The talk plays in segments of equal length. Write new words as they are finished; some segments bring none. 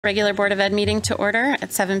Regular Board of Ed meeting to order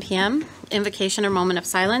at 7 p.m. Invocation or moment of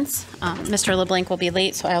silence. Mr. LeBlanc will be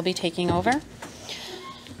late, so I'll be taking over.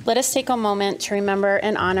 Let us take a moment to remember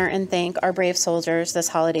and honor and thank our brave soldiers this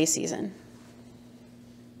holiday season.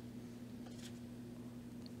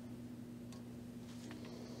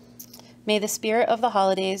 May the spirit of the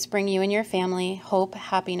holidays bring you and your family hope,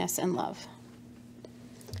 happiness, and love.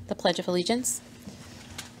 The Pledge of Allegiance.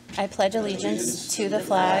 I pledge allegiance to the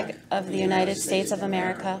flag of the United States of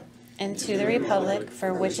America and to the republic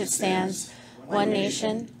for which it stands, one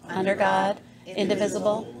nation, under God,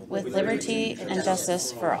 indivisible, with liberty and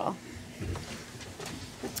justice for all.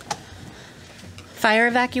 Fire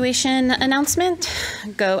evacuation announcement.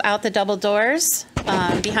 Go out the double doors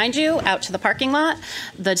behind you, out to the parking lot.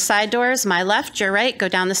 The side doors, my left, your right, go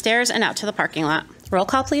down the stairs and out to the parking lot. Roll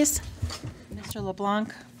call, please. Mr.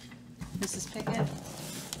 LeBlanc. Mrs. Pickett.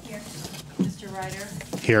 Mr. Ryder.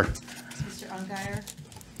 Here. Mr. Ungeier.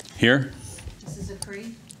 Here. Mrs.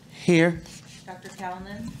 Apri. Here. Dr.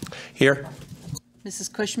 Callanan. Here.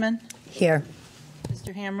 Mrs. Cushman. Here.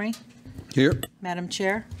 Mr. Hamry. Here. Madam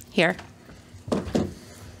Chair. Here.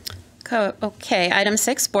 Okay, item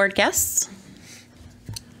 6, board guests.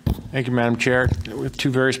 Thank you, Madam Chair. We have two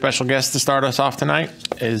very special guests to start us off tonight.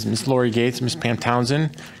 Is Ms. Lori Gates and Ms. Pam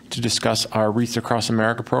Townsend to discuss our Wreaths Across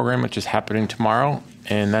America program, which is happening tomorrow.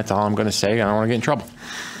 And that's all I'm going to say. I don't want to get in trouble.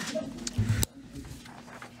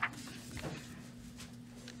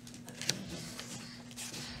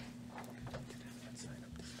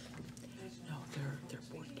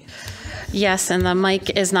 Yes, and the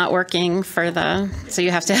mic is not working for so you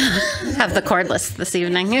have to have the cordless this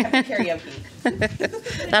evening.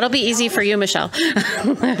 That'll be easy for you, Michelle.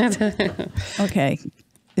 Okay.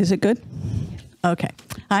 Is it good? Okay.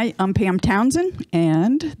 Hi, I'm Pam Townsend,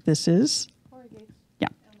 and this is... Yeah.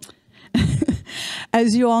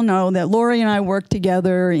 As you all know, that Lori and I work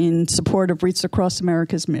together in support of Wreaths Across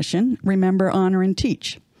America's mission, Remember, Honor, and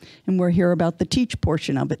Teach. And we're here about the teach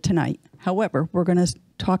portion of it tonight. However, we're going to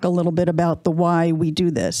talk a little bit about the why we do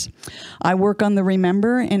this. I work on the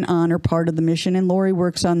Remember and Honor part of the mission, and Lori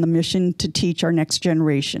works on the mission to teach our next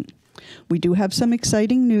generation. We do have some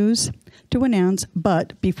exciting news to announce,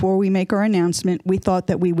 but before we make our announcement, we thought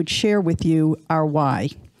that we would share with you our why.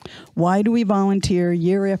 Why do we volunteer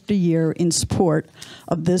year after year in support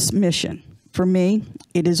of this mission? For me,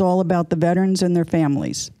 it is all about the veterans and their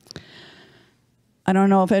families. I don't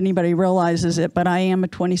know if anybody realizes it, but I am a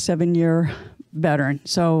 27-year veteran,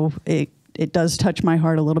 so it does touch my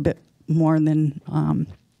heart a little bit more than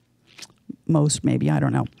most, maybe, I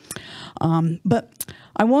don't know. But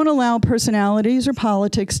I won't allow personalities or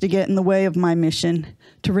politics to get in the way of my mission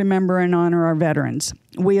to remember and honor our veterans.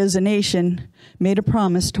 We as a nation made a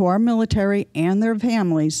promise to our military and their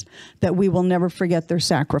families that we will never forget their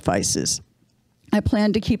sacrifices. I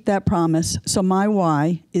plan to keep that promise, so my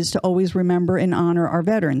why is to always remember and honor our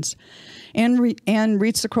veterans. And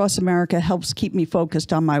Wreaths Across America helps keep me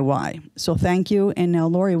focused on my why. So thank you, and now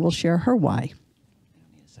Lori will share her why.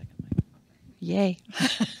 Yay.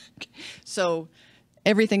 So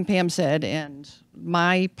everything Pam said, and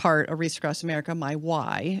my part of Wreaths Across America, my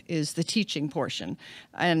why, is the teaching portion.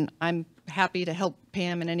 And I'm happy to help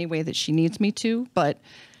Pam in any way that she needs me to, but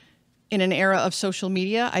in an era of social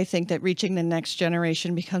media, I think that reaching the next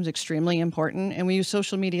generation becomes extremely important. And we use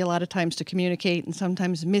social media a lot of times to communicate and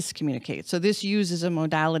sometimes miscommunicate. So this uses a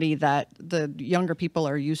modality that the younger people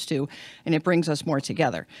are used to, and it brings us more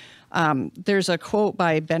together. There's a quote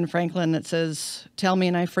by Ben Franklin that says, "Tell me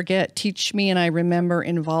and I forget, teach me and I remember,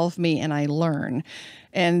 involve me and I learn."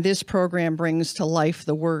 And this program brings to life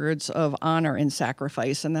the words of honor and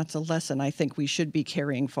sacrifice. And that's a lesson I think we should be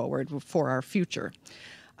carrying forward for our future.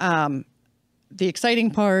 The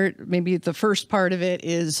exciting part, maybe the first part of it,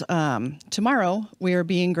 is tomorrow we are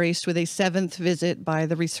being graced with a 7th visit by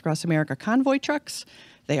the Wreaths Across America convoy trucks.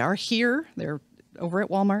 They are here. They're over at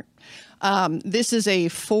Walmart. This is a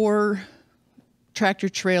 4-tractor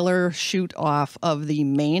trailer shoot off of the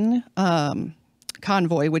main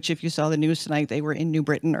convoy, which if you saw the news tonight, they were in New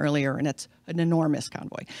Britain earlier, and it's an enormous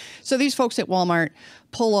convoy. So these folks at Walmart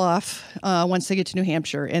pull off once they get to New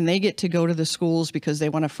Hampshire, and they get to go to the schools because they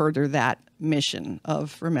want to further that mission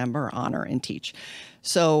of remember, honor, and teach.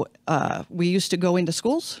 So we used to go into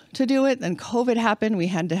schools to do it, and COVID happened. We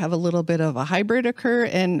had to have a little bit of a hybrid occur,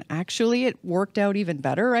 and actually it worked out even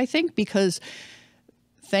better, I think, because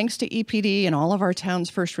thanks to EPD and all of our town's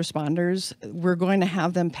first responders, we're going to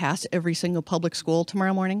have them pass every single public school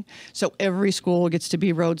tomorrow morning. So every school gets to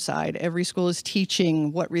be roadside. Every school is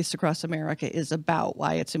teaching what Wreaths Across America is about,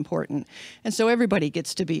 why it's important. And so everybody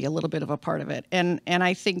gets to be a little bit of a part of it. And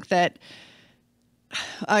I think that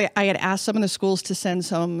I had asked some of the schools to send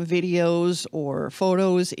some videos or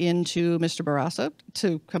photos into Mr. Barassa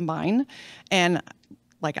to combine. And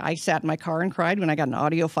like, I sat in my car and cried when I got an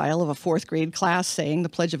audio file of a 4th grade class saying the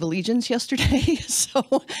Pledge of Allegiance yesterday.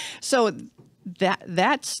 So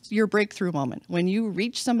that's your breakthrough moment. When you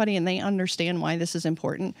reach somebody and they understand why this is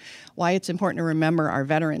important, why it's important to remember our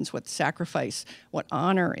veterans, what sacrifice, what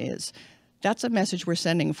honor is. That's a message we're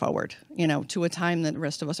sending forward, to a time that the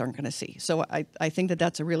rest of us aren't going to see. So I think that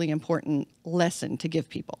that's a really important lesson to give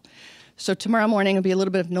people. So tomorrow morning will be a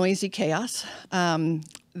little bit of noisy chaos.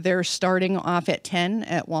 They're starting off at 10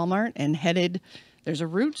 at Walmart and headed, there's a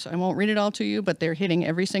route, I won't read it all to you, but they're hitting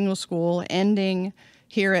every single school, ending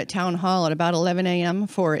here at Town Hall at about 11 a.m.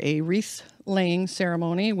 for a wreath laying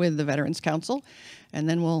ceremony with the Veterans Council. And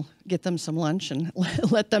then we'll get them some lunch and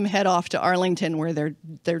let them head off to Arlington where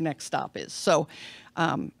their next stop is. So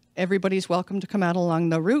everybody's welcome to come out along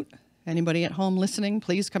the route. Anybody at home listening,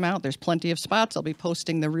 please come out. There's plenty of spots. I'll be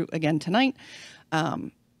posting the route again tonight.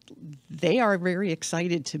 They are very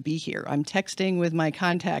excited to be here. I'm texting with my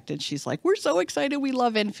contact and she's like, we're so excited. We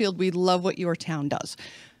love Enfield. We love what your town does.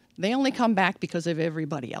 They only come back because of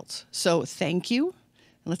everybody else. So thank you.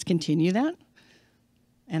 Let's continue that.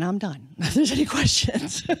 And I'm done. If there's any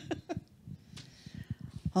questions.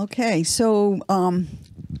 Okay, so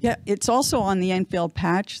yeah, it's also on the Enfield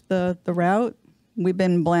patch, the route. We've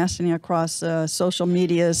been blasting it across social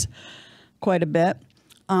medias quite a bit.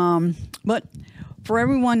 But for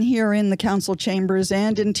everyone here in the council chambers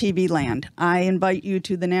and in TV land, I invite you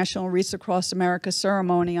to the National Wreaths Across America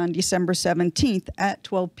ceremony on December 17th at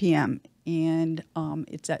 12 p.m. And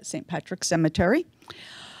it's at St. Patrick's Cemetery.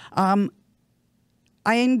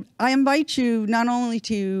 I invite you not only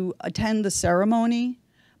to attend the ceremony,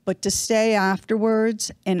 but to stay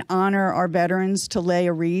afterwards and honor our veterans, to lay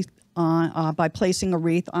a wreath by placing a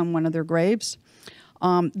wreath on one of their graves.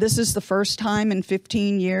 This is the first time in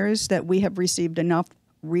 15 years that we have received enough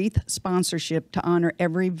wreath sponsorship to honor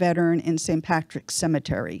every veteran in St. Patrick's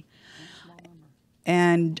Cemetery.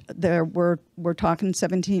 And we're talking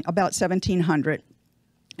about 1,700.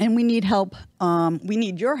 And we need help. We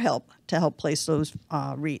need your help to help place those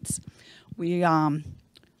wreaths.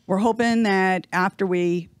 We're hoping that after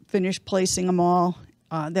we finish placing them all,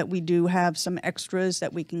 that we do have some extras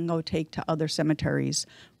that we can go take to other cemeteries.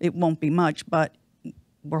 It won't be much, but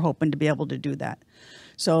we're hoping to be able to do that.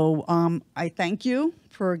 So I thank you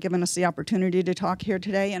for giving us the opportunity to talk here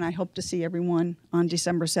today, and I hope to see everyone on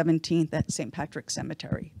December 17th at St. Patrick's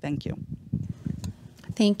Cemetery. Thank you.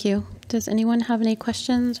 Thank you. Does anyone have any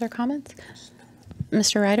questions or comments?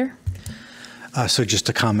 Mr. Ryder? So just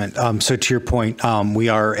a comment. So to your point, we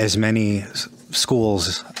are as many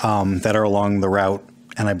schools that are along the route,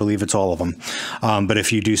 and I believe it's all of them. But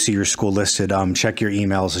if you do see your school listed, check your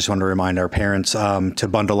emails. I just want to remind our parents to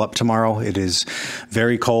bundle up tomorrow. It is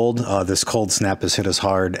very cold. This cold snap has hit us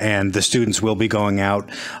hard, and the students will be going out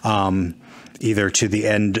either to the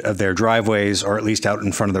end of their driveways or at least out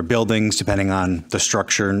in front of their buildings, depending on the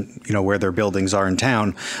structure, where their buildings are in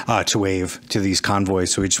town, to wave to these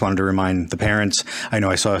convoys. So we just wanted to remind the parents. I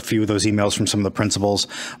know I saw a few of those emails from some of the principals,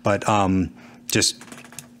 but just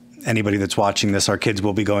anybody that's watching this, our kids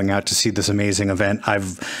will be going out to see this amazing event.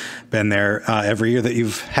 I've been there every year that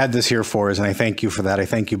you've had this here for us, and I thank you for that. I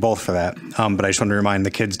thank you both for that. But I just want to remind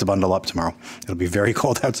the kids to bundle up tomorrow. It'll be very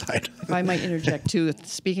cold outside. If I might interject too,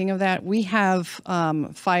 speaking of that, we have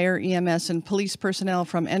fire, EMS, and police personnel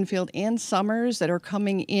from Enfield and Summers that are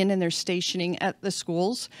coming in and they're stationing at the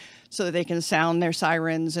schools so that they can sound their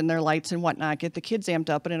sirens and their lights and whatnot, get the kids amped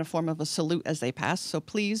up and in a form of a salute as they pass. So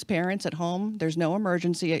please, parents at home, there's no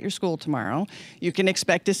emergency at your school tomorrow. You can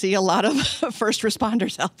expect to see a lot of first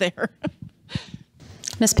responders out there.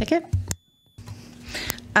 Ms. Pickett?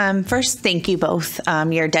 First, thank you both.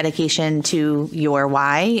 Your dedication to your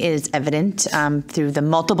why is evident through the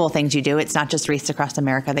multiple things you do. It's not just Wreaths Across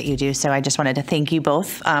America that you do. So I just wanted to thank you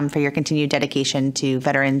both for your continued dedication to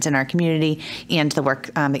veterans in our community and the work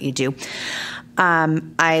that you do.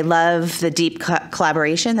 I love the deep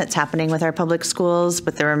collaboration that's happening with our public schools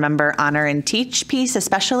with the Remember, Honor, and Teach piece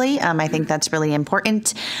especially. I think that's really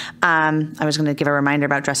important. I was going to give a reminder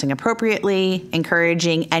about dressing appropriately,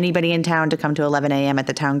 encouraging anybody in town to come to 11 a.m. at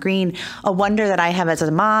the town green. A wonder that I have as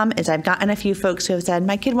a mom is I've gotten a few folks who have said,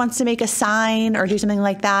 my kid wants to make a sign or do something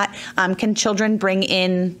like that. Can children bring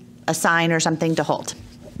in a sign or something to hold?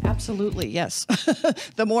 Absolutely, yes.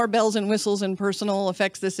 The more bells and whistles and personal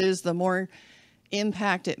effects this is, the more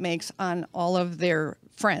impact it makes on all of their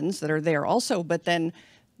friends that are there also, but then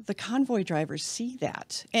the convoy drivers see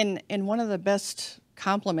that. And one of the best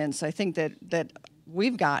compliments I think that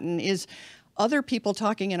we've gotten is other people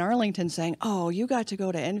talking in Arlington saying, oh, you got to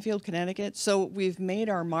go to Enfield, Connecticut. So we've made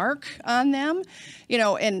our mark on them, you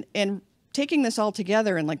know, and taking this all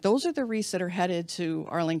together, and like, those are the wreaths that are headed to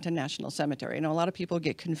Arlington National Cemetery. You know, a lot of people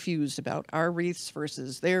get confused about our wreaths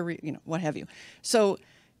versus their, you know, what have you. So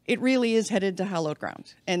it really is headed to hallowed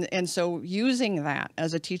ground. And so using that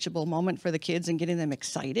as a teachable moment for the kids and getting them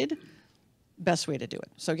excited, best way to do it.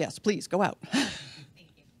 So yes, please go out.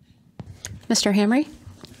 Mr. Hamry?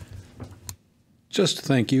 Just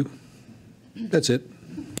thank you. That's it.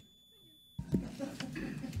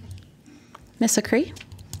 Ms. Acree?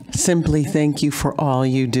 Simply thank you for all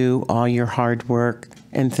you do, all your hard work,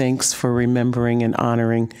 and thanks for remembering and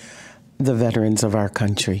honoring the veterans of our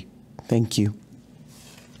country. Thank you.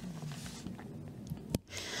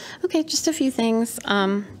 Okay, just a few things.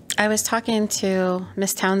 I was talking to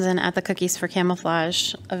Miss Townsend at the Cookies for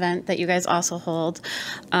Camouflage event that you guys also hold,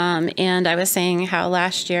 and I was saying how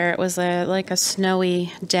last year it was like a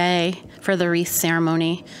snowy day for the wreath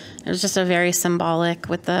ceremony. It was just a very symbolic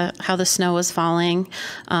with how the snow was falling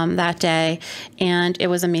that day, and it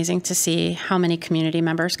was amazing to see how many community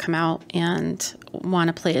members come out and want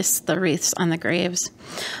to place the wreaths on the graves.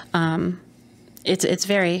 It's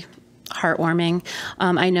very heartwarming.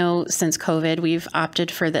 I know since COVID, we've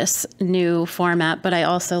opted for this new format, but I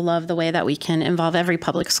also love the way that we can involve every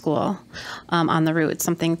public school on the route. It's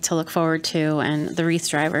something to look forward to, and the wreath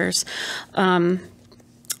drivers.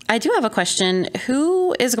 I do have a question.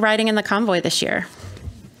 Who is riding in the convoy this year?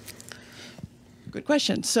 Good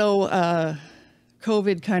question. So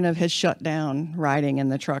COVID kind of has shut down riding in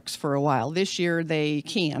the trucks for a while. This year they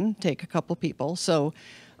can take a couple people. So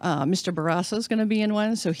Mr. Barraza is going to be in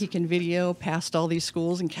one, so he can video past all these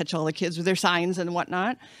schools and catch all the kids with their signs and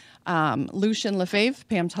whatnot. Lucien Lefebvre,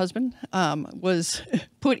 Pam's husband, was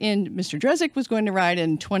put in. Mr. Drezik was going to ride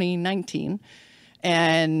in 2019,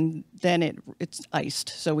 and then it's iced,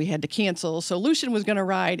 so we had to cancel. So Lucien was going to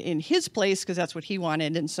ride in his place because that's what he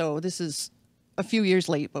wanted, and so this is a few years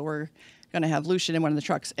late, but we're going to have Lucien in one of the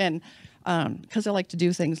trucks, and because I like to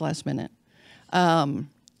do things last minute.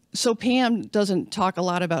 So Pam doesn't talk a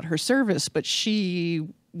lot about her service, but she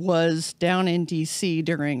was down in D.C.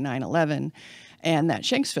 during 9/11, and that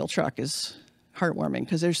Shanksville truck is heartwarming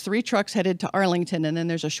because there's 3 trucks headed to Arlington, and then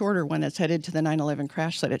there's a shorter one that's headed to the 9/11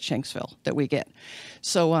 crash site at Shanksville that we get.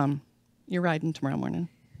 So you're riding tomorrow morning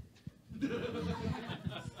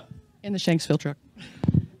in the Shanksville truck.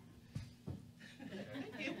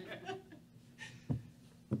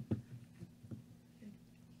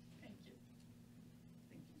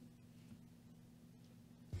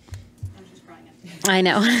 I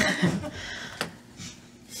know.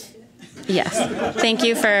 Yes. Thank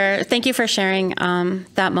you for sharing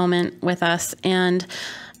that moment with us. And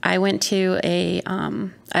I went to a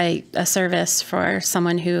service for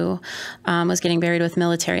someone who was getting buried with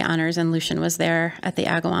military honors, and Lucien was there at the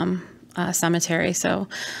Agawam Cemetery. So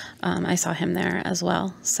I saw him there as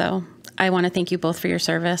well. So I want to thank you both for your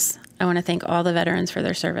service. I want to thank all the veterans for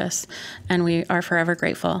their service, and we are forever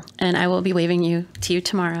grateful. And I will be waving to you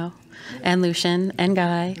tomorrow, and Lucien and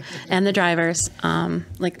Guy and the drivers,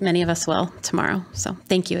 like many of us will tomorrow. So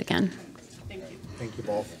thank you again. Thank you. Thank you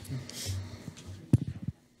both.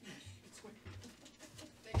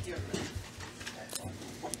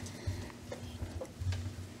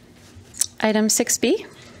 Item 6B.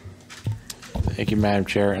 Thank you, Madam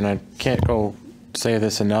Chair. And I can't go say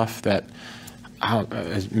this enough that,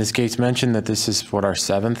 as Ms. Gates mentioned, that this is our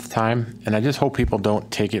 7th time. And I just hope people don't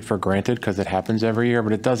take it for granted because it happens every year,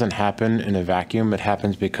 but it doesn't happen in a vacuum. It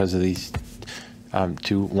happens because of these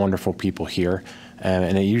 2 wonderful people here.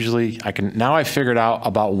 And it usually, now I figured out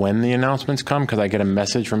about when the announcements come because I get a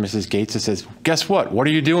message from Mrs. Gates that says, guess what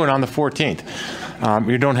are you doing on the 14th?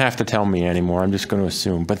 You don't have to tell me anymore. I'm just going to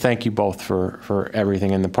assume. But thank you both for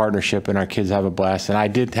everything and the partnership, and our kids have a blast. And I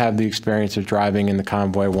did have the experience of driving in the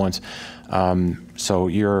convoy once. So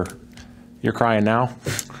you're crying now?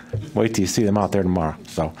 Wait till you see them out there tomorrow.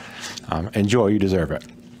 So enjoy, you deserve it.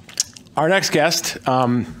 Our next guest,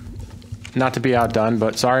 not to be outdone,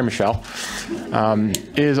 but sorry, Michelle,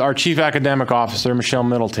 is our Chief Academic Officer, Michelle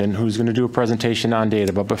Middleton, who's going to do a presentation on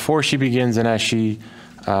data. But before she begins and as she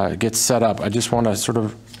gets set up, I just want to sort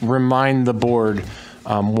of remind the board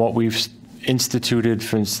what we've instituted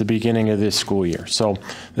since the beginning of this school year. So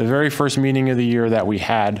the very first meeting of the year that we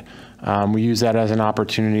had, we used that as an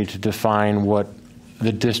opportunity to define what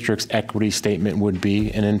the district's equity statement would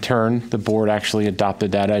be, and in turn, the board actually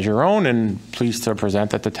adopted that as your own, and pleased to present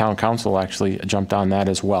that the town council actually jumped on that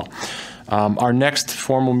as well. Our next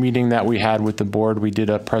formal meeting that we had with the board, we did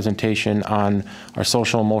a presentation on our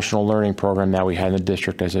social emotional learning program that we had in the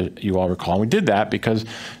district, as you all recall. And we did that because,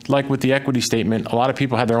 like with the equity statement, a lot of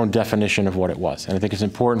people had their own definition of what it was. And I think it's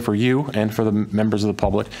important for you and for the members of the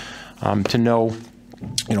public to know,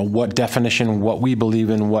 what definition, what we believe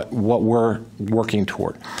in, what we're working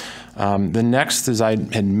toward. The next, as I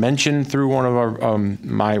had mentioned through one of our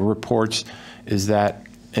my reports, is that,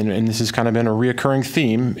 and this has kind of been a reoccurring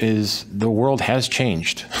theme, is the world has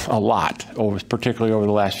changed a lot, particularly over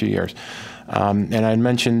the last few years. And I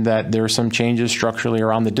mentioned that there are some changes structurally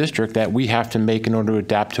around the district that we have to make in order to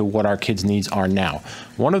adapt to what our kids' needs are now.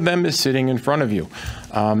 One of them is sitting in front of you.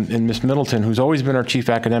 And Ms. Middleton, who's always been our chief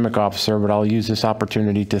academic officer, but I'll use this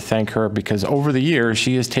opportunity to thank her because over the years,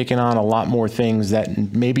 she has taken on a lot more things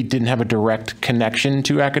that maybe didn't have a direct connection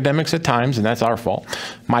to academics at times, and that's our fault,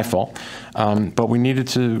 my fault. But we needed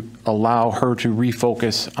to allow her to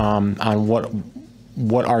refocus on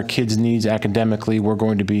what our kids' needs academically were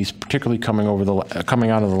going to be, particularly coming out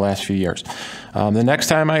of the last few years. The next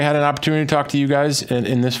time I had an opportunity to talk to you guys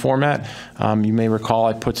in this format, you may recall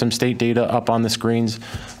I put some state data up on the screens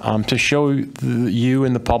to show you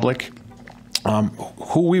and the public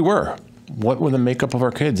who we were. What were the makeup of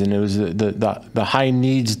our kids? And it was the high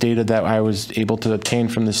needs data that I was able to obtain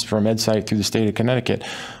from EdSite through the state of Connecticut,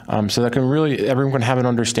 so that everyone can have an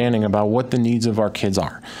understanding about what the needs of our kids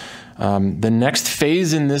are. The next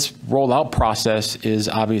phase in this rollout process is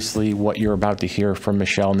obviously what you're about to hear from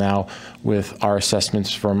Michelle now with our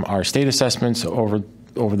assessments from our state assessments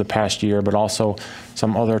over the past year, but also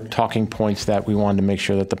some other talking points that we wanted to make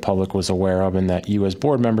sure that the public was aware of and that you as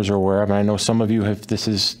board members are aware of. And I know some of you have,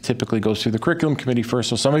 typically goes through the curriculum committee first,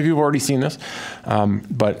 so some of you have already seen this,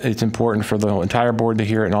 but it's important for the entire board to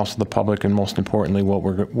hear it and also the public, and most importantly, what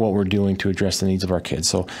we're doing to address the needs of our kids.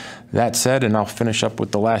 So that said, and I'll finish up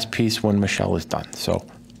with the last piece when Michelle is done. So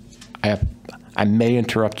I may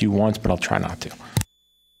interrupt you once, but I'll try not to.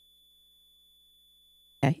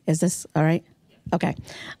 Okay, is this all right? Okay.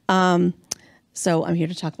 So I'm here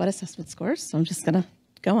to talk about assessment scores, so I'm just going to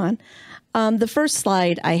go on. The first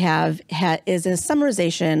slide I have is a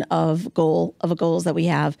summarization of goals that we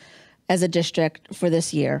have as a district for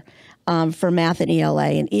this year for math and ELA.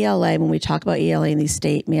 And ELA, when we talk about ELA and these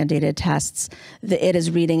state mandated tests, it is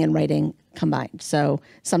reading and writing combined. So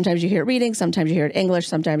sometimes you hear reading, sometimes you hear it English,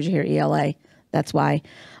 sometimes you hear ELA. That's why.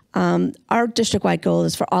 Our district-wide goal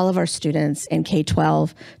is for all of our students in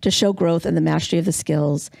K-12 to show growth in the mastery of the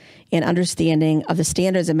skills and understanding of the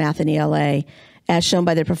standards of math and ELA as shown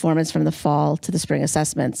by their performance from the fall to the spring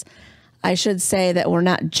assessments. I should say that we're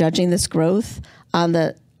not judging this growth on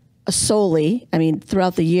solely,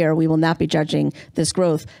 throughout the year, we will not be judging this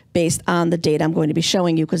growth based on the data I'm going to be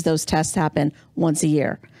showing you because those tests happen once a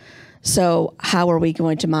year. So how are we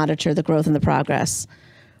going to monitor the growth and the progress?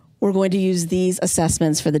 We're going to use these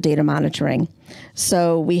assessments for the data monitoring.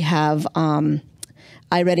 So we have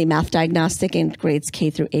iReady Math Diagnostic in grades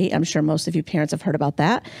K through 8. I'm sure most of you parents have heard about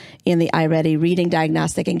that. And the iReady Reading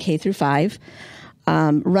Diagnostic in K through 5.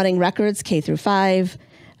 Running records K through 5.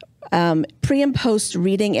 Pre and post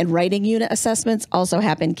reading and writing unit assessments also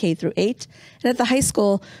happen K through 8. And at the high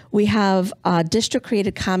school, we have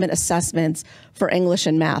district-created common assessments for English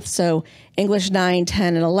and math. So English 9,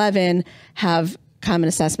 10, and 11 have common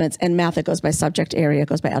assessments, and math, it goes by subject area, it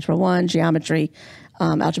goes by Algebra 1, Geometry,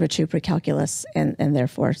 Algebra 2, Pre-Calculus, and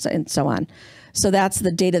therefore, and so on. So that's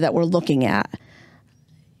the data that we're looking at.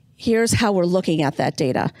 Here's how we're looking at that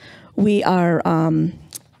data. We are,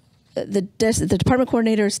 the department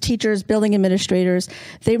coordinators, teachers, building administrators,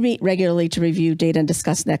 they meet regularly to review data and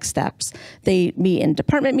discuss next steps. They meet in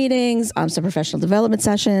department meetings, some professional development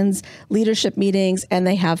sessions, leadership meetings, and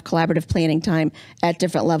they have collaborative planning time at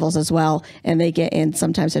different levels as well, and they get in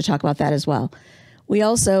sometimes to talk about that as well. We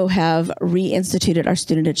also have reinstituted our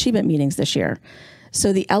student achievement meetings this year.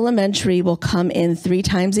 So the elementary will come in 3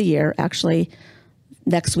 times a year, actually.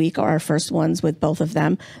 Next week are our first ones with both of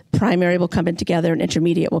them. Primary will come in together and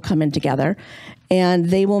intermediate will come in together. And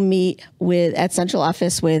they will meet at central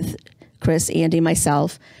office with Chris, Andy,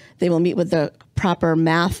 myself. They will meet with the proper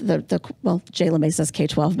math, well, Jay LeMay says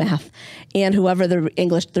K-12 math, and whoever the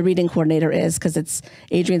reading coordinator is, because it's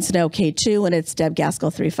Adrian Snow, K-2, and it's Deb Gaskell,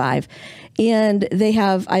 3-5. And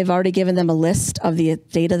I've already given them a list of the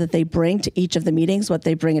data that they bring to each of the meetings, what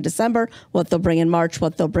they bring in December, what they'll bring in March,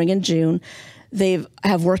 what they'll bring in June. They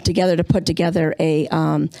have worked together to put together a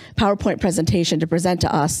PowerPoint presentation to present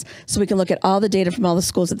to us so we can look at all the data from all the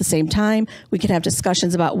schools at the same time. We can have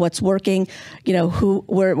discussions about what's working,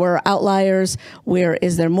 where are outliers, where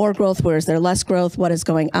is there more growth, where is there less growth, what is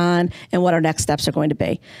going on, and what our next steps are going to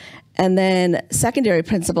be. And then secondary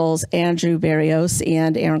principals, Andrew Barrios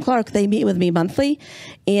and Aaron Clark, they meet with me monthly.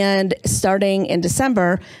 And starting in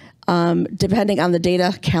December, depending on the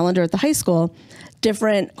data calendar at the high school,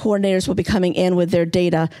 different coordinators will be coming in with their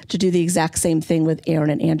data to do the exact same thing with Aaron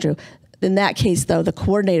and Andrew. In that case, though, the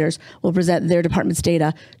coordinators will present their department's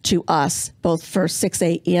data to us, both for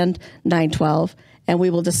 6-8 and 9-12, and we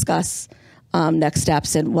will discuss next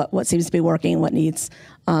steps and what seems to be working and what needs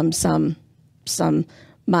some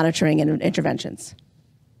monitoring and interventions.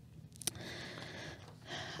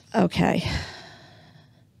 Okay.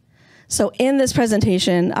 So in this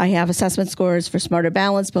presentation, I have assessment scores for Smarter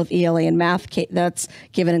Balance, both ELA and math. That's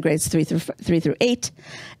given in grades 3 through 8.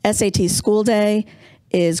 SAT School Day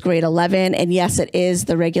is grade 11, and yes, it is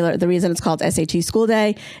the regular. The reason it's called SAT School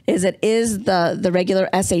Day is it is the regular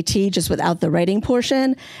SAT, just without the writing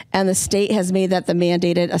portion, and the state has made that the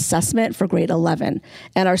mandated assessment for grade 11,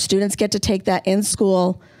 and our students get to take that in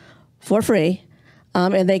school for free,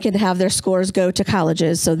 and they can have their scores go to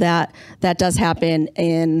colleges. So that does happen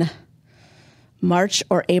in March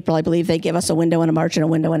or April. I believe they give us a window in March and a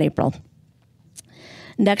window in April.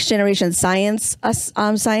 Next generation science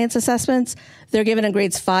assessments, they're given in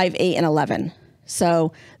grades 5, 8, and 11.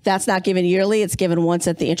 So that's not given yearly. It's given once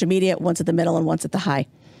at the intermediate, once at the middle, and once at the high.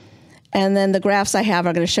 And then the graphs I have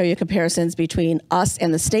are going to show you comparisons between us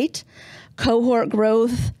and the state. Cohort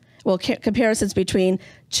growth, well, comparisons between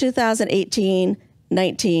 2018,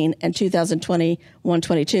 19, and 2021,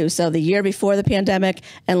 22. So the year before the pandemic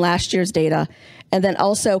and last year's data. And then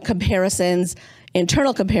also comparisons,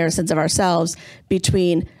 internal comparisons of ourselves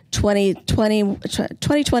between 2020 to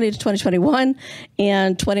 2021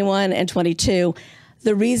 and 21 and 22.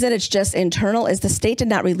 The reason it's just internal is the state did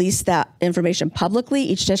not release that information publicly.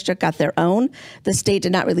 Each district got their own. The state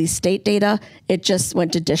did not release state data. It just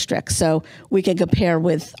went to districts. So we can compare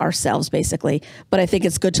with ourselves, basically. But I think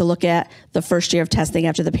it's good to look at the first year of testing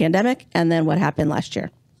after the pandemic and then what happened last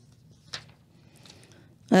year.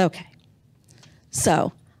 Okay.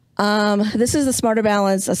 So this is the Smarter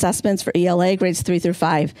Balance assessments for ELA, grades 3 through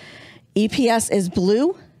 5. EPS is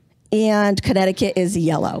blue, and Connecticut is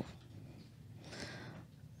yellow.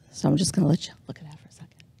 So I'm just going to let you look at that for a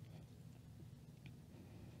second.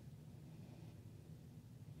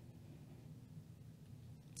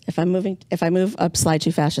 If I move up slide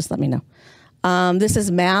too fast, just let me know. This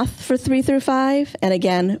is math for 3 through 5, and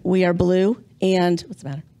again, we are blue. And what's the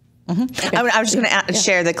matter? Okay. I was just going to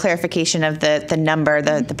share the clarification of the number,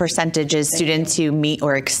 the percentages students who meet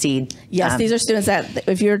or exceed. Yes, these are students that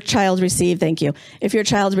if your child received, thank you. If your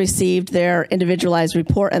child received their individualized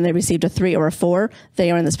report and they received a 3 or a 4,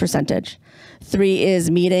 they are in this percentage. 3 is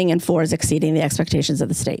meeting and 4 is exceeding the expectations of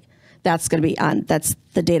the state. That's going to be that's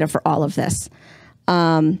the data for all of this.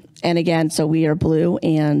 And again, so we are blue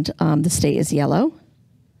and the state is yellow.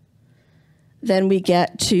 Then we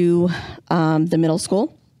get to the middle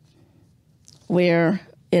school, where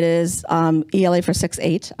it is ELA for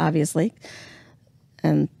 6-8, obviously,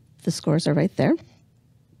 and the scores are right there.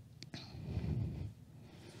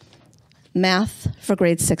 Math for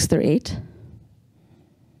grades 6 through 8.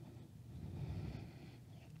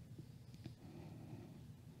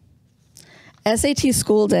 SAT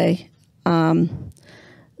School Day,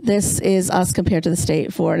 this is us compared to the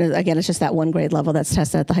state for, again, it's just that one grade level that's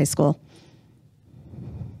tested at the high school.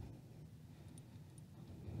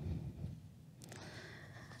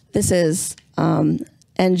 This is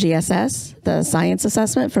NGSS, the science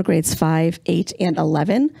assessment for grades 5, 8, and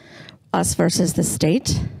 11, us versus the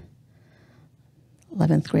state.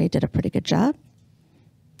 11th grade did a pretty good job.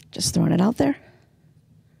 Just throwing it out there.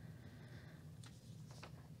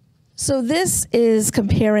 So this is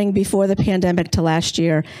comparing before the pandemic to last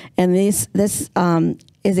year, and this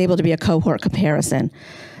is able to be a cohort comparison.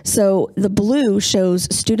 So the blue shows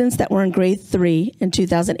students that were in grade 3 in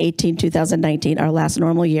 2018, 2019, our last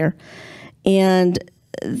normal year. And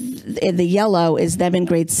the yellow is them in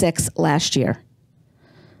grade 6 last year.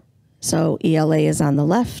 So ELA is on the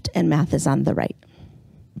left and math is on the right.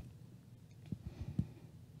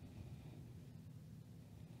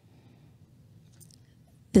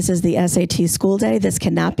 This is the SAT School Day. This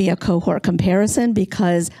cannot be a cohort comparison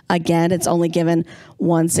because, again, it's only given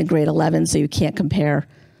once in grade 11, so you can't compare.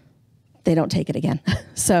 They don't take it again.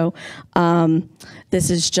 So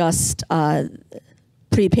this is just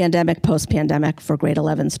pre-pandemic, post-pandemic for grade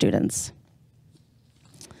 11 students.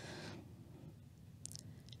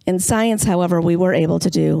 In science, however, we were able to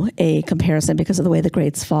do a comparison because of the way the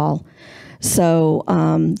grades fall. So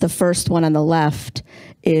the first one on the left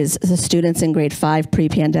is the students in grade 5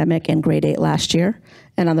 pre-pandemic and grade 8 last year.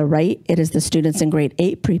 And on the right, it is the students in grade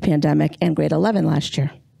 8 pre-pandemic and grade 11 last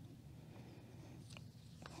year.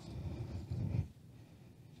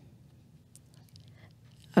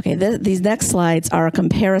 Okay, these next slides are a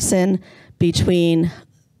comparison between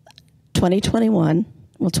 2021,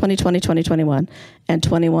 2021, and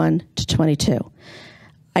 21 to 22.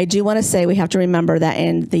 I do want to say we have to remember that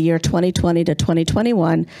in the year 2020 to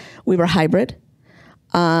 2021, we were hybrid.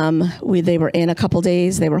 They were in a couple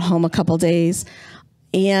days, they were home a couple days.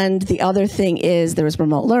 And the other thing is there was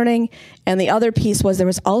remote learning. And the other piece was there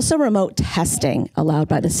was also remote testing allowed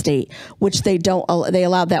by the state, which they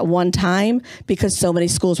allowed that one time because so many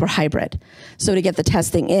schools were hybrid. So to get the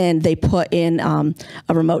testing in, they put in a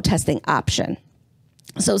remote testing option.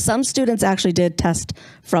 So some students actually did test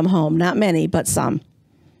from home, not many, but some.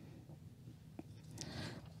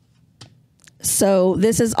 So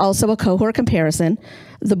this is also a cohort comparison.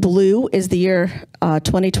 The blue is the year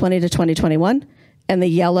 2020 to 2021. And the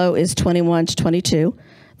yellow is 21 to 22.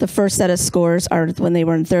 The first set of scores are when they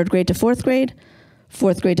were in 3rd grade to 4th grade,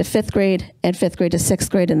 4th grade to 5th grade, and 5th grade to 6th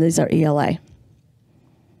grade, and these are ELA.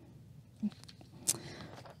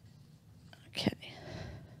 Okay.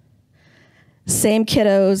 Same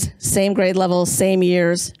kiddos, same grade levels, same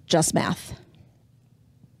years, just math.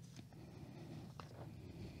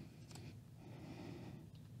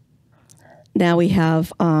 Now we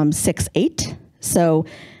have 6-8. So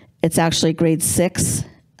it's actually grade 6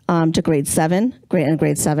 to grade 7, and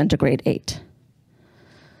grade 7 to grade 8.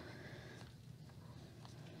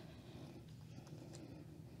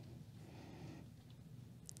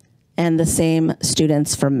 And the same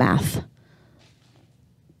students for math.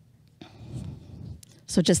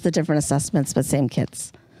 So just the different assessments, but same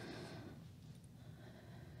kids.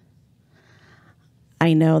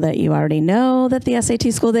 I know that you already know that the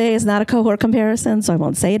SAT school day is not a cohort comparison, so I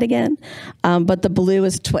won't say it again. But the blue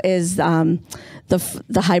is the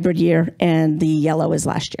hybrid year, and the yellow is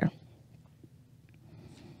last year.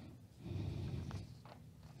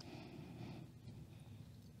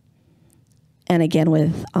 And again,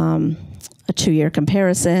 with a 2-year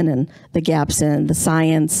comparison and the gaps in the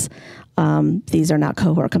science, these are not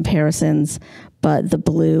cohort comparisons, but the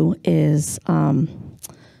blue is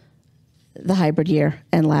the hybrid year,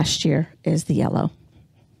 and last year is the yellow.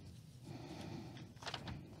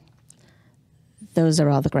 Those are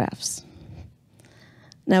all the graphs.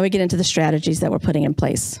 Now we get into the strategies that we're putting in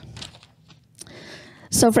place.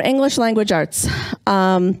 So for English language arts,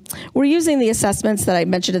 we're using the assessments that I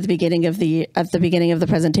mentioned at the beginning of the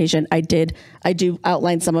presentation. I do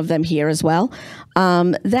outline some of them here as well.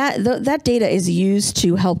 That data is used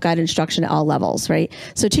to help guide instruction at all levels, right?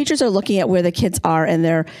 So teachers are looking at where the kids are,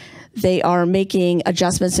 and they are making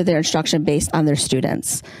adjustments to their instruction based on their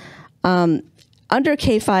students. Under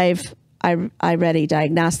K-5 iReady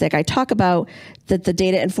diagnostic, I talk about that the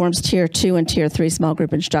data informs Tier 2 and Tier 3 small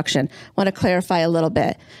group instruction. I want to clarify a little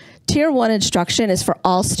bit. Tier 1 instruction is for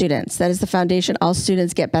all students. That is the foundation. All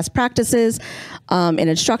students get best practices in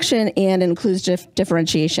instruction and includes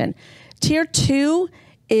differentiation. Tier 2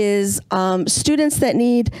 is students that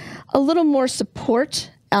need a little more support,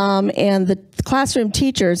 and the classroom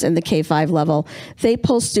teachers in the K-5 level, they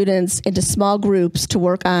pull students into small groups to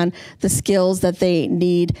work on the skills that they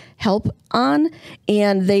need help on,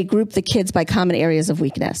 and they group the kids by common areas of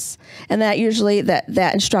weakness. And that usually,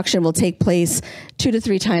 that instruction will take place 2 to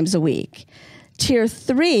 3 times a week. Tier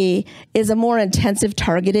 3 is a more intensive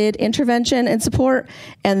targeted intervention and support,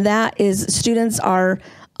 and that is students are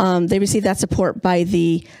they receive that support by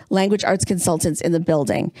the language arts consultants in the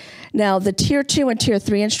building. Now, the Tier 2 and Tier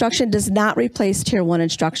 3 instruction does not replace Tier 1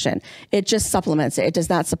 instruction. It just supplements it. It does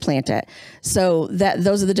not supplant it. So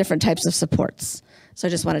those are the different types of supports. So I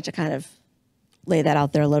just wanted to kind of lay that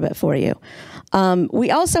out there a little bit for you. We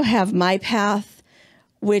also have MyPath,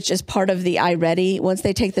 which is part of the iReady. Once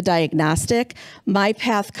they take the diagnostic,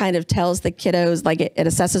 MyPath kind of tells the kiddos, like it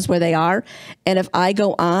assesses where they are. And if I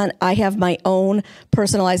go on, I have my own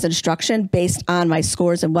personalized instruction based on my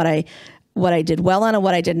scores and what I did well on and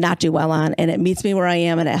what I did not do well on. And it meets me where I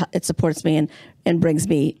am, and it supports me and brings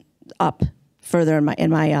me up further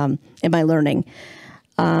in my learning.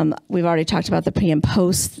 We've already talked about the pre and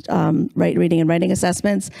post reading and writing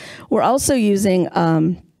assessments. We're also using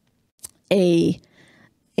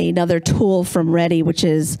another tool from Ready, which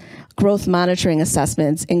is growth monitoring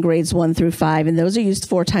assessments in grades 1 through 5, and those are used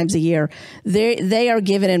 4 times a year. They are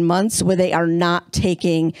given in months where they are not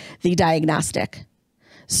taking the diagnostic.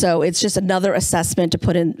 So it's just another assessment to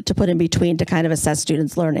put in between to kind of assess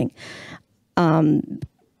students' learning.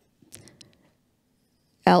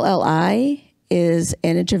 LLI is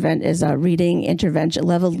a reading intervention,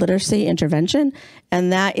 level literacy intervention,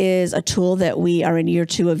 and that is a tool that we are in year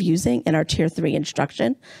 2 of using in our Tier 3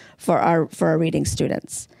 instruction for our reading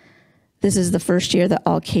students. This is the first year that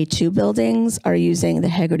all K-2 buildings are using the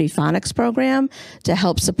Haggerty Phonics program to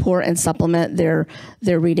help support and supplement their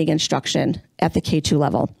reading instruction at the K-2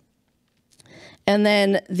 level. And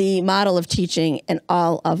then the model of teaching in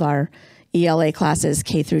all of our ELA classes,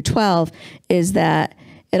 K through 12, is that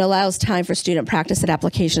it allows time for student practice and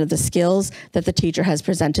application of the skills that the teacher has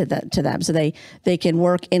presented to them. So they can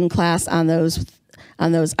work in class on those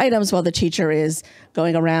items while the teacher is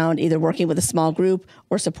going around either working with a small group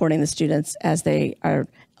or supporting the students as they are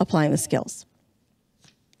applying the skills.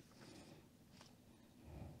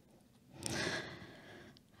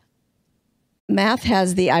 Math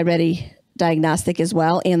has the iReady diagnostic as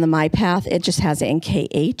well and the MyPath. It just has it in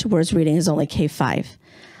K-8, whereas reading is only K-5.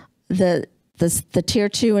 The Tier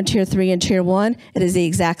 2 and Tier 3 and Tier 1, it is the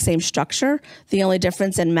exact same structure. The only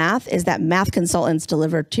difference in math is that math consultants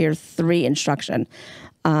deliver Tier 3 instruction.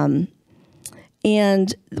 And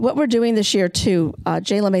what we're doing this year too,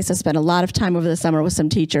 Jay LaMesa spent a lot of time over the summer with some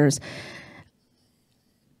teachers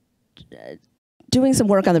doing some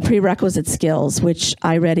work on the prerequisite skills, which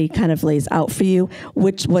iReady kind of lays out for you,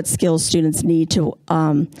 what skills students need to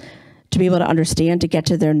be able to understand to get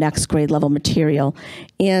to their next grade level material.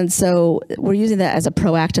 And so we're using that as a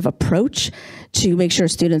proactive approach to make sure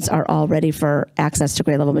students are all ready for access to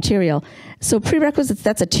grade level material. So prerequisites,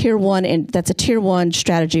 that's a tier 1, and that's a tier 1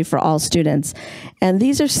 strategy for all students. And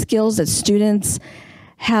these are skills that students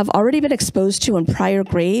have already been exposed to in prior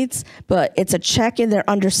grades, but it's a check in their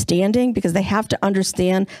understanding because they have to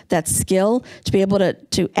understand that skill to be able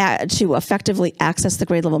to effectively access the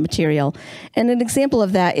grade level material. And an example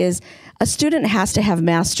of that is a student has to have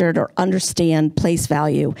mastered or understand place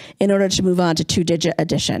value in order to move on to 2-digit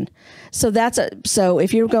addition. So so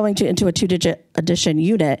if you're going into a 2-digit addition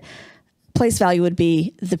unit, place value would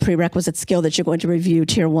be the prerequisite skill that you're going to review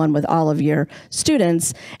tier 1 with all of your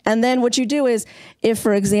students. And then what you do is, if,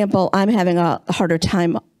 for example, I'm having a harder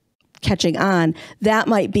time catching on, that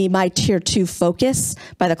might be my tier 2 focus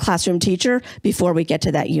by the classroom teacher before we get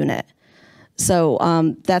to that unit. So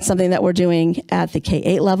that's something that we're doing at the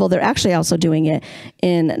K-8 level. They're actually also doing it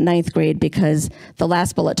in 9th grade because the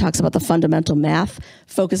last bullet talks about the fundamental math,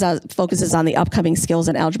 focuses on the upcoming skills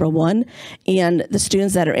in Algebra 1, and the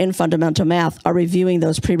students that are in fundamental math are reviewing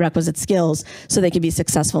those prerequisite skills so they can be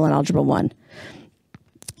successful in Algebra 1.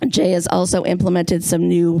 Jay has also implemented some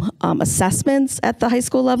new assessments at the high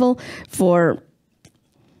school level for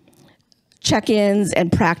check-ins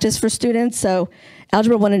and practice for students. So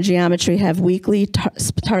Algebra 1 and Geometry have weekly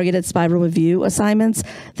targeted spiral review assignments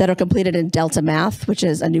that are completed in Delta Math, which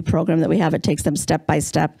is a new program that we have. It takes them step by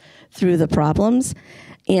step through the problems.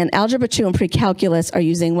 And Algebra 2 and Pre-Calculus are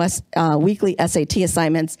using weekly SAT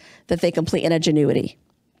assignments that they complete in Ingenuity.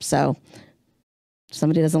 So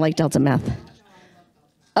somebody doesn't like Delta Math.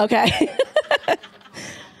 Okay.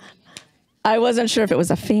 I wasn't sure if it was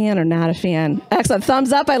a fan or not a fan. Excellent.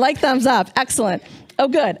 Thumbs up. I like thumbs up. Excellent. Oh,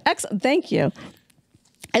 good. Excellent. Thank you.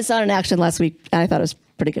 I saw it in action last week, and I thought it was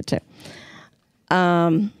pretty good, too.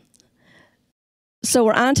 So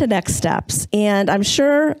we're on to next steps. And I'm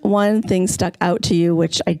sure one thing stuck out to you,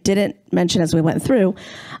 which I didn't mention as we went through.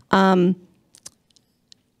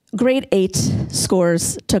 Grade 8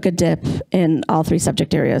 scores took a dip in all 3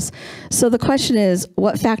 subject areas. So the question is,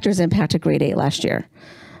 what factors impacted grade 8 last year?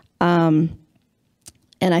 And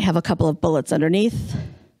I have a couple of bullets underneath.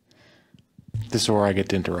 This is where I get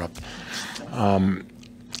to interrupt.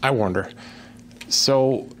 I wonder.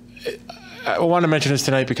 So I want to mention this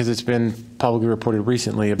tonight because it's been publicly reported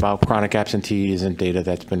recently about chronic absentees and data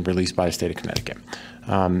that's been released by the state of Connecticut.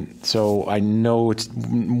 So I know it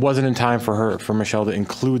wasn't in time for Michelle to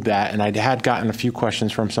include that, and I had gotten a few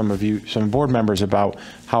questions from some board members about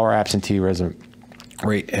how our absentee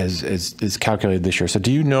rate is calculated this year. So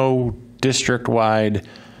do you know district-wide?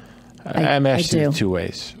 I'm asking you 2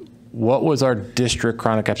 ways. What was our district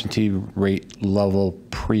chronic absentee rate level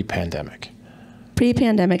pre-pandemic?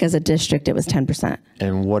 Pre-pandemic as a district, it was 10%.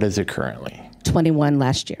 And what is it currently? 21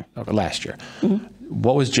 last year. Okay, last year. Mm-hmm.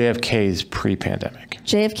 What was JFK's pre-pandemic?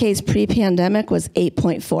 JFK's pre-pandemic was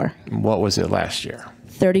 8.4. What was it last year?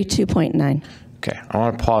 32.9. Okay, I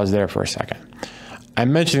want to pause there for a second.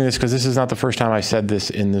 I'm mentioning this because this is not the first time I said this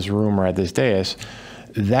in this room or at this dais.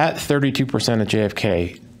 That 32% of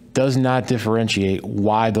JFK does not differentiate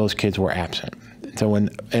why those kids were absent. So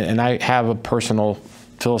and I have a personal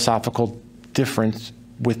philosophical difference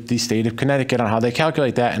with the state of Connecticut on how they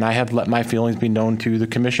calculate that, and I have let my feelings be known to the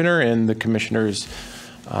commissioner and the commissioner's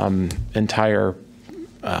entire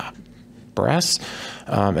brass,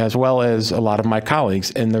 as well as a lot of my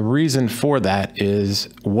colleagues. And the reason for that is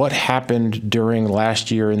what happened during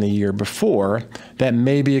last year and the year before that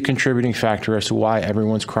may be a contributing factor as to why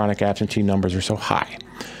everyone's chronic absentee numbers are so high.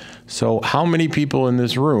 So how many people in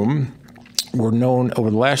this room were known over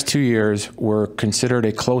the last 2 years were considered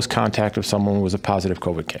a close contact of someone who was a positive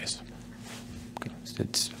COVID case?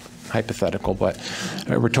 It's hypothetical, but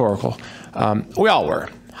rhetorical. We all were.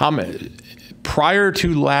 How many? Prior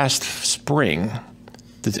to last spring,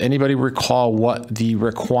 does anybody recall what the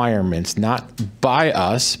requirements, not by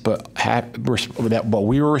us, but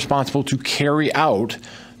we were responsible to carry out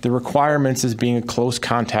the requirements as being a close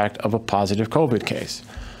contact of a positive COVID case?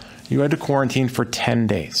 You had to quarantine for 10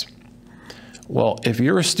 days. Well, if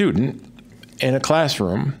you're a student in a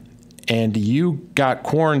classroom and you got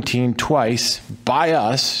quarantined twice by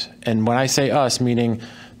us, and when I say us, meaning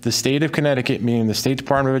the state of Connecticut, meaning the State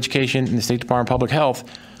Department of Education and the State Department of Public Health,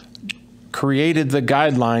 created the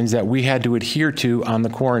guidelines that we had to adhere to on the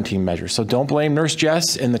quarantine measures. So don't blame Nurse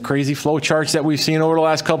Jess and the crazy flow charts that we've seen over the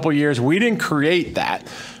last couple of years. We didn't create that,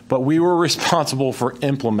 but we were responsible for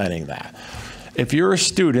implementing that. If you're a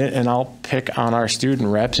student, and I'll pick on our student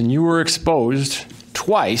reps, and you were exposed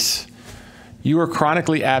twice, you are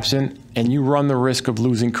chronically absent and you run the risk of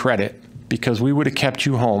losing credit because we would have kept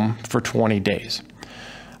you home for 20 days.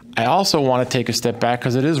 I also want to take a step back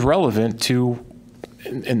because it is relevant to,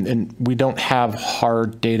 and we don't have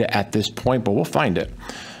hard data at this point, but we'll find it.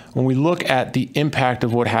 When we look at the impact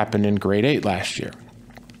of what happened in grade 8 last year,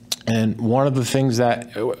 and one of the things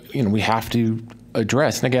that we have to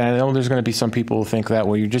address, and again, I know there's going to be some people who think that,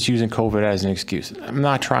 well, you're just using COVID as an excuse. I'm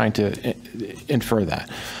not trying to infer that,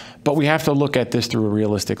 but we have to look at this through a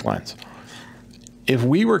realistic lens. If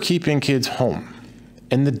we were keeping kids home,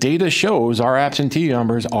 and the data shows our absentee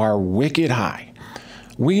numbers are wicked high,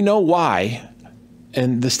 we know why.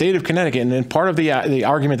 And the state of Connecticut, and then part of the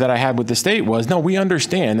argument that I had with the state was, no, we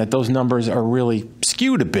understand that those numbers are really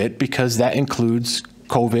skewed a bit because that includes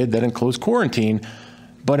COVID, that includes quarantine.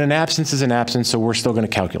 But an absence is an absence, so we're still going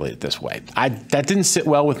to calculate it this way. That didn't sit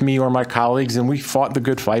well with me or my colleagues, and we fought the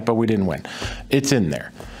good fight, but we didn't win. It's in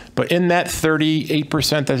there. But in that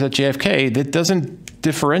 38% that's at JFK, that doesn't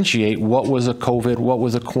differentiate what was a COVID, what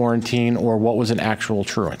was a quarantine, or what was an actual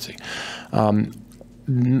truancy.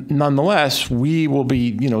 Nonetheless, we will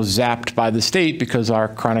be, zapped by the state because our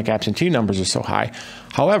chronic absentee numbers are so high.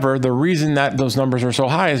 However, the reason that those numbers are so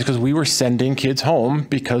high is because we were sending kids home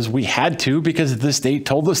because we had to, because the state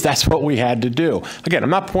told us that's what we had to do. Again, I'm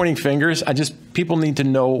not pointing fingers. People need to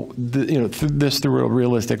know, this through a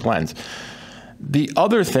realistic lens. The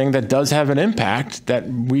other thing that does have an impact that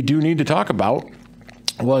we do need to talk about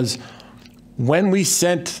was when we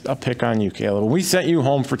sent, I'll pick on you, Kayla, when we sent you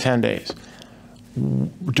home for 10 days.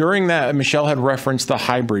 During that, Michelle had referenced the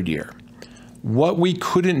hybrid year. What we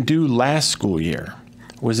couldn't do last school year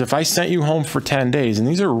was if I sent you home for 10 days, and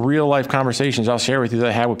these are real life conversations I'll share with you that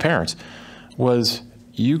I had with parents, was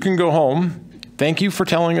you can go home. Thank you for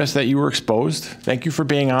telling us that you were exposed. Thank you for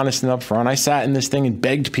being honest and upfront. I sat in this thing and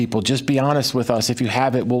begged people, just be honest with us. If you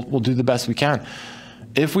have it, we'll do the best we can.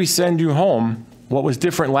 If we send you home, what was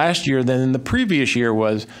different last year than in the previous year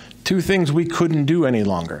was two things we couldn't do any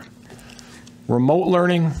longer: remote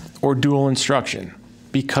learning or dual instruction,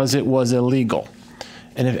 because it was illegal.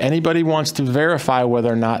 And if anybody wants to verify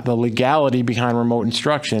whether or not the legality behind remote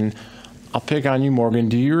instruction, I'll pick on you, Morgan.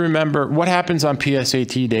 Do you remember what happens on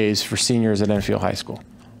PSAT days for seniors at Enfield High School?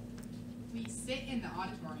 We sit in the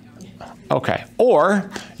auditorium. Okay. Or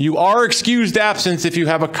you are excused absence if you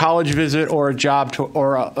have a college visit or a job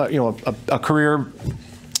or a career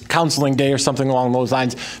counseling day or something along those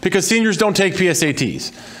lines, because seniors don't take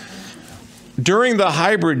PSATs. During the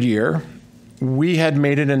hybrid year, we had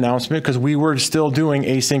made an announcement, because we were still doing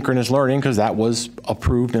asynchronous learning because that was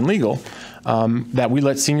approved and legal, that we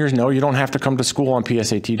let seniors know you don't have to come to school on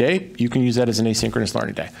PSAT day. You can use that as an asynchronous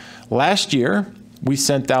learning day. Last year, we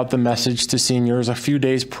sent out the message to seniors a few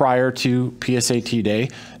days prior to PSAT day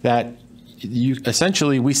that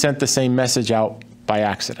essentially we sent the same message out by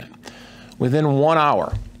accident. Within 1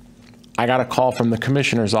 hour, I got a call from the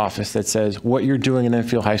commissioner's office that says, what you're doing in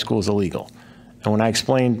Enfield High School is illegal. And when I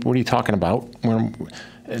explained, what are you talking about?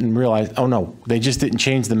 And realized, oh no, they just didn't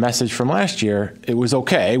change the message from last year. It was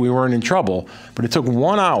okay, we weren't in trouble, but it took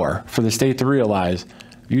 1 hour for the state to realize,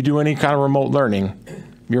 if you do any kind of remote learning,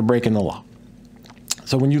 you're breaking the law.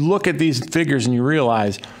 So when you look at these figures and you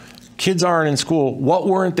realize kids aren't in school, what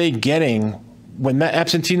weren't they getting when that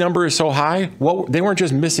absentee number is so high? They weren't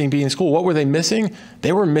just missing being in school. What were they missing?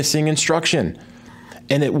 They were missing instruction.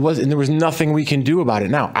 And there was nothing we can do about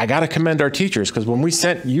it. Now, I got to commend our teachers, because when we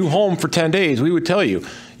sent you home for 10 days, we would tell you,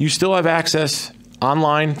 you still have access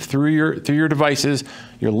online through your devices.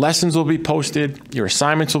 Your lessons will be posted, your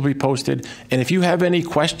assignments will be posted, and if you have any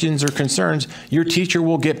questions or concerns, your teacher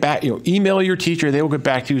will get back. Email your teacher; they will get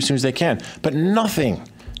back to you as soon as they can. But nothing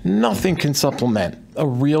can supplement a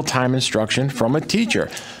real-time instruction from a teacher.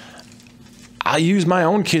 I use my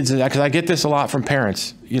own kids because I get this a lot from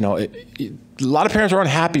parents. A lot of parents are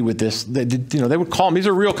unhappy with this. They would call me. These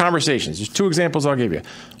are real conversations. There's 2 examples I'll give you.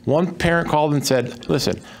 One parent called and said,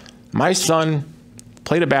 "Listen, my son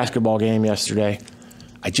played a basketball game yesterday.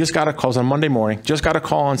 I just got a call on Monday morning, just got a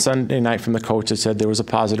call on Sunday night from the coach that said there was a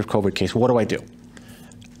positive COVID case. What do I do?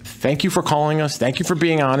 Thank you for calling us. Thank you for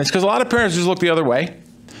being honest." Because a lot of parents just look the other way.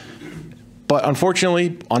 But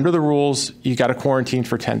unfortunately, under the rules, you got to quarantine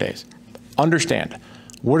for 10 days. Understand.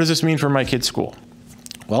 What does this mean for my kid's school?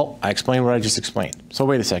 Well, I explained what I just explained. So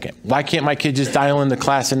wait a second. Why can't my kid just dial into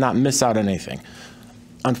class and not miss out on anything?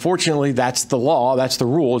 Unfortunately, that's the law, that's the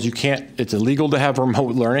rules. You can't, it's illegal to have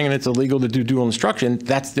remote learning and it's illegal to do dual instruction.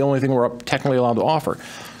 That's the only thing we're technically allowed to offer.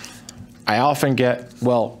 I often get,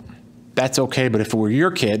 well, that's okay, but if it were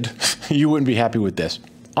your kid, you wouldn't be happy with this.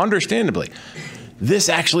 Understandably. This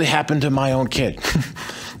actually happened to my own kid.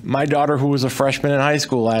 My daughter, who was a freshman in high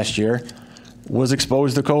school last year, was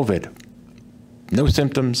exposed to COVID. No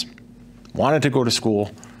symptoms, wanted to go to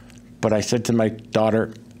school, but I said to my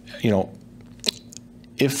daughter,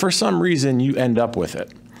 if for some reason you end up with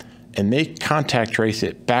it and they contact trace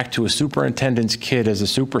it back to a superintendent's kid as a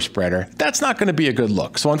super spreader, that's not going to be a good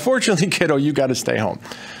look. So unfortunately, kiddo, you got to stay home.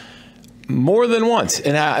 More than once.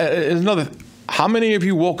 And how many of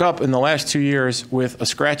you woke up in the last 2 years with a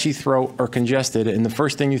scratchy throat or congested and the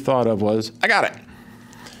first thing you thought of was, I got it?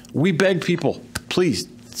 We beg people, please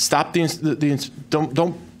stop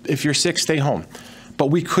don't, if you're sick, stay home. But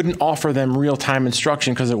we couldn't offer them real-time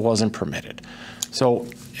instruction because it wasn't permitted. So,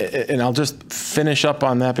 and I'll just finish up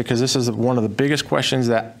on that because this is one of the biggest questions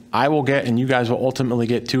that I will get and you guys will ultimately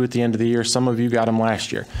get too at the end of the year. Some of you got them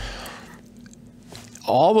last year.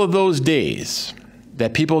 All of those days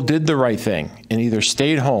that people did the right thing and either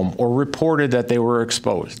stayed home or reported that they were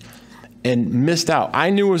exposed and missed out. I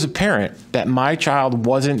knew as a parent that my child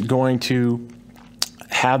wasn't going to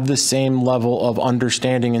have the same level of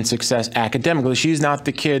understanding and success academically. She's not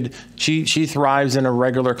the kid. She thrives in a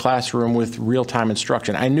regular classroom with real-time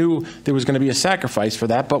instruction. I knew there was going to be a sacrifice for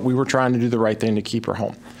that, but we were trying to do the right thing to keep her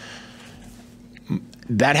home.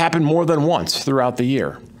 That happened more than once throughout the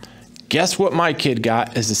year. Guess what my kid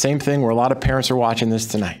got is the same thing where a lot of parents are watching this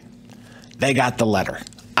tonight. They got the letter.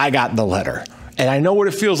 I got the letter. And I know what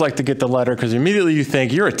it feels like to get the letter because immediately you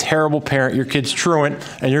think you're a terrible parent, your kid's truant,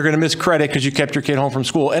 and you're going to miss credit because you kept your kid home from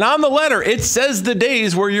school. And on the letter, it says the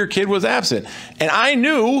days where your kid was absent. And I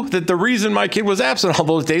knew that the reason my kid was absent all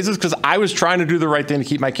those days is because I was trying to do the right thing to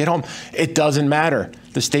keep my kid home. It doesn't matter.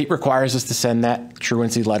 The state requires us to send that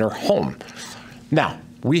truancy letter home. Now,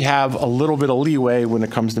 we have a little bit of leeway when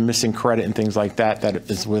it comes to missing credit and things like that, that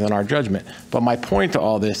is within our judgment. But my point to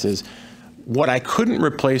all this is, what I couldn't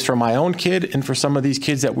replace for my own kid and for some of these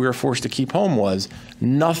kids that we were forced to keep home was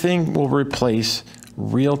nothing will replace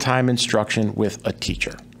real-time instruction with a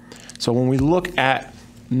teacher. So when we look at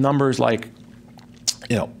numbers like,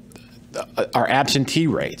 our absentee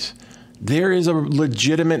rates, there is a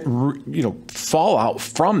legitimate, fallout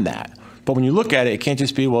from that. But when you look at it, it can't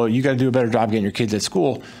just be, well, you got to do a better job getting your kids at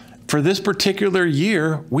school. For this particular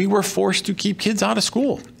year, we were forced to keep kids out of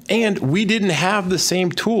school. And we didn't have the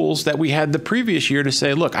same tools that we had the previous year to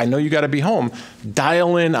say, look, I know you got to be home.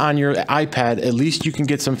 Dial in on your iPad. At least you can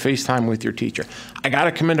get some FaceTime with your teacher. I got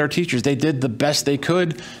to commend our teachers. They did the best they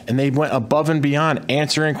could, and they went above and beyond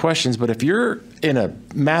answering questions. But if you're in a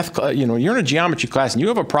math, you're in a geometry class and you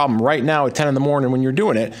have a problem right now at 10 in the morning when you're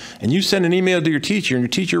doing it, and you send an email to your teacher and your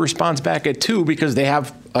teacher responds back at 2 because they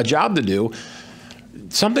have a job to do,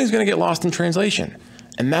 something's going to get lost in translation.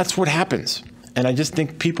 And that's what happens. And I just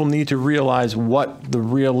think people need to realize what the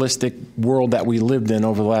realistic world that we lived in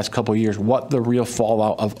over the last couple of years, what the real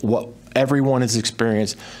fallout of what everyone has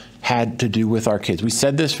experienced had to do with our kids. We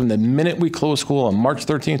said this from the minute we closed school on March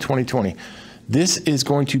 13, 2020. This is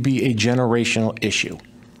going to be a generational issue.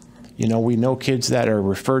 We know kids that are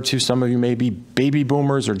referred to, some of you may be baby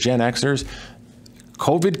boomers or Gen Xers.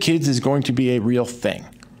 COVID kids is going to be a real thing.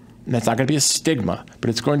 And that's not going to be a stigma,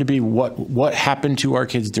 but it's going to be what happened to our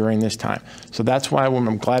kids during this time. So that's why when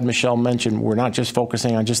I'm glad Michelle mentioned we're not just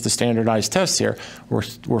focusing on just the standardized tests here.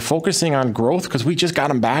 We're focusing on growth because we just got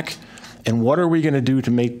them back. And what are we going to do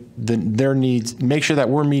to make their needs, make sure that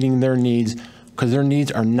we're meeting their needs because their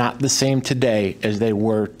needs are not the same today as they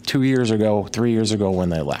were 2 years ago, 3 years ago when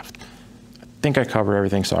they left. I think I covered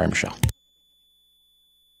everything. Sorry, Michelle.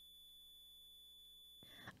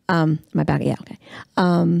 My bag, yeah, okay.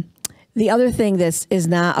 The other thing, this is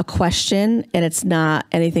not a question, and it's not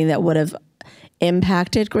anything that would have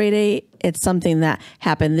impacted grade 8. It's something that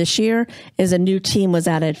happened this year, is a new team was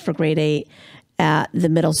added for grade 8 at the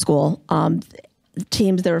middle school.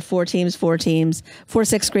 There were four teams, for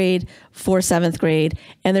 6th grade, 4 7th grade,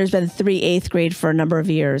 and there's been 3 8th grade for a number of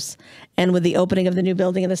years. And with the opening of the new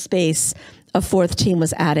building and the space, a 4th team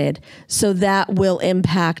was added. So that will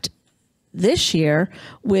impact this year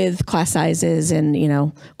with class sizes and,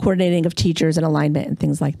 coordinating of teachers and alignment and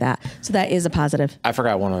things like that. So that is a positive. I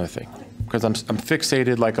forgot one other thing, because I'm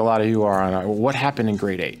fixated like a lot of you are on what happened in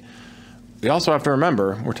grade 8. We also have to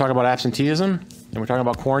remember, we're talking about absenteeism and we're talking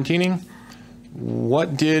about quarantining.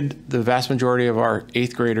 What did the vast majority of our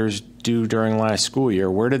 8th graders do during last school year?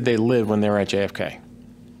 Where did they live when they were at JFK?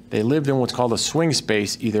 They lived in what's called a swing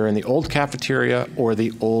space, either in the old cafeteria or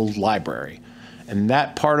the old library. And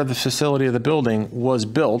that part of the facility of the building was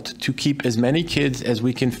built to keep as many kids as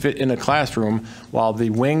we can fit in a classroom while the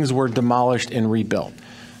wings were demolished and rebuilt.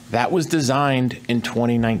 That was designed in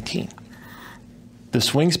 2019. The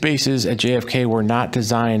swing spaces at JFK were not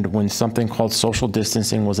designed when something called social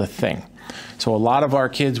distancing was a thing. So a lot of our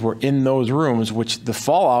kids were in those rooms, which the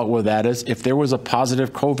fallout with that is if there was a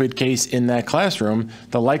positive COVID case in that classroom,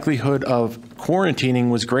 the likelihood of quarantining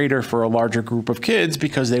was greater for a larger group of kids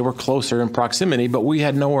because they were closer in proximity, but we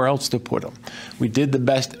had nowhere else to put them. We did the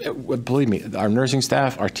best, believe me, our nursing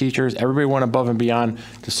staff, our teachers, everybody went above and beyond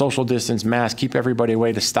to social distance, mask, keep everybody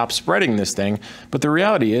away to stop spreading this thing. But the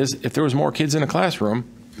reality is, if there was more kids in a classroom,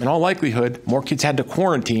 in all likelihood, more kids had to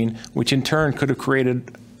quarantine, which in turn could have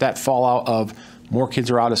created that fallout of more kids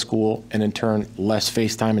are out of school and in turn less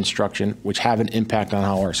FaceTime instruction, which have an impact on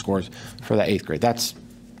how our scores for the 8th grade.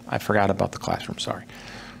 I forgot about the classroom, sorry.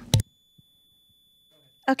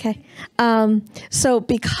 Okay. So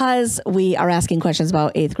because we are asking questions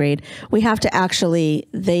about 8th grade, we have to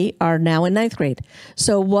they are now in 9th grade.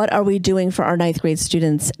 So what are we doing for our 9th grade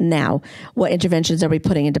students now? What interventions are we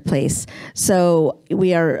putting into place? So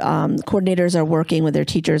coordinators are working with their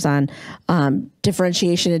teachers on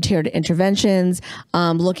differentiation and tiered interventions,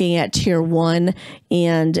 looking at tier 1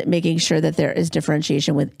 and making sure that there is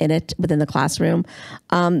differentiation within the classroom.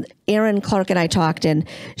 Erin Clark and I talked, and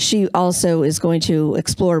she also is going to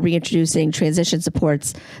explore reintroducing transition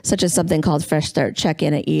supports, such as something called Fresh Start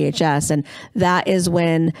Check-In at EHS. And that is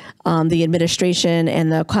when the administration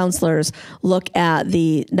and the counselors look at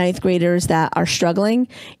the 9th graders that are struggling,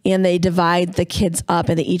 and they divide the kids up,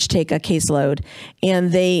 and they each take a caseload.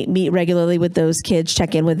 And they meet regularly with those kids,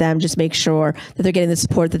 check in with them, just make sure that they're getting the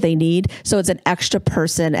support that they need. So it's an extra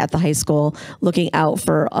person at the high school looking out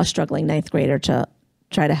for a struggling 9th grader to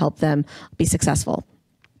try to help them be successful.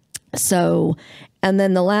 So, and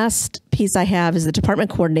then the last piece I have is the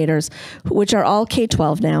department coordinators, which are all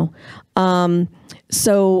K-12 now.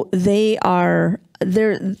 So they're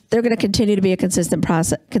going to continue to be a consistent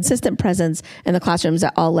presence in the classrooms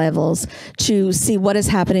at all levels to see what is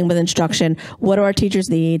happening with instruction. What do our teachers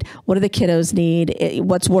need? What do the kiddos need?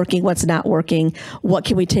 What's working? What's not working? What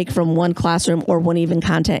can we take from one classroom or one even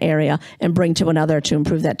content area and bring to another to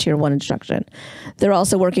improve that tier 1 instruction? They're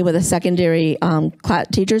also working with the secondary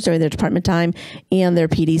teachers during their department time and their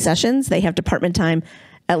PD sessions. They have department time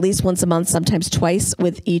at least once a month, sometimes twice,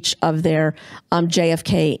 with each of their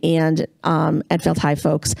JFK and Enfield High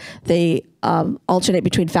folks. They alternate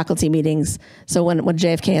between faculty meetings. So when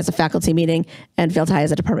JFK has a faculty meeting, Enfield High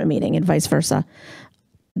has a department meeting, and vice versa.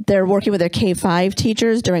 They're working with their K-5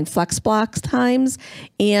 teachers during flex blocks times,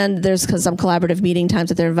 and there's some collaborative meeting times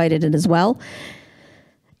that they're invited in as well.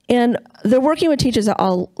 And they're working with teachers at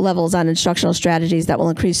all levels on instructional strategies that will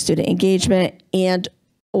increase student engagement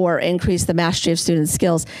or increase the mastery of student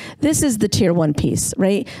skills. This is the tier 1 piece,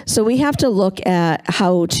 right? So we have to look at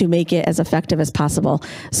how to make it as effective as possible.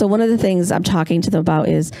 So one of the things I'm talking to them about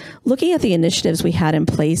is looking at the initiatives we had in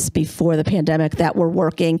place before the pandemic that were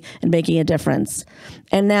working and making a difference.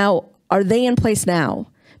 And now, are they in place now?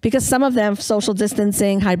 Because some of them, social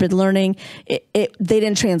distancing, hybrid learning, they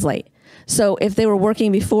didn't translate. So if they were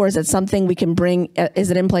working before, is it something we can bring?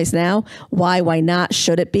 Is it in place now? Why not?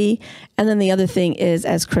 Should it be? And then the other thing is,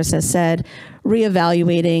 as Chris has said,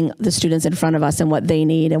 reevaluating the students in front of us and what they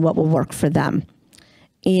need and what will work for them.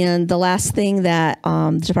 And the last thing that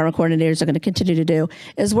the department coordinators are going to continue to do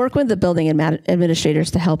is work with the building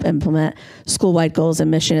administrators to help implement school-wide goals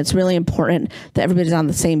and mission. It's really important that everybody's on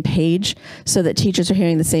the same page so that teachers are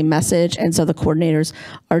hearing the same message, and so the coordinators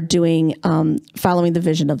are doing following the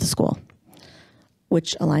vision of the school.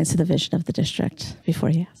 which aligns to the vision of the district, before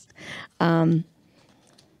you ask.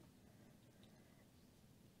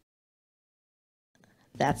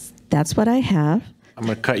 That's what I have. I'm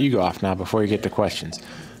going to cut you off now before you get to questions.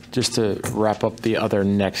 Just to wrap up the other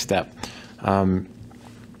next step.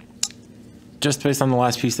 Just based on the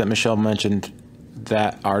last piece that Michelle mentioned,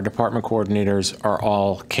 that our department coordinators are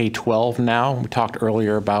all K-12 now. We talked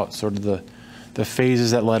earlier about sort of the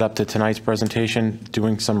phases that led up to tonight's presentation,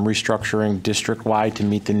 doing some restructuring district-wide to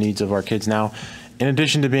meet the needs of our kids now. In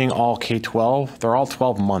addition to being all K-12, they're all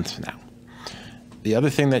 12 months now. The other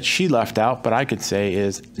thing that she left out, but I could say,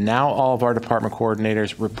 is now all of our department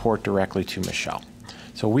coordinators report directly to Michelle.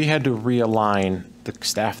 So we had to realign the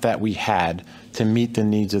staff that we had to meet the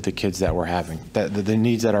needs of the kids that we're having, the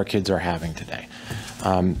needs that our kids are having today.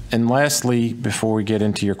 And lastly, before we get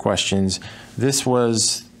into your questions, this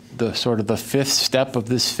was the sort of the fifth step of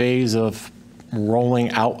this phase of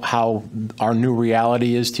rolling out how our new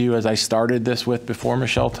reality is to you, as I started this with before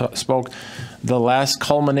Michelle spoke. The last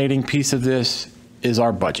culminating piece of this is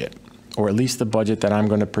our budget, or at least the budget that I'm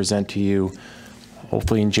going to present to you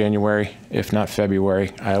hopefully in January, if not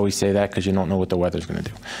February. I always say that because you don't know what the weather's going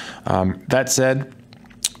to do. That said,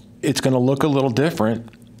 it's going to look a little different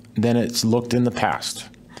than it's looked in the past,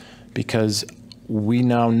 because we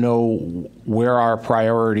now know where our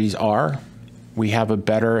priorities are. We have a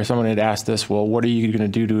better, someone had asked this, well, what are you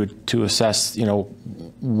going to do to assess,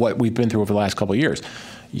 what we've been through over the last couple of years?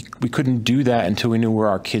 We couldn't do that until we knew where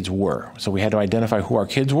our kids were. So we had to identify who our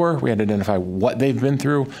kids were. We had to identify what they've been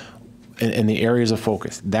through and the areas of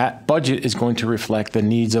focus. That budget is going to reflect the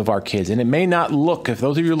needs of our kids. And it may not look, if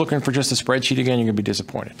those of you are looking for just a spreadsheet again, you're going to be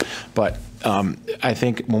disappointed. But I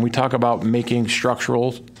think when we talk about making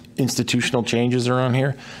structural, institutional changes around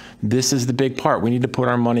here, this is the big part. We need to put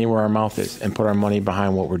our money where our mouth is and put our money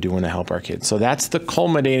behind what we're doing to help our kids. So that's the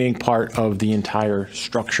culminating part of the entire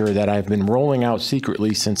structure that I've been rolling out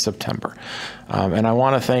secretly since September. And I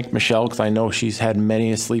want to thank Michelle, because I know she's had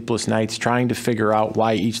many sleepless nights trying to figure out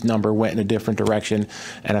why each number went in a different direction.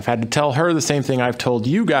 And I've had to tell her the same thing I've told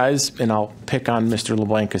you guys, and I'll pick on Mr.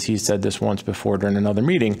 LeBlanc because he said this once before during another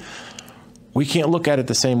meeting. We can't look at it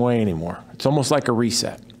the same way anymore. It's almost like a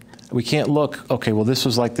reset. We can't look, okay, well, this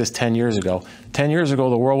was like this 10 years ago. 10 years ago,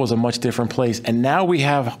 the world was a much different place. And now we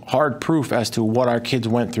have hard proof as to what our kids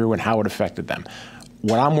went through and how it affected them.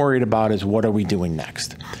 What I'm worried about is, what are we doing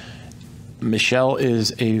next? Michelle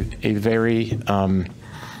is a very, she's going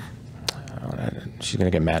to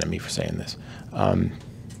get mad at me for saying this,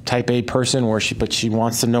 type A person, but she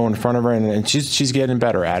wants to know in front of her, and she's getting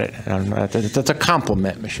better at it. And that's a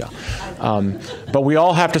compliment, Michelle. But we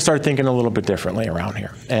all have to start thinking a little bit differently around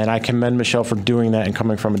here. And I commend Michelle for doing that and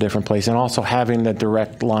coming from a different place, and also having the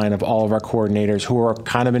direct line of all of our coordinators who are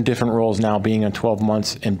kind of in different roles now, being in 12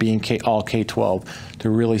 months and being all K-12, to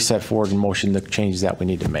really set forward in motion the changes that we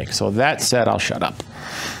need to make. So that said, I'll shut up.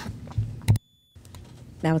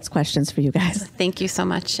 Now it's questions for you guys. Thank you so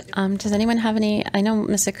much. Does anyone have any? I know,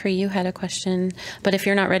 Ms. Acree, you had a question, but if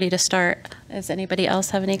you're not ready to start, does anybody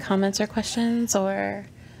else have any comments or questions? Or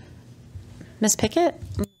Ms. Pickett?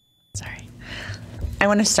 Sorry. I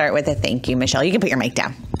want to start with a thank you, Michelle. You can put your mic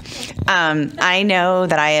down. I know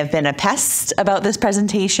that I have been a pest about this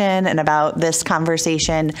presentation and about this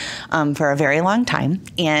conversation for a very long time.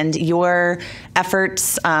 And your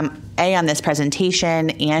efforts, on this presentation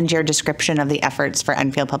and your description of the efforts for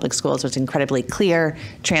Enfield Public Schools was incredibly clear,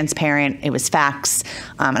 transparent. It was facts.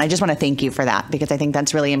 And I just want to thank you for that, because I think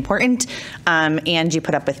that's really important. And you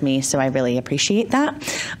put up with me, so I really appreciate that.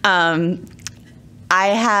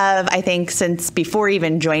 I think since before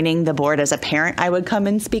even joining the board as a parent, I would come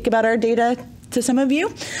and speak about our data to some of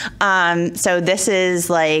you. So this is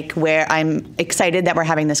like where I'm excited that we're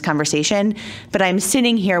having this conversation, but I'm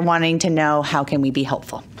sitting here wanting to know, how can we be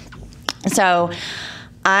helpful? So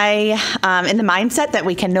I in the mindset that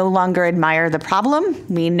we can no longer admire the problem.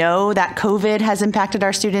 We know that COVID has impacted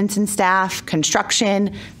our students and staff,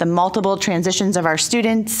 construction, the multiple transitions of our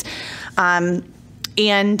students, and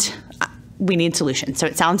we need solutions. So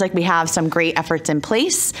it sounds like we have some great efforts in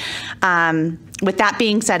place. With that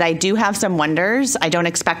being said, I do have some wonders. I don't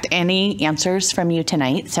expect any answers from you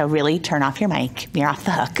tonight, so really turn off your mic. You're off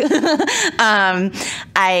the hook.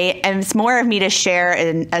 It's more of me to share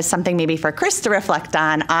as something maybe for Chris to reflect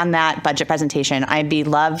on that budget presentation. I'd be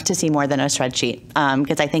love to see more than a spreadsheet,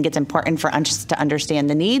 because I think it's important for us to understand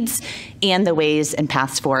the needs and the ways and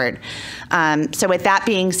paths forward. So with that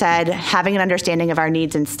being said, having an understanding of our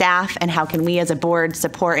needs and staff, and how can we as a board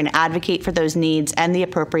support and advocate for those needs and the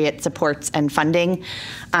appropriate supports and funding funding.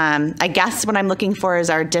 I guess what I'm looking for is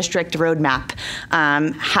our district roadmap.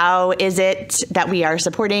 How is it that we are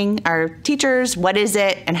supporting our teachers? What is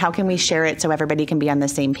it, and how can we share it so everybody can be on the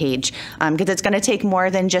same page? Because it's going to take more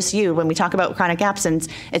than just you. When we talk about chronic absence,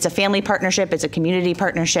 it's a family partnership, it's a community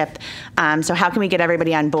partnership. So how can we get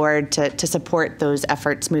everybody on board to support those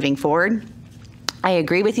efforts moving forward? I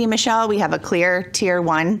agree with you, Michelle. We have a clear Tier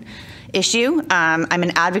 1 issue. I'm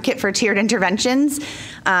an advocate for tiered interventions,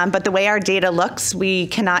 but the way our data looks, we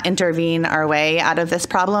cannot intervene our way out of this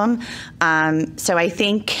problem. So I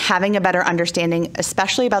think having a better understanding,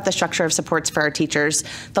 especially about the structure of supports for our teachers,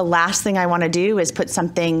 the last thing I want to do is put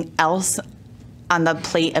something else on the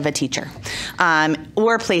plate of a teacher,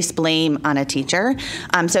 or place blame on a teacher.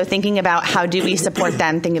 So thinking about how do we support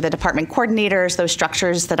them, thinking of the department coordinators, those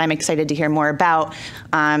structures that I'm excited to hear more about,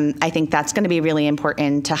 I think that's going to be really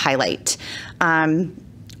important to highlight.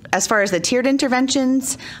 As far as the tiered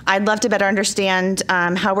interventions, I'd love to better understand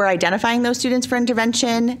how we're identifying those students for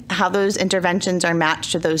intervention, how those interventions are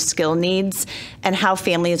matched to those skill needs, and how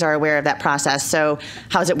families are aware of that process. So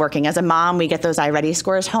how's it working? As a mom, we get those iReady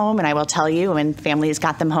scores home, and I will tell you, when families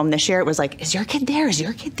got them home this year, it was like, is your kid there? Is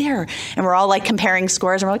your kid there? And we're all like comparing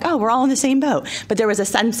scores, and we're like, oh, we're all in the same boat. But there was a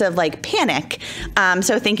sense of like panic.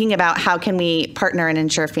 So thinking about how can we partner and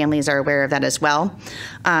ensure families are aware of that as well.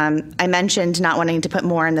 I mentioned not wanting to put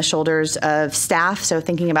more in the shoulders of staff, so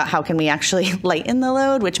thinking about how can we actually lighten the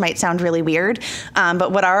load, which might sound really weird,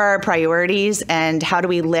 but what are our priorities and how do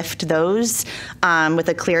we lift those with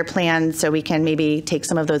a clear plan so we can maybe take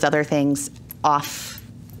some of those other things off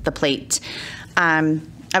the plate.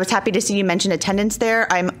 I was happy to see you mention attendance there.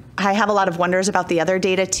 I have a lot of wonders about the other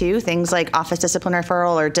data too, things like office discipline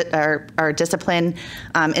referral or discipline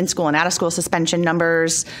in school and out of school suspension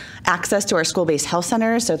numbers, access to our school-based health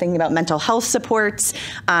centers, so thinking about mental health supports.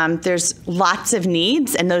 There's lots of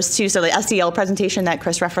needs, and those two, so the SEL presentation that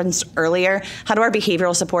Chris referenced earlier, how do our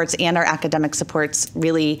behavioral supports and our academic supports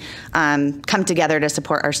really come together to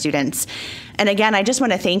support our students? And again, I just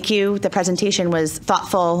want to thank you. The presentation was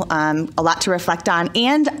thoughtful, a lot to reflect on,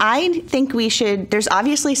 and I think we should, there's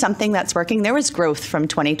obviously something that's working. There was growth from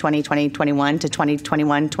 2020, 2021 to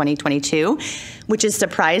 2021, 2022, which is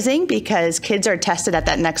surprising because kids are tested at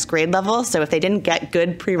that next grade level. So if they didn't get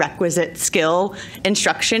good prerequisite skill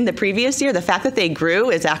instruction the previous year, the fact that they grew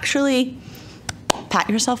is actually, pat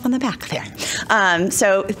yourself on the back there.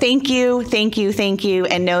 So thank you, thank you, thank you,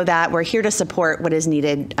 and know that we're here to support what is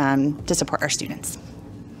needed to support our students.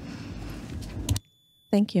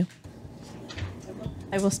 Thank you.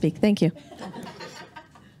 I will speak. Thank you.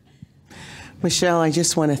 Michelle, I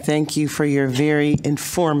just want to thank you for your very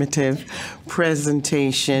informative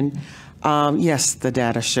presentation. Yes, the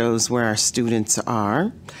data shows where our students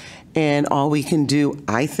are, and all we can do,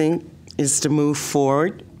 I think, is to move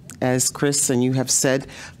forward, as Chris and you have said,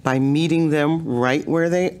 by meeting them right where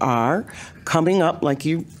they are, coming up, like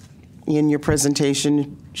you in your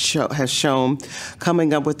presentation has shown,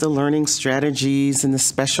 coming up with the learning strategies and the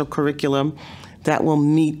special curriculum that will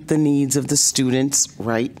meet the needs of the students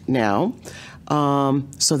right now,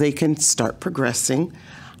 so they can start progressing.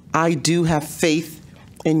 I do have faith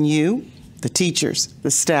in you, the teachers,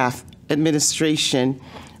 the staff, administration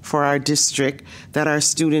for our district, that our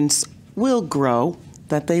students will grow,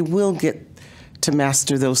 that they will get to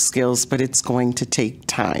master those skills, but it's going to take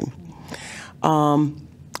time.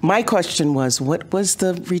 My question was, what was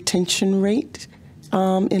the retention rate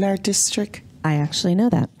in our district? I actually know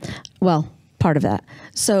that. Well, part of that.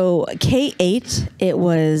 So K-8, it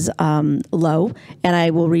was low, and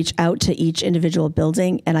I will reach out to each individual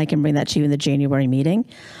building, and I can bring that to you in the January meeting.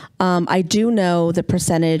 I do know the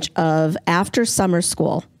percentage of after summer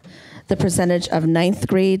school, the percentage of 9th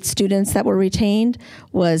grade students that were retained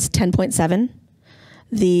was 10.7.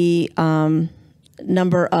 The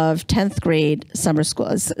number of 10th grade summer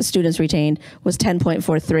school students retained was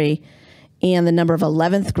 10.43, and the number of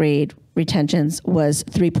 11th grade retentions was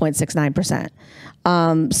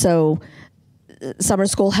 3.69%. So summer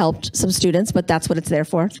school helped some students, but that's what it's there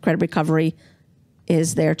for. Credit recovery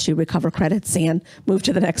is there to recover credits and move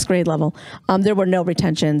to the next grade level. There were no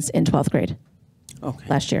retentions in 12th grade. Okay.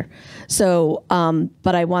 Last year. So,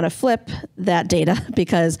 but I want to flip that data,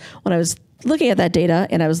 because when I was looking at that data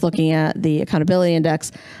and I was looking at the accountability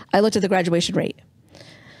index, I looked at the graduation rate.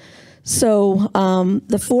 So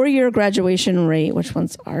the 4-year graduation rate, which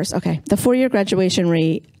one's ours? Okay. The 4-year graduation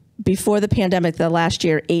rate before the pandemic, the last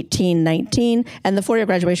year, 18, 19, and the 4-year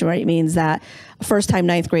graduation rate means that first-time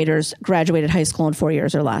 9th graders graduated high school in 4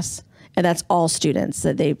 years or less. And that's all students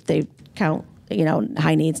that they count, you know,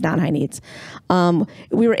 high needs, non-high needs.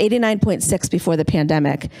 We were 89.6 before the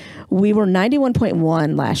pandemic. We were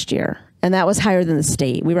 91.1 last year. and that was higher than the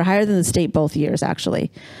state. We were higher than the state both years,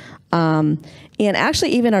 actually. And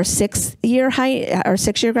actually, even our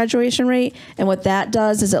 6-year graduation rate, and what that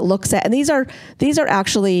does is it looks at, and these are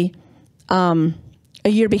actually a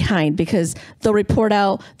year behind, because they'll report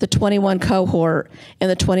out the 21 cohort and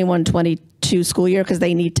the 21-22 school year because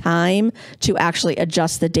they need time to actually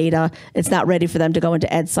adjust the data. It's not ready for them to go into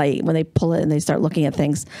EdSite when they pull it and they start looking at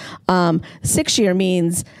things. 6-year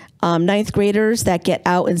means 9th graders that get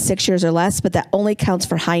out in 6 years or less, but that only counts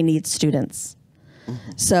for high needs students.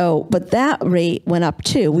 So, but that rate went up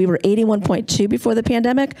too. We were 81.2 before the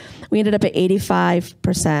pandemic. We ended up at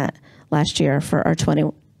 85% last year for our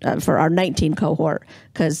for our 19 cohort,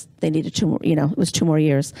 because they needed 2 more, it was 2 more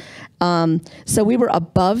years. So we were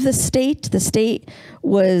above the state. The state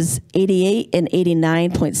was 88 and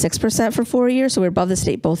 89.6% for 4 years. So we were above the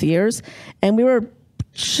state both years. And we were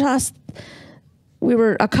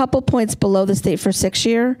a couple points below the state for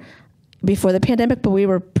 6-year before the pandemic, but we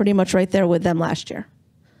were pretty much right there with them last year.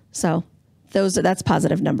 So that's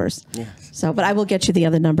positive numbers. Yes. So, but I will get you the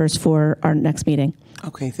other numbers for our next meeting.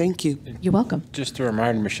 Okay, thank you. You're welcome. Just a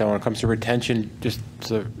reminder, Michelle, when it comes to retention, just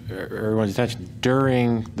so everyone's attention,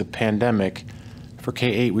 during the pandemic, for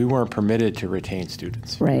K-8, we weren't permitted to retain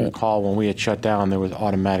students. Right. You recall when we had shut down, there was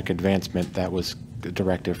automatic advancement that was the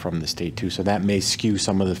directive from the state too, so that may skew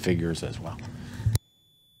some of the figures as well.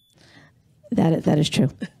 That is true.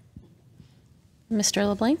 Mr.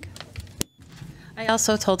 LeBlanc? I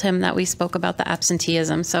also told him that we spoke about the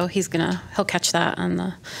absenteeism, so he'll catch that on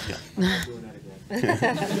the.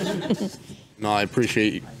 No, I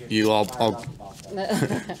appreciate you all.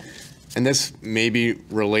 And this maybe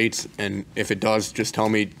relates, and if it does, just tell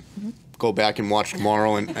me, go back and watch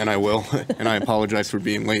tomorrow, and I will. And I apologize for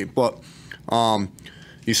being late. But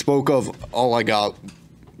you spoke of, all I got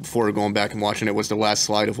before going back and watching it was the last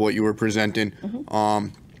slide of what you were presenting.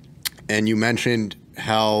 And you mentioned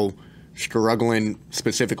how struggling,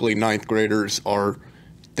 specifically 9th graders, are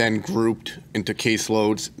then grouped into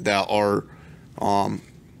caseloads that are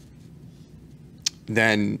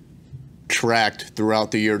then tracked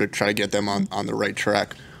throughout the year to try to get them on the right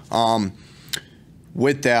track.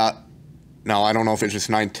 With that, now I don't know if it's just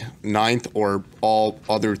ninth or all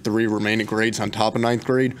other 3 remaining grades on top of 9th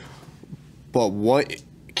grade, but what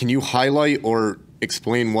can you highlight or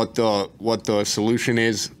explain what the solution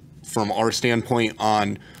is from our standpoint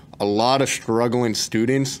on a lot of struggling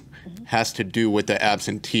students has to do with the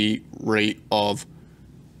absentee rate of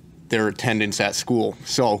their attendance at school.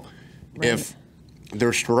 So if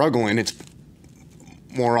they're struggling, it's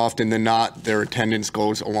more often than not their attendance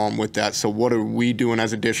goes along with that. So what are we doing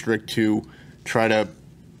as a district to try to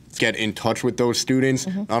get in touch with those students?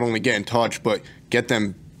 Not only get in touch, but get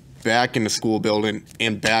them back in the school building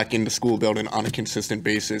and back into school building on a consistent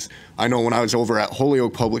basis. I know when I was over at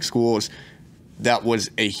Holyoke Public Schools, that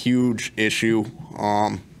was a huge issue.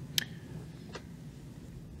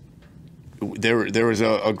 There was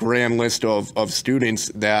a grand list of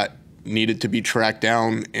students that needed to be tracked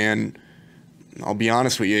down, and I'll be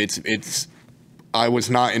honest with you, I was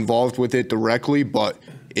not involved with it directly, but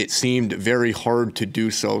it seemed very hard to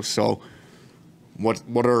do so. So what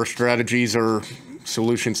are our strategies or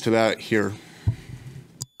solutions to that here?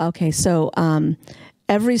 Okay, so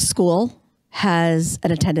every school has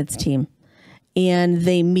an attendance team, and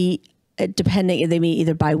they meet they meet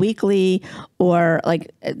either bi-weekly or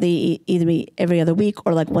like they either meet every other week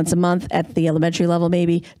or like once a month at the elementary level,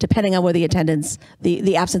 maybe, depending on where the attendance,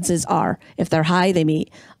 the absences are. If they're high, they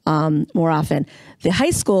meet more often. The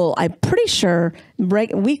high school, I'm pretty sure,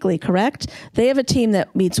 weekly, correct? They have a team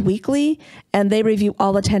that meets weekly, and they review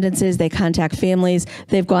all attendances. They contact families.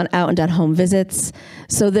 They've gone out and done home visits.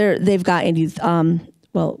 So they've gotten youth,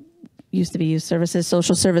 used to be youth services,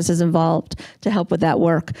 social services involved to help with that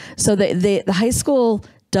work. So the high school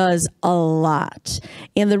does a lot.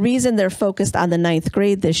 And the reason they're focused on the 9th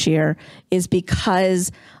grade this year is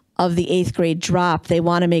because of the 8th grade drop. They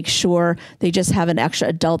want to make sure they just have an extra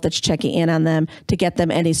adult that's checking in on them to get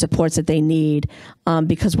them any supports that they need,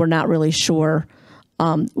 because we're not really sure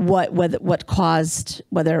what caused,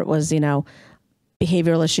 whether it was,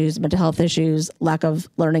 behavioral issues, mental health issues, lack of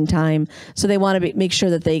learning time. So they want to make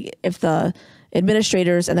sure that if the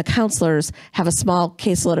administrators and the counselors have a small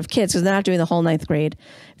caseload of kids, because they're not doing the whole 9th grade,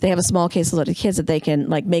 if they have a small caseload of kids that they can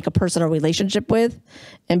like make a personal relationship with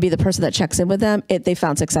and be the person that checks in with them, they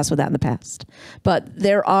found success with that in the past. But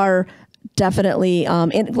there are definitely,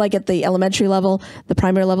 like at the elementary level, the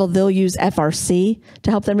primary level, they'll use FRC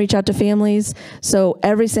to help them reach out to families. So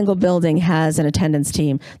every single building has an attendance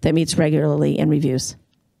team that meets regularly and reviews.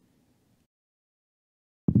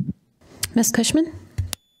 Ms. Cushman?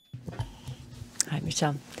 Hi,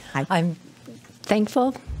 Michelle. Hi. I'm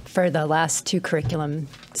thankful for the last 2 curriculum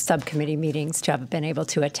subcommittee meetings to have been able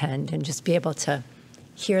to attend and just be able to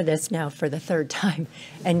hear this now for the 3rd time,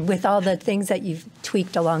 and with all the things that you've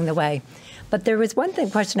tweaked along the way. But there was one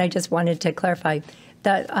question I just wanted to clarify.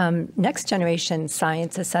 The next generation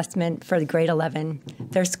science assessment for the grade 11,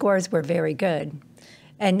 their scores were very good.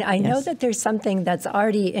 And I know that there's something that's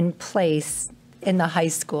already in place in the high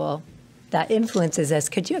school that influences this.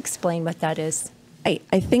 Could you explain what that is?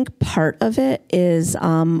 I think part of it is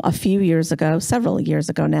a few years ago, several years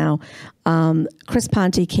ago now, Chris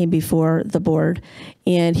Ponte came before the board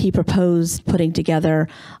and he proposed putting together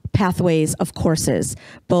pathways of courses,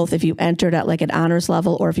 both if you entered at like an honors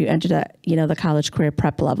level or if you entered at, the college career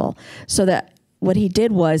prep level. So that what he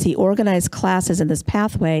did was he organized classes in this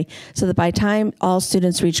pathway so that by the time all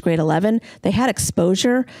students reached grade 11, they had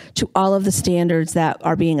exposure to all of the standards that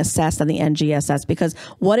are being assessed on the NGSS. Because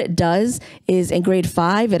what it does is in grade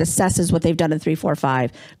 5, it assesses what they've done in 3, 4,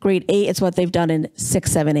 5. Grade 8, it's what they've done in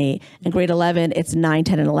 6, 7, 8. And grade 11, it's 9,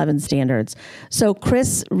 10, and 11 standards. So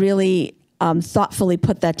Chris really thoughtfully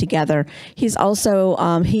put that together. He's also,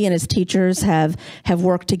 he and his teachers have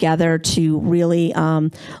worked together to really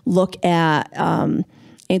look at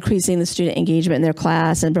increasing the student engagement in their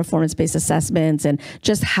class and performance-based assessments and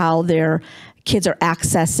just how their kids are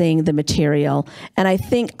accessing the material. And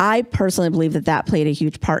I personally believe that played a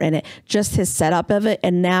huge part in it, just his setup of it.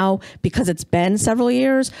 And now, because it's been several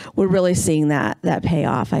years, we're really seeing that pay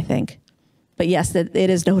off, I think. But yes, it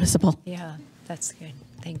is noticeable. Yeah, that's good.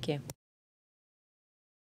 Thank you.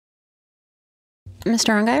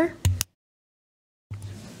 Mr. Ongeyer?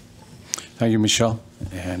 Thank you, Michelle.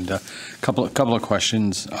 And a couple of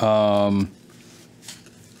questions.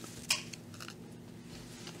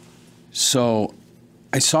 So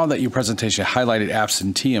I saw that your presentation highlighted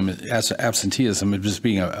absenteeism as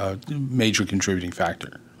being a major contributing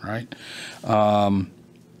factor, right? And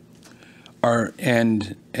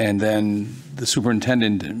then the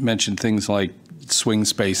superintendent mentioned things like swing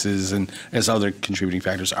spaces and as other contributing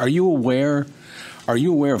factors. Are you aware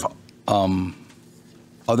of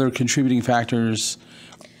other contributing factors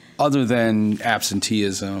other than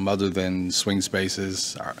absenteeism, other than swing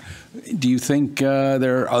spaces? Do you think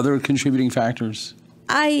there are other contributing factors?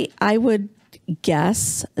 I would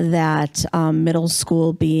guess that middle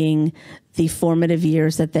school being the formative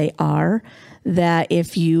years that they are, that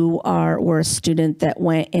if you were a student that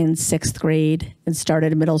went in 6th grade and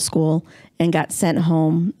started middle school and got sent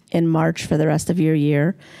home in March for the rest of your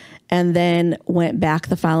year, and then went back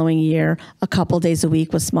the following year a couple days a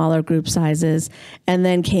week with smaller group sizes, and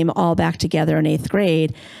then came all back together in 8th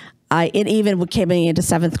grade. It even came into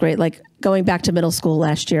 7th grade, like going back to middle school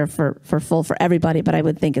last year for everybody, but I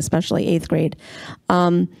would think especially 8th grade.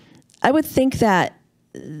 I would think that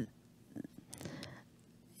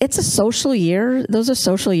it's a social year. Those are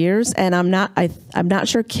social years, and I'm not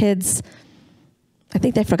sure kids, I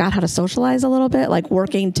think they forgot how to socialize a little bit, like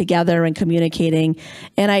working together and communicating.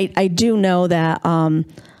 And I do know that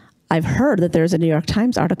I've heard that there's a New York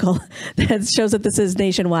Times article that shows that this is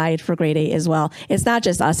nationwide for grade 8 as well. It's not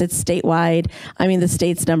just us, it's statewide. I mean, the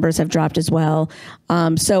state's numbers have dropped as well.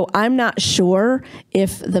 So I'm not sure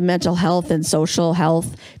if the mental health and social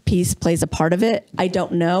health piece plays a part of it. I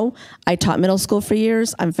don't know. I taught middle school for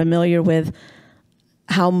years. I'm familiar with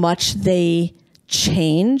how much they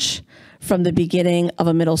change from the beginning of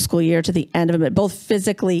a middle school year to the end of it, both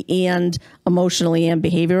physically and emotionally and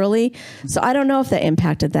behaviorally. So I don't know if that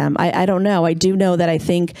impacted them. I don't know. I do know that I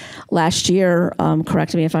think last year,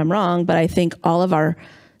 correct me if I'm wrong, but I think all of our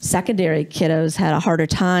secondary kiddos had a harder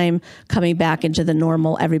time coming back into the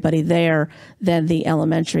normal everybody there than the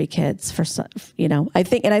elementary kids. I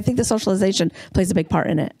think the socialization plays a big part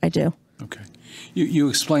in it. I do. Okay. You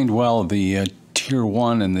explained well the Tier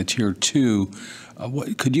 1 and the Tier 2.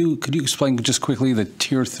 Could you explain just quickly the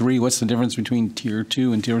Tier 3? What's the difference between Tier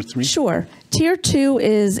 2 and Tier 3? Sure. Tier 2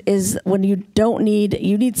 is when you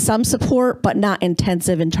need some support, but not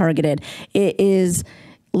intensive and targeted. It is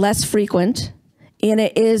less frequent, and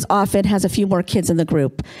it is often has a few more kids in the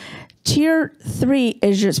group. Tier 3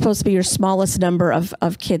 is supposed to be your smallest number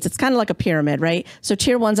of kids. It's kind of like a pyramid, right? So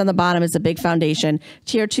Tier 1's on the bottom is the big foundation.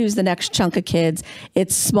 Tier 2 is the next chunk of kids.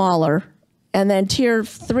 It's smaller. And then Tier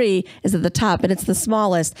 3 is at the top, and it's the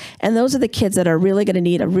smallest. And those are the kids that are really going to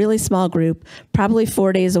need a really small group, probably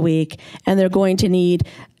 4 days a week, and they're going to need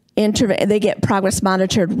they get progress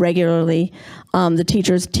monitored regularly. The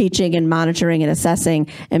teachers teaching and monitoring and assessing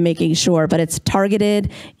and making sure, but it's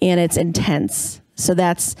targeted and it's intense. So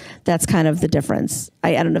that's kind of the difference.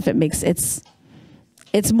 I don't know if it makes it's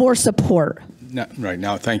more support. No, right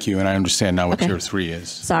now, thank you, and I understand now what Okay. tier 3 is.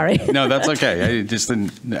 Sorry. No, that's okay. I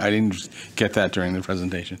didn't get that during the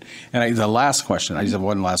presentation. And the last question, I just have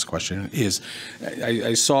one last question, is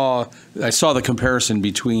I saw the comparison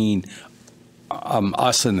between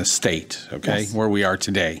us and the state, okay, Yes. where we are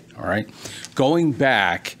today, all right? Going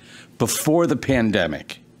back before the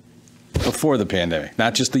pandemic,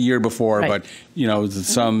 not just the year before, Right. but, you know,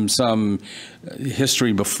 some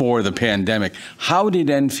history before the pandemic, how did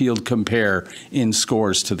Enfield compare in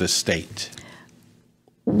scores to the state?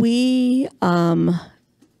 We,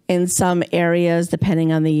 in some areas,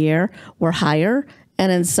 depending on the year, were higher.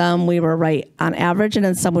 And in some, we were right on average, and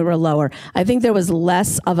in some, we were lower. I think there was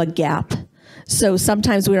less of a gap. So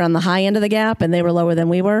sometimes we were on the high end of the gap, and they were lower than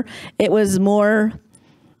we were. It was more,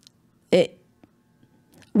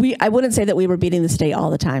 I wouldn't say that we were beating the state all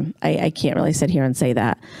the time. I can't really sit here and say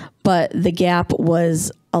that. But the gap was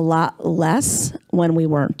a lot less when we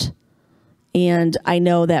weren't. And I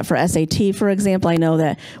know that for SAT, for example, I know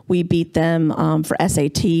that we beat them for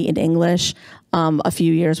SAT in English. A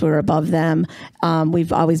few years we were above them.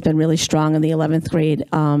 We've always been really strong in the 11th grade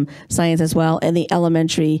science as well. And the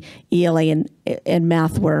elementary ELA and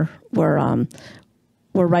math were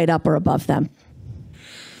right up or above them.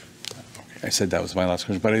 I said that was my last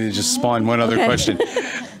question, but it just spawned one other Okay. question.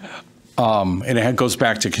 And it goes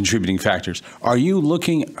back to contributing factors. Are you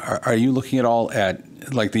looking at all at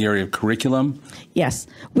like the area of curriculum? Yes,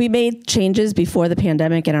 we made changes before the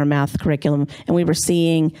pandemic in our math curriculum, and we were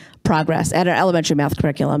seeing progress at our elementary math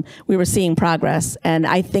curriculum. We were seeing progress, and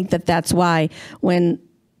I think that that's why when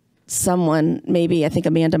someone, maybe I think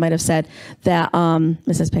Amanda might have said that,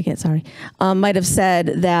 Mrs. Pickett, sorry, might have said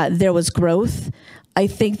that there was growth. I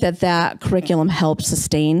think that curriculum helped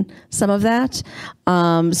sustain some of that.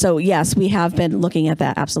 So yes, we have been looking at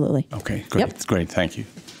that, absolutely. Okay, great, Yep. great, thank you.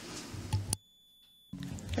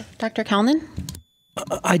 Dr. Kalnin?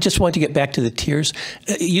 I just want to get back to the tiers.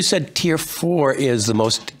 You said tier 4 is the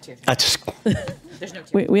most.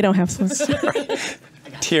 We don't have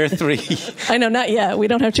Tier 3. I know, not yet. We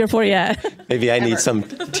don't have tier 4 yet. Maybe I need some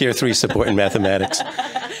tier 3 support in mathematics.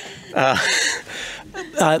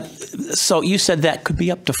 So you said that could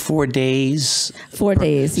be up to 4 days. 4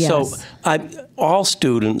 days, yes. So all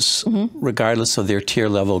students, regardless of their tier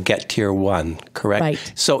level, get tier 1, correct?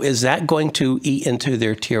 Right. So is that going to eat into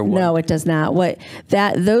their tier 1? No, it does not.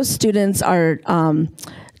 Those students are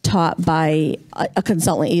taught by a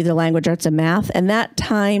consultant, either language arts and math, and that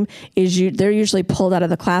time they're usually pulled out of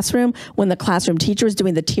the classroom when the classroom teacher is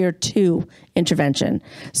doing the tier 2 intervention.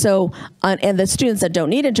 So, and the students that don't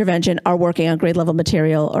need intervention are working on grade level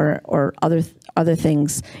material or other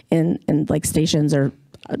things in like stations or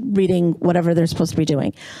reading, whatever they're supposed to be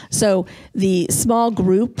doing. So the small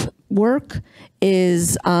group work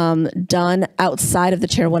is done outside of the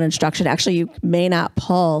tier 1 instruction. Actually, you may not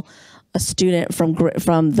pull a student from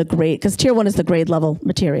the grade, because tier 1 is the grade level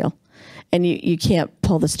material, and you can't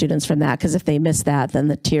pull the students from that, because if they miss that, then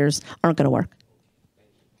the tiers aren't going to work.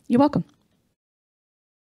 You're welcome.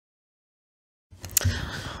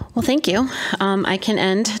 Well, thank you. I can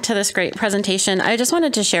end to this great presentation. I just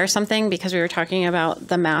wanted to share something because we were talking about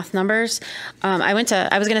the math numbers. I was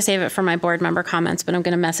going to save it for my board member comments, but I'm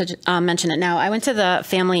going to mention it now. I went to the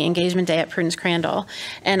Family Engagement Day at Prudence Crandall,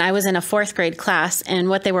 and I was in a 4th grade class, and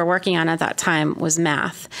what they were working on at that time was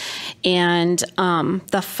math. And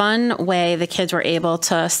the fun way the kids were able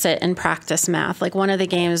to sit and practice math, like one of the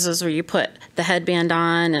games was where you put the headband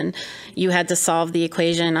on and you had to solve the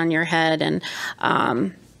equation on your head. And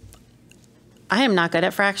I am not good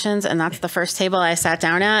at fractions, and that's the first table I sat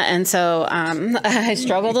down at, and so I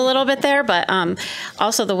struggled a little bit there, but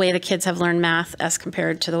also the way the kids have learned math as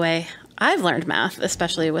compared to the way I've learned math,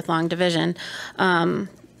 especially with long division.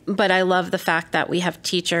 But I love the fact that we have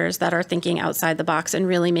teachers that are thinking outside the box and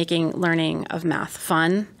really making learning of math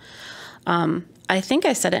fun. I think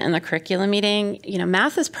I said it in the curriculum meeting,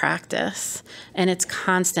 math is practice, and it's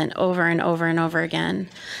constant over and over and over again.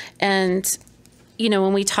 And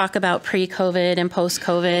when we talk about pre-COVID and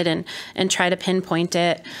post-COVID and try to pinpoint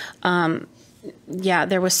it,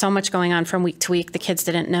 there was so much going on from week to week. The kids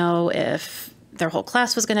didn't know if their whole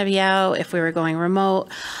class was going to be out, if we were going remote.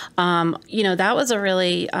 That was a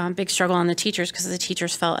really big struggle on the teachers, because the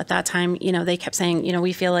teachers felt at that time, they kept saying,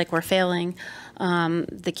 we feel like we're failing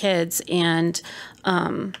the kids. And,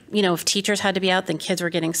 if teachers had to be out, then kids were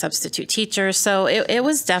getting substitute teachers. So it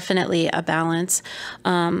was definitely a balance.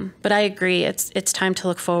 But I agree, it's time to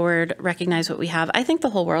look forward, recognize what we have. I think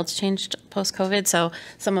the whole world's changed post-COVID. So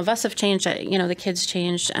some of us have changed, the kids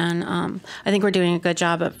changed. And I think we're doing a good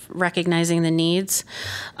job of recognizing the needs.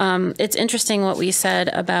 It's interesting what we said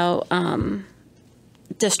about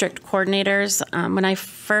district coordinators. When I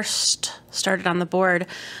first started on the board,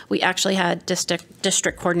 we actually had district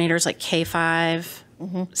coordinators like K5,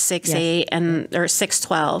 6-8, and or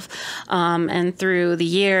 6-12, and through the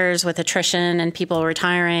years with attrition and people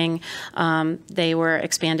retiring, they were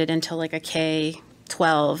expanded into like a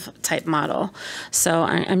K-12 type model. So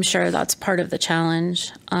I'm sure that's part of the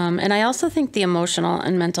challenge. And I also think the emotional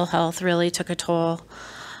and mental health really took a toll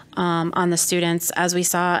on the students, as we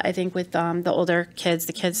saw, I think, with the older kids,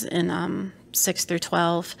 the kids in 6 through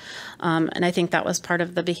 12. And I think that was part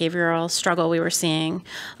of the behavioral struggle we were seeing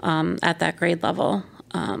at that grade level.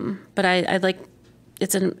 But I'd like,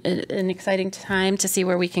 it's an exciting time to see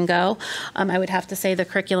where we can go. I would have to say the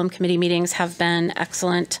curriculum committee meetings have been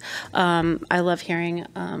excellent. I love hearing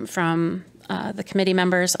from the committee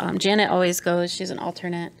members. Janet always goes. She's an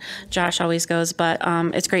alternate. Josh always goes. But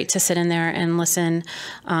it's great to sit in there and listen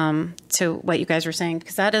to what you guys were saying,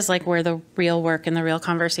 because that is like where the real work and the real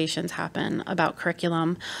conversations happen about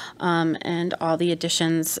curriculum and all the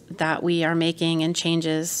additions that we are making and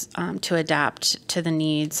changes to adapt to the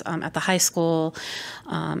needs at the high school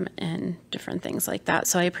and different things like that.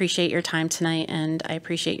 So I appreciate your time tonight, and I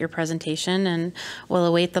appreciate your presentation, and we'll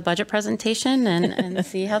await the budget presentation and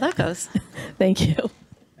see how that goes. Thank you.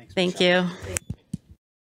 Thank you.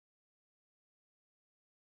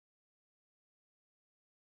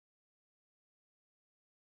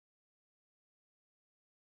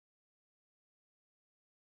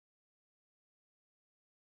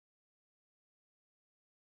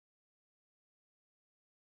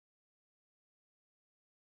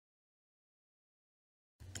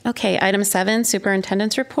 Okay, item 7,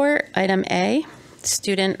 superintendent's report. Item A,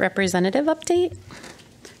 student representative update.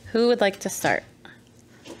 Who would like to start?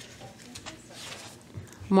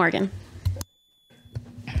 Morgan.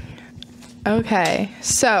 Okay,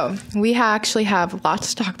 so we actually have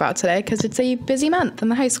lots to talk about today because it's a busy month in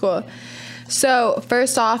the high school. So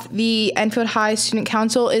first off, the Enfield High Student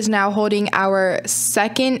Council is now holding our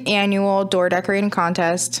second annual door decorating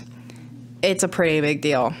contest. It's a pretty big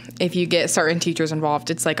deal. If you get certain teachers involved,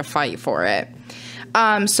 it's like a fight for it.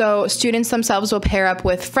 So students themselves will pair up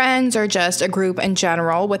with friends or just a group in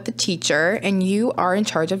general with the teacher, and you are in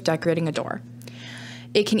charge of decorating a door.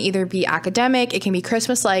 It can either be academic, it can be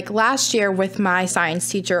Christmas. Like last year with my science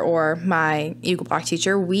teacher or my Eagle Block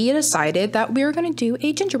teacher, we decided that we were going to do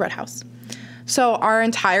a gingerbread house. So our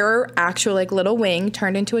entire actual like little wing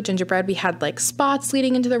turned into a gingerbread. We had like spots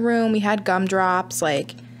leading into the room. We had gumdrops,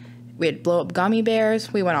 like we had blow up gummy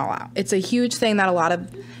bears. We went all out. It's a huge thing that a lot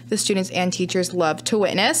of the students and teachers love to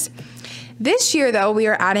witness. This year though, we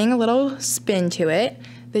are adding a little spin to it.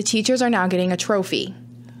 The teachers are now getting a trophy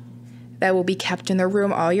that will be kept in their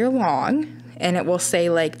room all year long, and it will say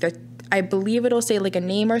like I believe it'll say like a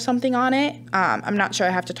name or something on it. I'm not sure.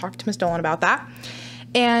 I have to talk to Ms. Dolan about that.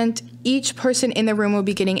 And each person in the room will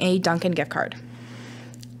be getting a Dunkin' gift card.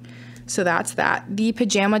 So that's that. The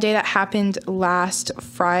pajama day that happened last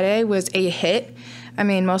Friday was a hit. I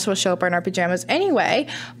mean, most of us show up in our pajamas anyway,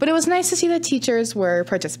 but it was nice to see that teachers were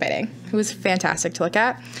participating. It was fantastic to look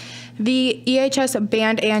at. The EHS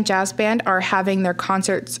Band and Jazz Band are having their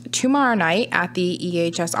concerts tomorrow night at the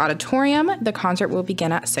EHS Auditorium. The concert will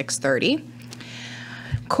begin at 6:30.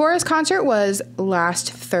 Chorus concert was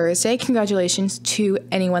last Thursday. Congratulations to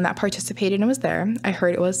anyone that participated and was there. I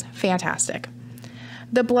heard it was fantastic.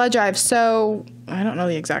 The blood drive, so I don't know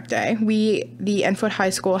the exact day. The Enfield High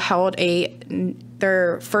School held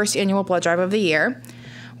their first annual blood drive of the year.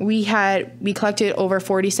 We collected over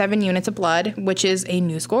 47 units of blood, which is a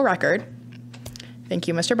new school record. Thank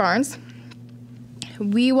you, Mr. Barnes.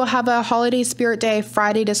 We will have a holiday spirit day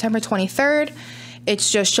Friday, December 23rd.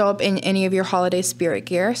 It's just show up in any of your holiday spirit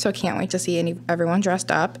gear, so can't wait to see everyone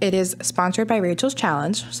dressed up. It is sponsored by Rachel's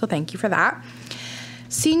Challenge, so thank you for that.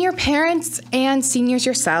 Senior parents and seniors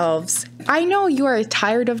yourselves, I know you are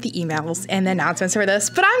tired of the emails and the announcements for this,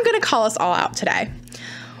 but I'm going to call us all out today.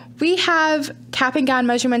 We have cap and gown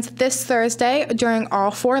measurements this Thursday during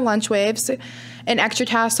all 4 lunch waves. An extra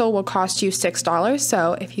tassel will cost you $6,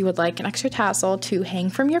 so if you would like an extra tassel to hang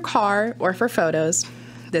from your car or for photos,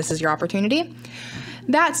 this is your opportunity.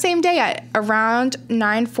 That same day at around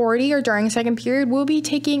 9:40 or during second period, we'll be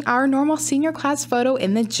taking our normal senior class photo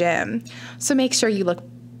in the gym. So make sure you look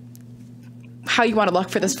how you want to look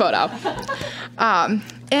for this photo.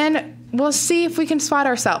 And we'll see if we can spot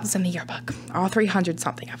ourselves in the yearbook, all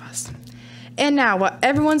 300-something of us. And now, what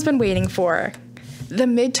everyone's been waiting for, the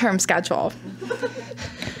midterm schedule.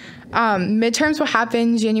 Midterms will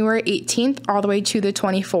happen January 18th all the way to the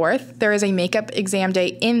 24th. There is a makeup exam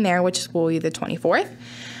day in there, which will be the 24th.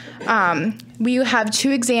 We have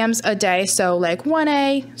 2 exams a day, so like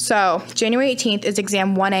 1A. So January 18th is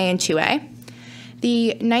exam 1A and 2A.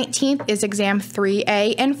 The 19th is exam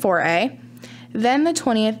 3A and 4A. Then the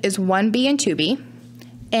 20th is 1B and 2B.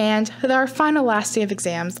 And our final last day of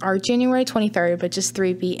exams are January 23rd, which is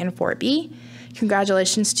 3B and 4B.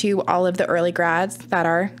 Congratulations to all of the early grads that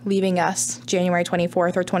are leaving us January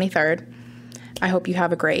 24th or 23rd. I hope you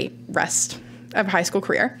have a great rest of high school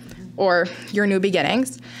career or your new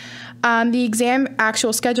beginnings. The exam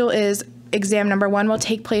actual schedule is exam number 1 will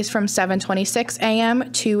take place from 7:26 a.m.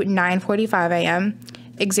 to 9:45 a.m.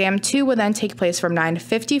 Exam 2 will then take place from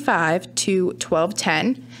 9:55 to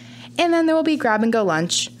 12:10. And then there will be grab and go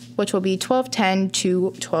lunch, which will be 12:10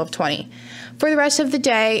 to 12:20. For the rest of the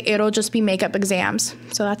day, it'll just be makeup exams.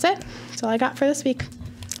 So that's it. That's all I got for this week.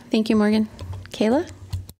 Thank you, Morgan. Kayla?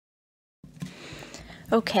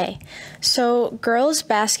 Okay, so girls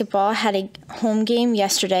basketball had a home game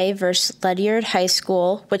yesterday versus Ledyard High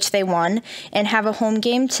School, which they won, and have a home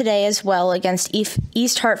game today as well against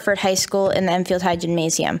East Hartford High School in the Enfield High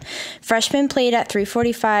Gymnasium. Freshmen played at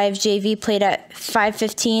 3:45, JV played at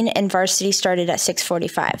 5:15, and varsity started at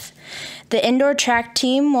 6:45. The indoor track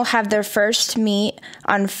team will have their first meet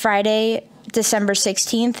on Friday, December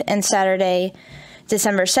 16th, and Saturday,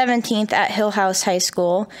 December 17th at Hill House High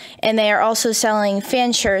School, and they are also selling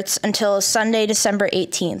fan shirts until Sunday, December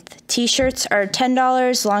 18th. T-shirts are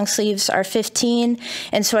 $10, long sleeves are $15,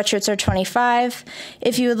 and sweatshirts are $25.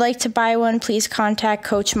 If you would like to buy one, please contact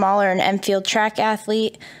Coach Mahler, an Enfield track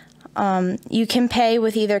athlete. You can pay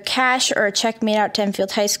with either cash or a check made out to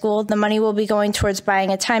Enfield High School. The money will be going towards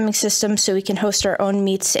buying a timing system so we can host our own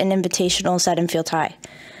meets and invitationals at Enfield High.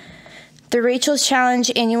 The Rachel's Challenge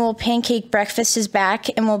annual pancake breakfast is back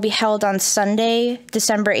and will be held on Sunday,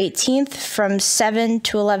 December 18th from 7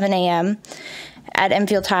 to 11 a.m. at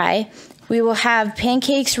Enfield High. We will have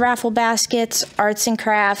pancakes, raffle baskets, arts and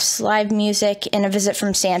crafts, live music, and a visit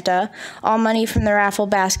from Santa. All money from the raffle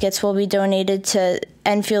baskets will be donated to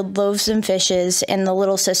Enfield Loaves and Fishes and the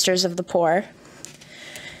Little Sisters of the Poor.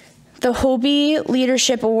 The Hobie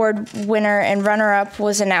Leadership Award winner and runner-up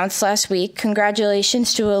was announced last week.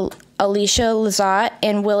 Congratulations to Alicia Lazat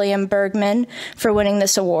and William Bergman for winning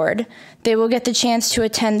this award. They will get the chance to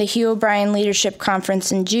attend the Hugh O'Brien Leadership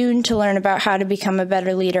Conference in June to learn about how to become a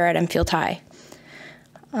better leader at Enfield High.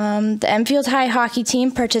 The Enfield High hockey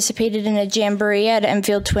team participated in a jamboree at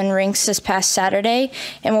Enfield Twin Rinks this past Saturday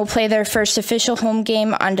and will play their first official home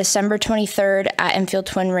game on December 23rd at Enfield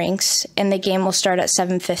Twin Rinks, and the game will start at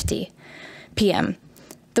 7:50 p.m.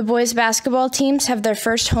 The boys basketball teams have their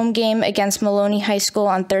first home game against Maloney High School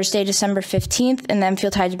on Thursday, December 15th in the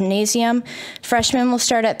Enfield High Gymnasium. Freshmen will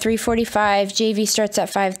start at 3:45, JV starts at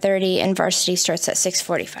 5:30, and varsity starts at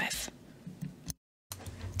 6:45.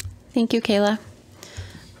 Thank you, Kayla.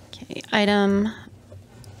 Okay, item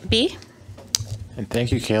B. And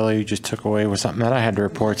thank you, Kayla. You just took away with something that I had to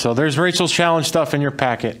report. So there's Rachel's Challenge stuff in your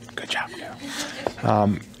packet. Good job.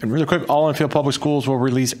 And really quick, all Enfield Public Schools will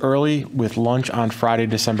release early with lunch on Friday,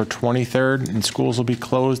 December 23rd, and schools will be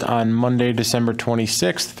closed on Monday, December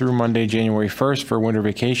 26th through Monday, January 1st for winter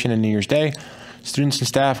vacation and New Year's Day. Students and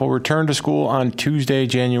staff will return to school on Tuesday,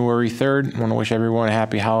 January 3rd. I want to wish everyone a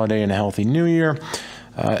happy holiday and a healthy new year.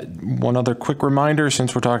 One other quick reminder,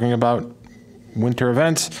 since we're talking about winter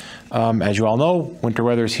events, as you all know, winter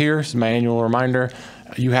weather is here. This is my annual reminder.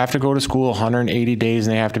 You have to go to school 180 days,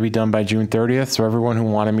 and they have to be done by June 30th. So everyone who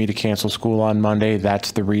wanted me to cancel school on Monday,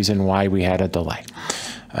 that's the reason why we had a delay.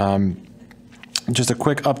 Just a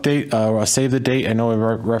quick update, save the date. I know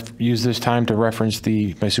I use this time to reference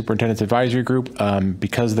my superintendent's advisory group.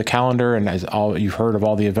 Because of the calendar and as all you've heard of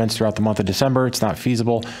all the events throughout the month of December, it's not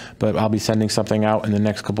feasible, but I'll be sending something out in the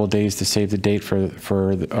next couple of days to save the date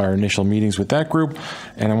for our initial meetings with that group.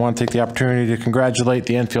 And I want to take the opportunity to congratulate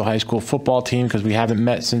the Enfield High School football team, because we haven't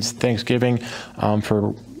met since Thanksgiving,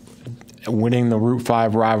 for winning the Route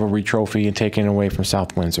 5 rivalry trophy and taking it away from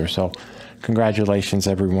South Windsor. So congratulations,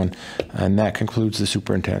 everyone. And that concludes the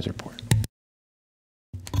superintendent's report.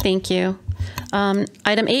 Thank you.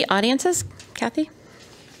 Item 8, audiences. Kathy?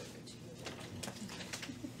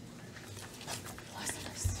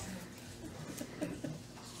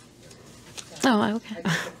 Oh, okay.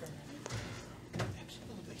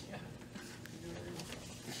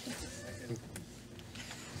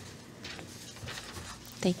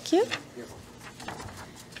 Thank you.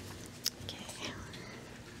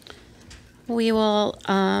 We will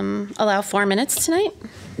allow 4 minutes tonight.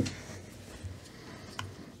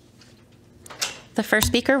 The first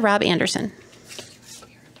speaker, Rob Anderson.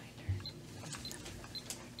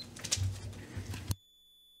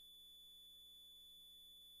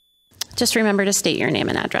 Just remember to state your name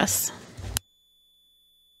and address.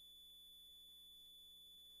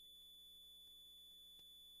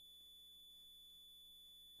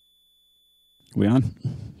 We on?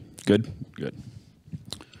 Good, good.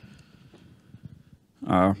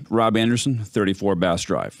 Rob Anderson, 34 Bass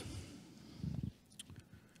Drive.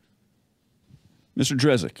 Mr.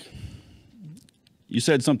 Drezik, you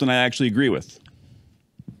said something I actually agree with.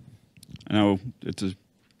 I know it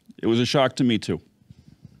was a shock to me too.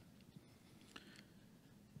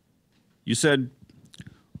 You said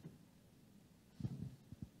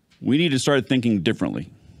we need to start thinking differently.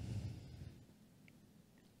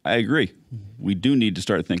 I agree. We do need to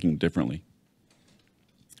start thinking differently.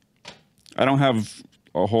 I don't have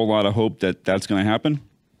a whole lot of hope that that's going to happen.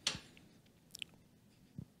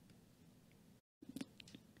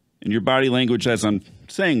 In your body language as I'm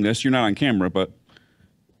saying this, you're not on camera, but...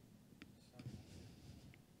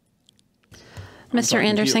 Mr.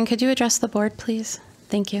 Anderson, could you address the board, please?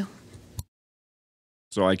 Thank you.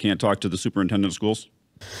 So I can't talk to the superintendent of schools?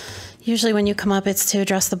 Usually when you come up, it's to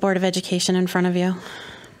address the Board of Education in front of you.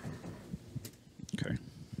 Okay.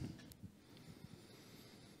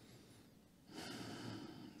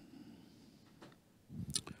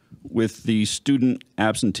 With the student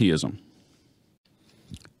absenteeism,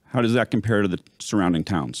 how does that compare to the surrounding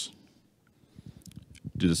towns?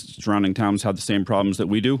 Do the surrounding towns have the same problems that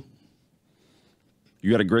we do?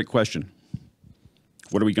 You had a great question.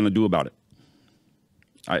 What are we going to do about it?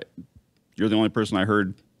 You're the only person I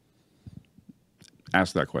heard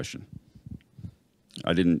ask that question.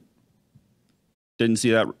 I didn't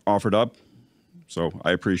see that offered up, so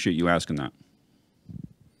I appreciate you asking that.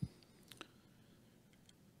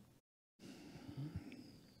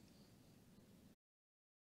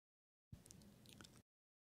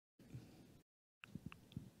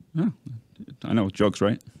 Yeah, I know, jokes,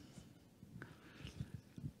 right?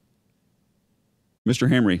 Mr.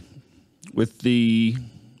 Hamry, with the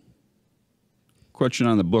question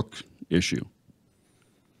on the book issue,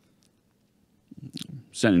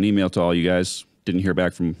 sent an email to all you guys, didn't hear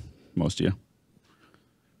back from most of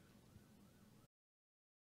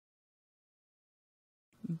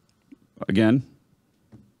you. Again,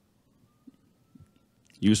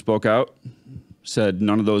 you spoke out, said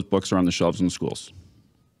none of those books are on the shelves in the schools.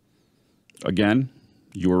 Again,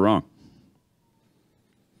 you were wrong.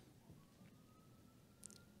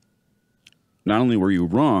 Not only were you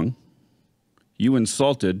wrong, you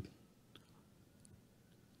insulted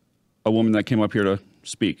a woman that came up here to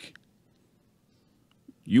speak.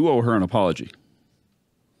 You owe her an apology.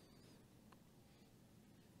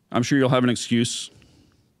 I'm sure you'll have an excuse.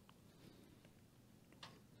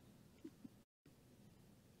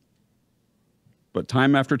 But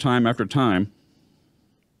time after time after time,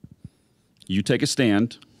 you take a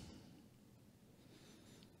stand.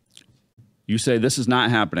 You say, this is not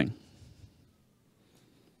happening.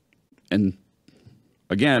 And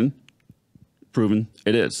again, proven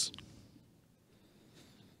it is.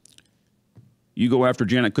 You go after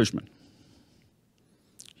Janet Cushman.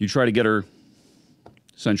 You try to get her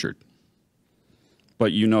censured.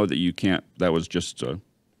 But you know that you can't. That was just a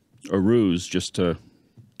ruse just to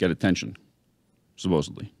get attention,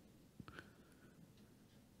 supposedly.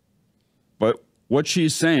 But what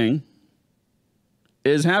she's saying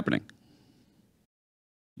is happening.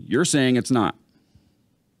 You're saying it's not.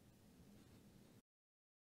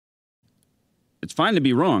 It's fine to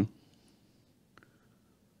be wrong,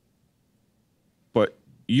 but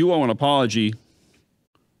you owe an apology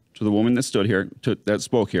to the woman that stood here, that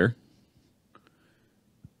spoke here.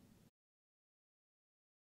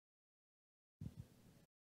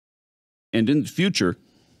 And in the future,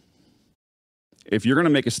 if you're going to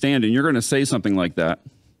make a stand and you're going to say something like that,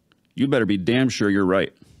 you better be damn sure you're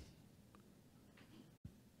right.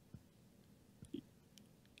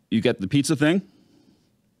 You get the pizza thing?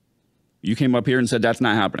 You came up here and said that's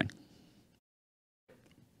not happening.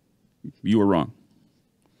 You were wrong.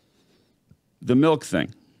 The milk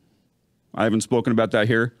thing. I haven't spoken about that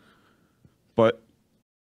here, but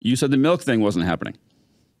you said the milk thing wasn't happening.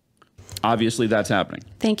 Obviously, that's happening.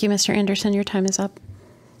 Thank you, Mr. Anderson. Your time is up.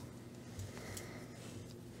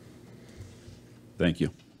 Thank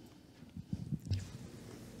you.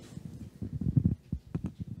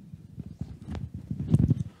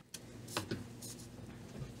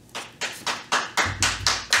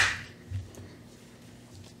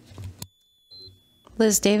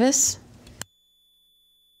 Liz Davis.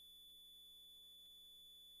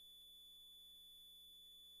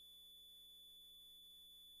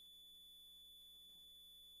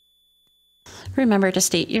 Remember to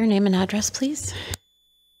state your name and address, please.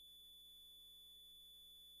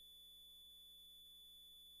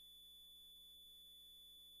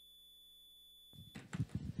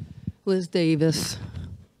 Liz Davis,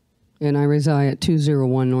 and I reside at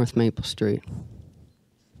 201 North Maple Street.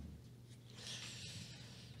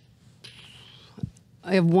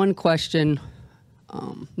 I have one question.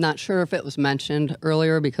 Not sure if it was mentioned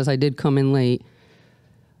earlier because I did come in late.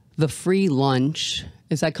 The free lunch,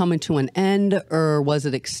 is that coming to an end or was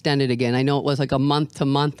it extended again? I know it was like a month to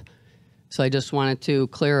month, so I just wanted to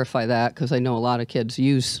clarify that because I know a lot of kids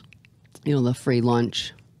use, the free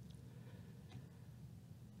lunch.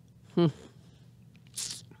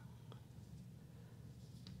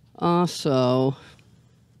 Also,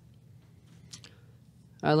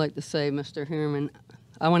 I'd like to say, Mr. Harriman,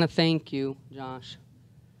 I want to thank you, Josh,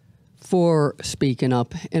 for speaking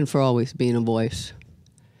up and for always being a voice.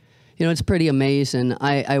 It's pretty amazing.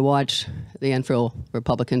 I watch the Enfield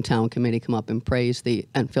Republican Town Committee come up and praise the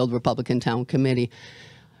Enfield Republican Town Committee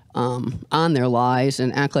on their lies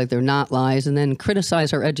and act like they're not lies, and then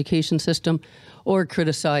criticize our education system or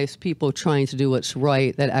criticize people trying to do what's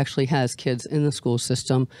right that actually has kids in the school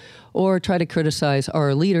system, or try to criticize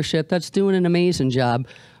our leadership that's doing an amazing job.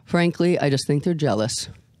 Frankly, I just think they're jealous.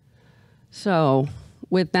 So,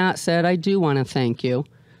 with that said, I do want to thank you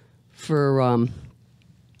for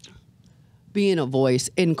being a voice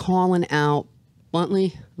and calling out,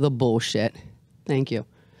 bluntly, the bullshit. Thank you.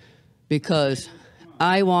 Because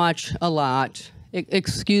I watch a lot.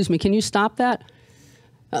 Excuse me, can you stop that?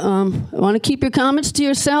 Want to keep your comments to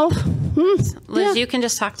yourself? Liz, you can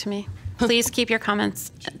just talk to me. Please keep your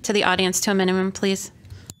comments to the audience to a minimum, please.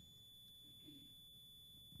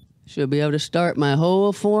 Should be able to start my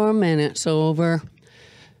whole 4 minutes over.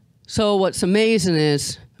 So what's amazing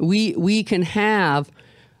is we can have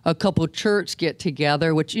a couple church get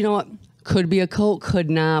together, which, could be a cult, could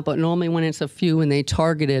not, but normally when it's a few and they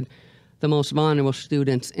targeted the most vulnerable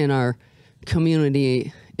students in our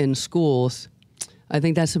community in schools, I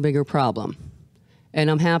think that's a bigger problem. And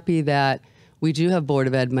I'm happy that we do have Board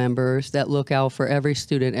of Ed members that look out for every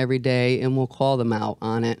student every day and will call them out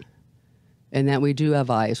on it, and that we do have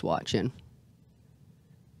eyes watching.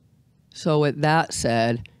 So with that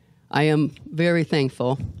said, I am very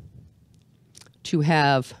thankful to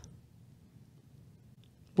have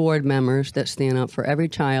board members that stand up for every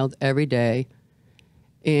child every day.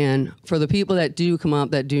 And for the people that do come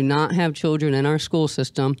up that do not have children in our school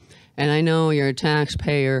system, and I know you're a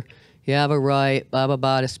taxpayer, you have a right, blah, blah,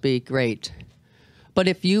 blah, to speak, great. But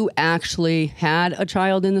if you actually had a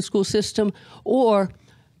child in the school system or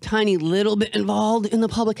tiny little bit involved in the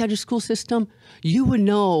public education school system, you would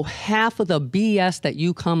know half of the BS that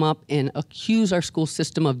you come up and accuse our school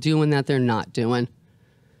system of doing that they're not doing.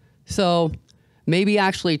 So maybe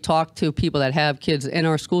actually talk to people that have kids in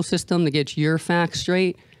our school system to get your facts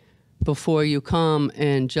straight before you come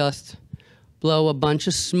and just blow a bunch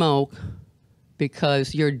of smoke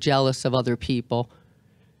because you're jealous of other people.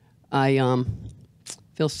 I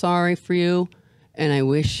feel sorry for you, and I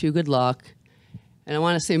wish you good luck. And I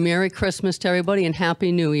want to say Merry Christmas to everybody and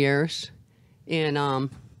Happy New Year's. And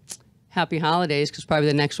Happy Holidays, because probably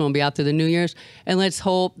the next one will be after the New Year's. And let's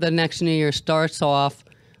hope the next New Year starts off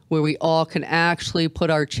where we all can actually put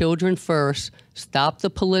our children first, stop the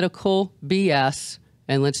political BS,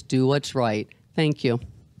 and let's do what's right. Thank you.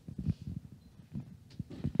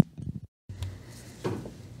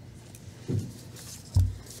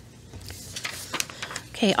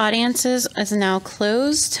 Okay, audiences is now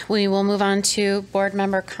closed. We will move on to board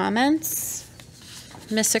member comments.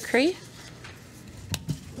 Ms. Acree?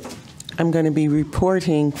 I'm going to be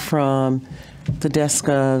reporting from the desk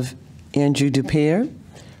of Andrew Dupere,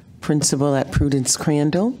 principal at Prudence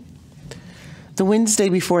Crandall. The Wednesday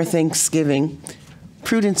before Thanksgiving,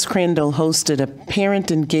 Prudence Crandall hosted a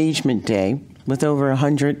parent engagement day with over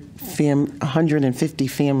 150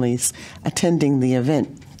 families attending the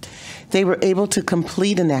event. They were able to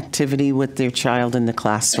complete an activity with their child in the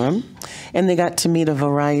classroom, and they got to meet a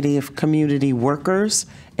variety of community workers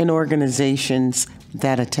and organizations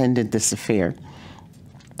that attended this affair.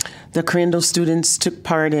 The Crandall students took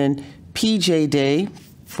part in PJ Day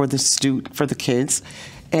for the kids,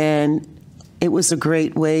 and it was a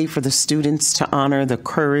great way for the students to honor the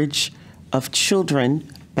courage of children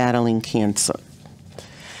battling cancer.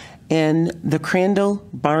 And the Crandall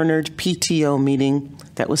Barnard PTO meeting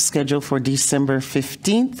that was scheduled for December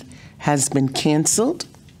 15th has been canceled,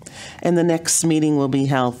 and the next meeting will be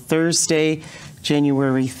held Thursday,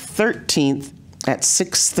 January 13th at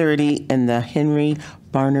 6:30 in the Henry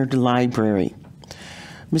Barnard Library.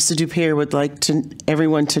 Mr. Dupere would like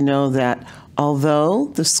everyone to know that although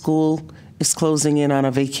the school is closing in on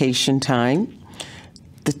a vacation time,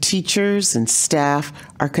 the teachers and staff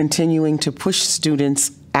are continuing to push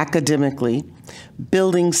students academically,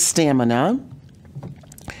 building stamina,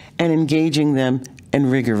 and engaging them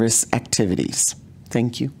in rigorous activities.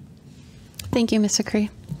 Thank you. Thank you, Ms.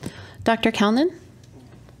 Acree. Dr. Kalnin?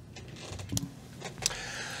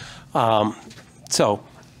 So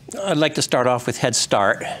I'd like to start off with Head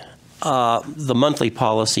Start. The monthly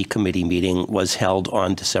policy committee meeting was held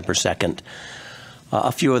on December 2nd.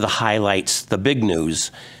 A few of the highlights, the big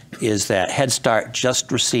news, is that Head Start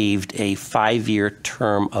just received a 5-year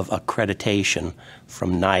term of accreditation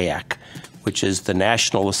from NIAC, which is the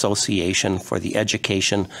National Association for the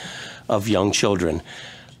Education of Young Children.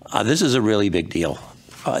 This is a really big deal.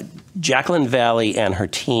 Jacqueline Valley and her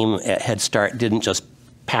team at Head Start didn't just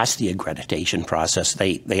pass the accreditation process,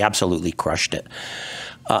 they absolutely crushed it.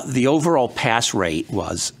 The overall pass rate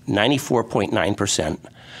was 94.9%.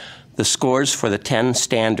 The scores for the 10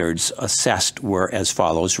 standards assessed were as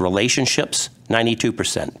follows: relationships,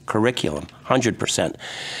 92%, curriculum, 100%,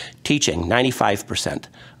 teaching, 95%,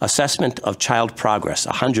 assessment of child progress,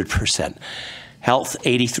 100%, health,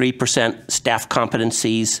 83%, staff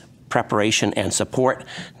competencies, preparation and support,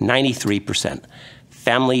 93%.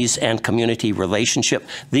 Families and community relationship,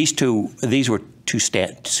 these were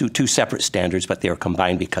two separate standards, but they were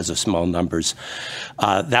combined because of small numbers.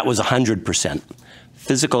 That was 100%.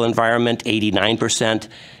 Physical environment, 89%,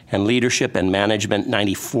 and leadership and management,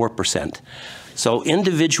 94%. So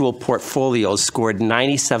individual portfolios scored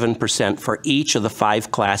 97% for each of the 5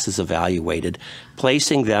 classes evaluated,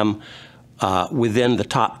 placing them within the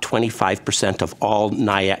top 25% of all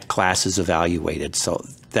NIAC classes evaluated. So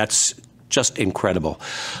that's just incredible.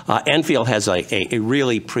 Enfield has a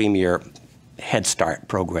really premier Head Start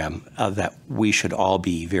program that we should all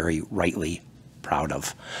be very rightly proud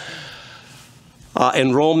of.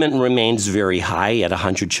 Enrollment remains very high at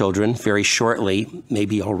 100 children. Very shortly,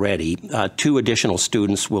 maybe already, 2 additional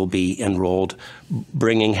students will be enrolled,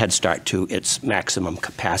 bringing Head Start to its maximum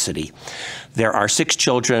capacity. There are 6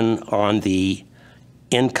 children on the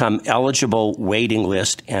income eligible waiting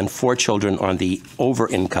list and 4 children on the over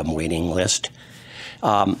income waiting list.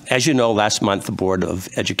 As you know, last month the Board of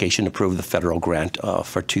Education approved the federal grant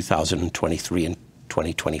for 2023 and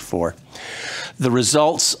 2024. The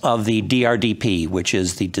results of the DRDP, which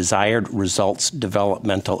is the Desired Results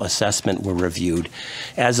Developmental Assessment, were reviewed.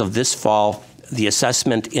 As of this fall, the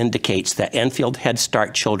assessment indicates that Enfield Head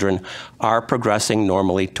Start children are progressing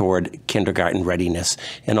normally toward kindergarten readiness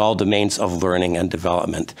in all domains of learning and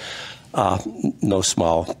development. That's no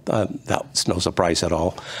surprise at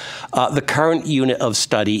all. The current unit of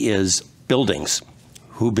study is buildings.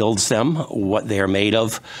 Who builds them, what they are made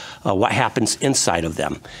of, what happens inside of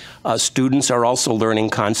them. Students are also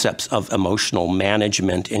learning concepts of emotional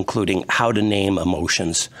management, including how to name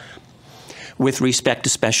emotions. With respect to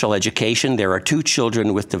special education, there are 2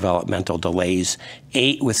 children with developmental delays,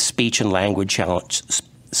 8 with speech and language challenges,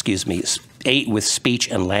 8 with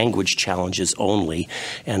speech and language challenges only,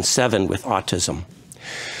 and 7 with autism.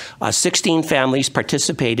 16 families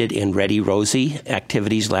participated in Ready Rosie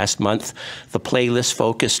activities last month. The playlist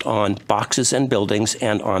focused on boxes and buildings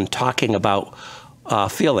and on talking about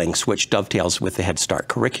feelings, which dovetails with the Head Start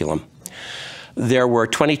curriculum. There were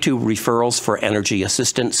 22 referrals for energy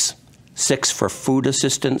assistance, 6 for food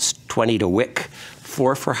assistance, 20 to WIC,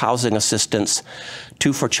 4 for housing assistance,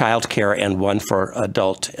 2 for childcare, and 1 for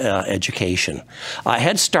adult education.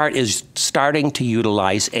 Head Start is starting to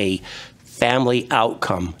utilize a family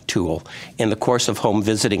outcome tool in the course of home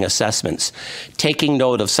visiting assessments, taking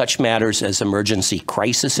note of such matters as emergency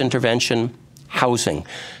crisis intervention, housing,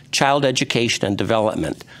 child education and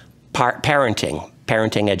development,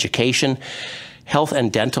 parenting education, health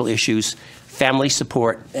and dental issues, family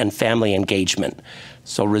support, and family engagement.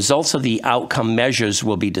 So results of the outcome measures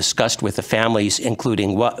will be discussed with the families,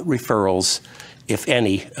 including what referrals, if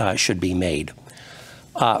any, should be made.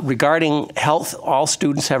 Regarding health, all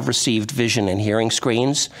students have received vision and hearing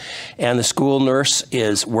screens, and the school nurse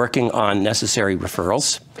is working on necessary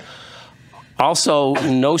referrals. Also,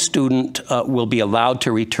 no student will be allowed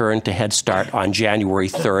to return to Head Start on January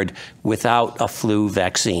 3rd without a flu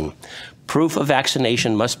vaccine. Proof of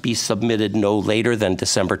vaccination must be submitted no later than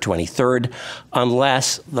December 23rd,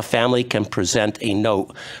 unless the family can present a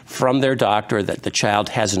note from their doctor that the child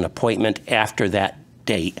has an appointment after that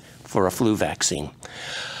date for a flu vaccine.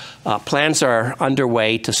 Plans are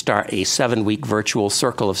underway to start a 7-week virtual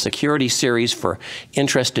Circle of Security series for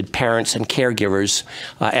interested parents and caregivers.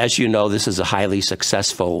 As you know, this is a highly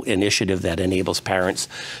successful initiative that enables parents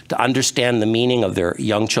to understand the meaning of their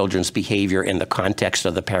young children's behavior in the context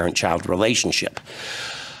of the parent-child relationship.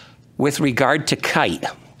 With regard to KITE,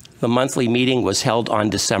 the monthly meeting was held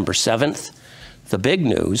on December 7th. The big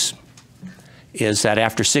news is that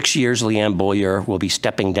after 6 years, Leanne Beaulieu will be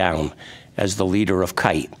stepping down as the leader of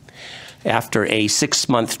KITE. After a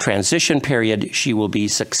 6-month transition period, she will be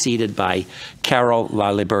succeeded by Carol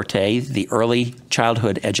LaLiberte, the Early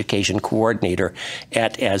Childhood Education Coordinator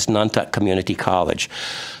at Asnuntuck Community College.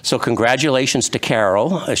 So congratulations to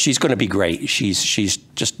Carol. She's going to be great. She's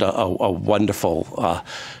just a wonderful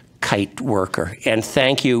kite worker. And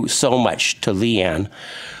thank you so much to Leanne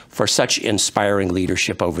for such inspiring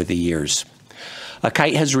leadership over the years.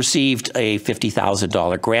 Kite has received a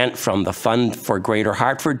 $50,000 grant from the Fund for Greater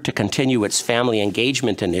Hartford to continue its family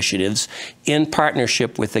engagement initiatives in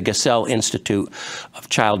partnership with the Gasell Institute of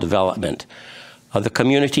Child Development. The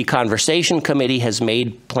Community Conversation Committee has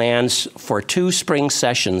made plans for 2 spring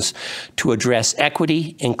sessions to address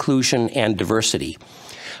equity, inclusion, and diversity.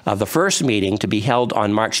 The first meeting, to be held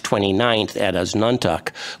on March 29th at Asnuntuck,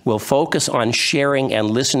 will focus on sharing and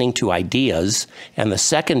listening to ideas, and the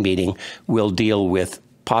second meeting will deal with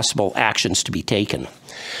possible actions to be taken.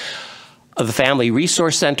 The Family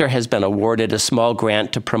Resource Center has been awarded a small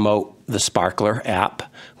grant to promote the Sparkler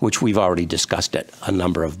app, which we've already discussed at a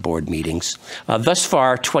number of board meetings. Thus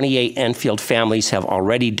far, 28 Enfield families have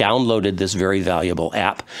already downloaded this very valuable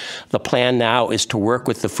app. The plan now is to work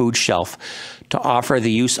with the food shelf to offer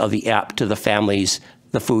the use of the app to the families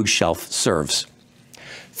the food shelf serves.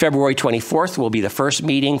 February 24th will be the first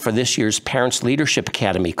meeting for this year's Parents Leadership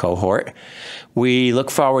Academy cohort. We look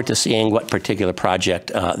forward to seeing what particular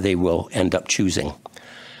project they will end up choosing.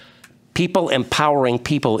 People Empowering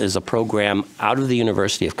People is a program out of the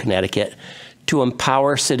University of Connecticut to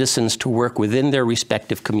empower citizens to work within their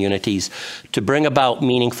respective communities to bring about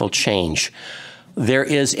meaningful change. There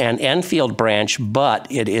is an Enfield branch, but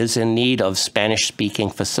it is in need of Spanish-speaking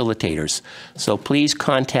facilitators. So please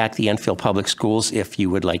contact the Enfield Public Schools if you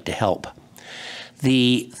would like to help.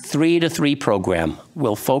 The 3 to 3 program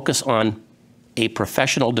will focus on a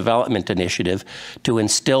professional development initiative to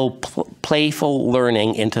instill playful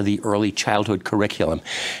learning into the early childhood curriculum.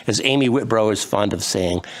 As Amy Whitbrow is fond of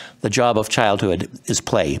saying, the job of childhood is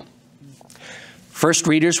play. First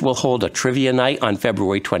readers will hold a trivia night on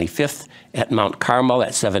February 25th at Mount Carmel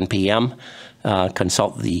at 7 p.m.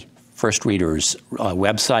 Consult the First Readers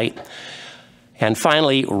website. And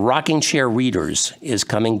finally, Rocking Chair Readers is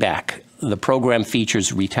coming back. The program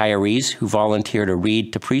features retirees who volunteer to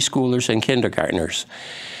read to preschoolers and kindergartners.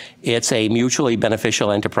 It's a mutually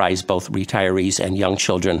beneficial enterprise. Both retirees and young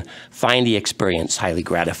children find the experience highly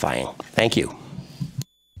gratifying. Thank you.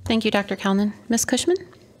 Thank you, Dr. Kalman. Ms. Cushman?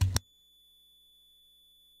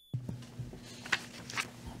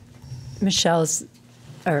 Mrs.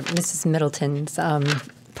 Middleton's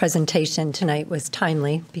presentation tonight was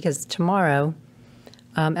timely because tomorrow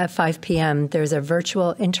at 5 p.m. there's a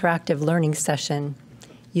virtual interactive learning session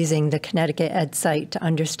using the Connecticut Ed site to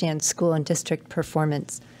understand school and district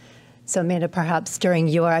performance. So Amanda, perhaps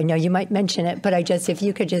during I know you might mention it, but if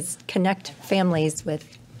you could just connect families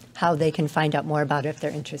with how they can find out more about it if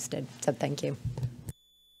they're interested. So thank you.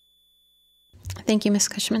 Thank you, Ms.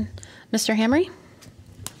 Cushman. Mr. Hamry?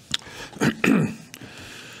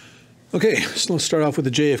 Okay, so let's start off with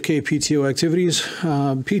the JFK PTO activities.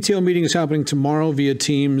 PTO meeting is happening tomorrow via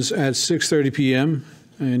Teams at 6:30 p.m.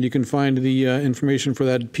 And you can find the information for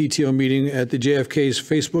that PTO meeting at the JFK's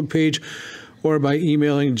Facebook page or by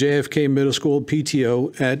emailing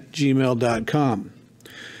jfkmiddleschoolpto@gmail.com.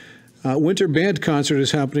 Winter Band Concert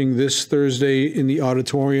is happening this Thursday in the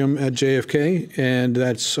auditorium at JFK, and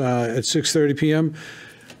that's at 6:30 p.m.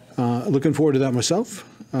 Looking forward to that myself.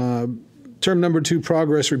 Term number 2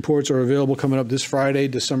 progress reports are available coming up this Friday,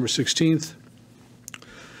 December 16th.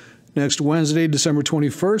 Next Wednesday, December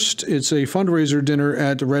 21st, it's a fundraiser dinner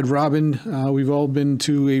at the Red Robin. We've all been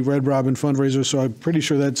to a Red Robin fundraiser, so I'm pretty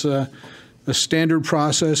sure that's a standard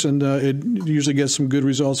process, and it usually gets some good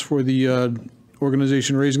results for the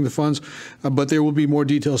organization raising the funds. But there will be more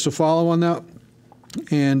details to follow on that.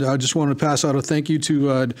 And I just wanted to pass out a thank you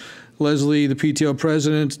to Leslie, the PTO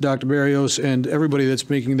president, Dr. Barrios, and everybody that's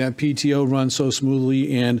making that PTO run so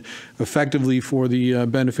smoothly and effectively for the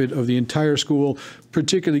benefit of the entire school,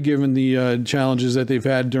 particularly given the challenges that they've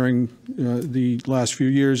had during the last few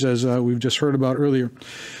years, as we've just heard about earlier.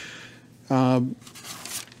 A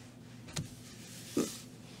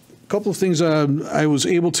couple of things I was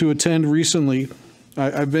able to attend recently.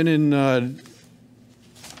 I've been in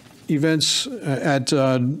events at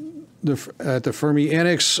the Fermi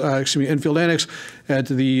Annex, Enfield Annex, at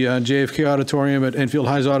the JFK Auditorium, at Enfield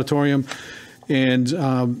High's Auditorium, and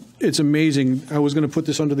it's amazing. I was going to put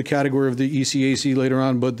this under the category of the ECAC later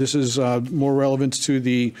on, but this is more relevant to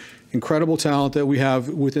the incredible talent that we have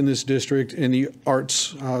within this district in the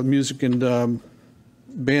arts, music and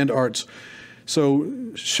band arts. So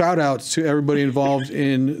shout out to everybody involved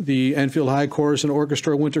in the Enfield High Chorus and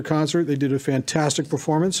Orchestra Winter Concert. They did a fantastic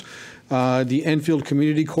performance. The Enfield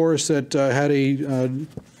Community Chorus that had a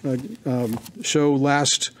show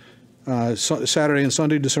last Saturday and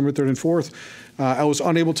Sunday, December 3rd and 4th. I was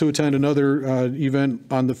unable to attend another event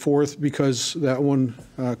on the 4th because that one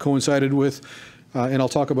coincided with, and I'll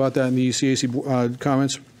talk about that in the CAC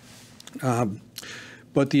comments.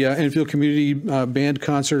 But the Enfield Community Band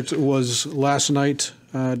Concert was last night,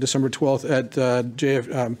 December 12th, at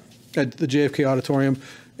the JFK Auditorium,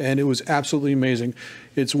 and it was absolutely amazing.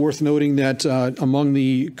 It's worth noting that among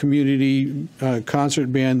the community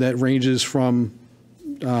concert band that ranges from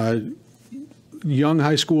young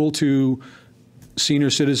high school to senior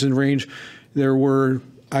citizen range, there were,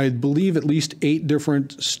 I believe, at least 8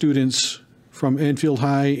 different students from Enfield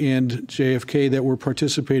High and JFK that were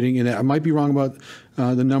participating in that. I might be wrong about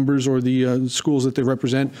the numbers or the schools that they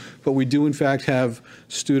represent, but we do in fact have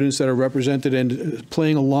students that are represented and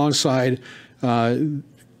playing alongside town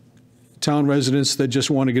residents that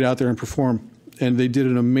just want to get out there and perform. And they did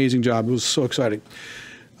an amazing job. It was so exciting.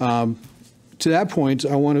 To that point,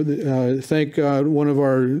 I want to thank one of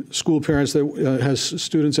our school parents that has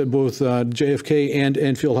students at both JFK and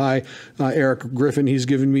Enfield High, Eric Griffin. He's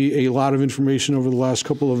given me a lot of information over the last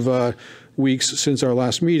couple of weeks since our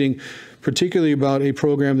last meeting, particularly about a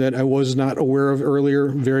program that I was not aware of earlier.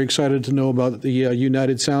 Very excited to know about the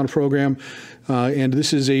United Sound program. And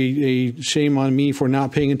this is a shame on me for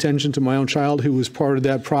not paying attention to my own child, who was part of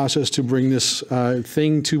that process to bring this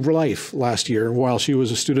thing to life last year while she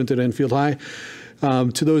was a student at Enfield High.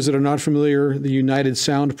 To those that are not familiar, the United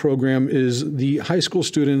Sound program is the high school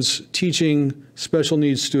students teaching special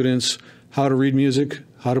needs students how to read music,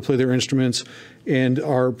 how to play their instruments, and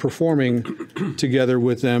are performing together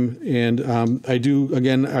with them. And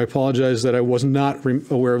I apologize that I was not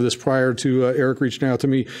aware of this prior to Eric reaching out to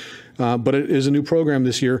me. But it is a new program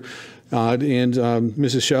this year. And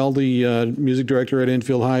Mrs. Shell, the music director at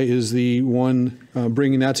Enfield High, is the one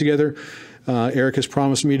bringing that together. Eric has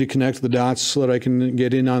promised me to connect the dots so that I can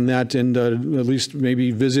get in on that and at least maybe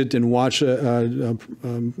visit and watch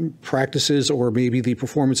practices or maybe the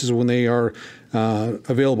performances when they are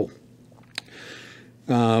available.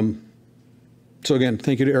 So again,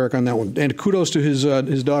 thank you to Eric on that one. And kudos to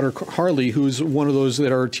his daughter, Harley, who's one of those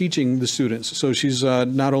that are teaching the students. So she's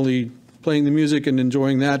not only playing the music and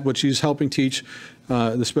enjoying that, but she's helping teach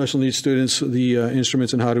the special needs students the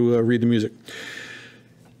instruments and how to read the music.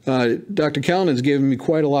 Dr. Callanan's given me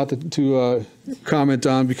quite a lot to comment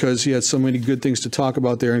on because he had so many good things to talk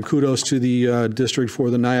about there. And kudos to the district for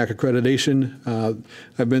the NIAC accreditation.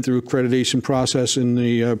 I've been through accreditation process in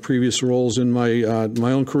the previous roles in my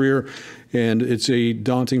own career, and it's a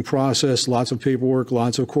daunting process. Lots of paperwork,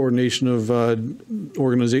 lots of coordination of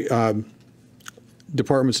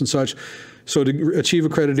departments and such. So to achieve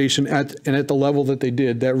accreditation at the level that they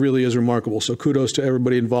did, that really is remarkable. So kudos to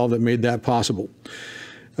everybody involved that made that possible.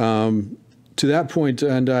 To that point,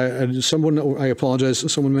 and I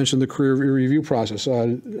apologize, someone mentioned the career review process,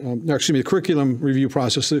 the curriculum review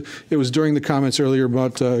process. It was during the comments earlier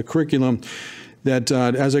about curriculum that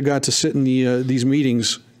as I got to sit in these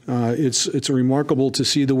meetings, it's remarkable to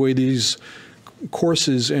see the way these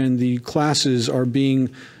courses and the classes are being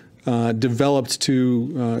developed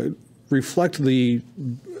to reflect the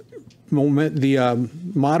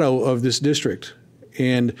motto of this district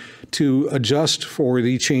and to adjust for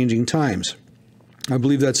the changing times. I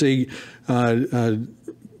believe that's a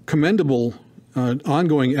commendable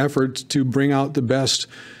ongoing effort to bring out the best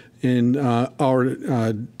in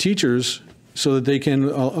our teachers so that they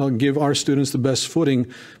can give our students the best footing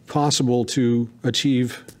possible to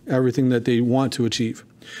achieve everything that they want to achieve.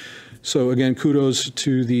 So again, kudos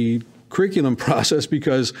to the curriculum process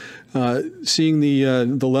because seeing the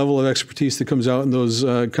level of expertise that comes out in those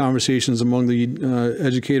conversations among the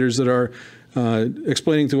educators that are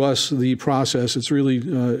explaining to us the process, it's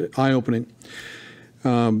really eye-opening.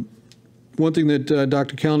 One thing that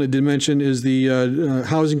Dr. Callanan did mention is the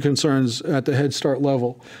housing concerns at the Head Start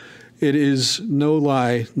level. It is no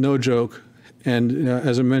lie, no joke, and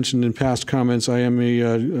as I mentioned in past comments, I am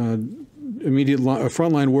a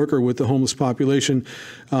frontline worker with the homeless population.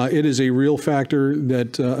 It is a real factor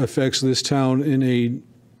that affects this town in a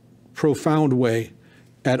profound way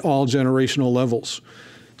at all generational levels.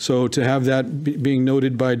 So to have that being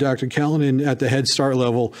noted by Dr. Callanan at the Head Start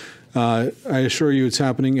level, I assure you it's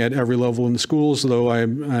happening at every level in the schools, though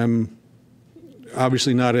I'm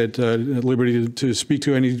obviously not at liberty to speak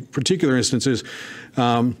to any particular instances.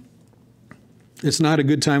 It's not a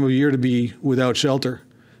good time of year to be without shelter.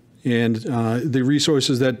 And the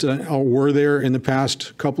resources that were there in the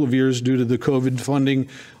past couple of years due to the COVID funding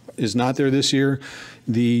is not there this year.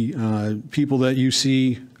 The people that you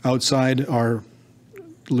see outside are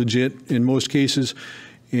legit in most cases,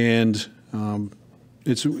 and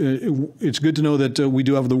it's good to know that we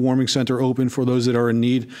do have the warming center open for those that are in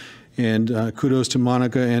need. And kudos to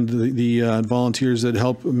Monica and the volunteers that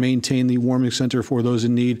help maintain the warming center for those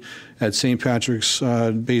in need at St. Patrick's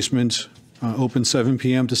basement, open 7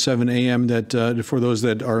 p.m. to 7 a.m. That for those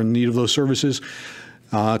that are in need of those services.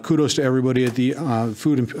 Kudos to everybody at the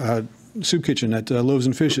food and soup kitchen at Loaves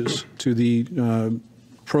and Fishes, to the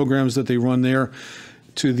programs that they run there,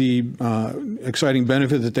 to the exciting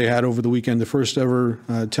benefit that they had over the weekend, the first ever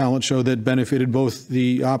talent show that benefited both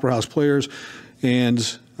the Opera House players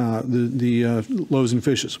and the Loaves and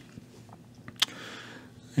Fishes.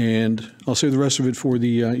 And I'll save the rest of it for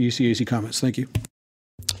the ECAC comments. Thank you.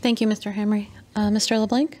 Thank you, Mr. Hamry. Mr.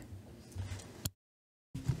 LeBlanc?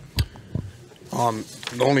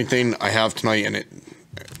 The only thing I have tonight, and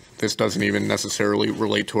this doesn't even necessarily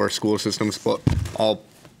relate to our school systems, but I'll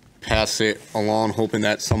pass it along hoping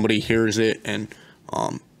that somebody hears it. And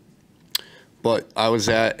but I was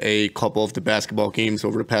at a couple of the basketball games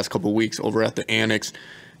over the past couple of weeks over at the Annex,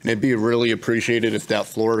 and it'd be really appreciated if that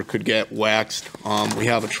floor could get waxed. We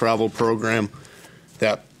have a travel program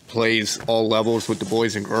that plays all levels with the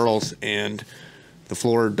boys and girls, and the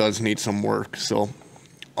floor does need some work. So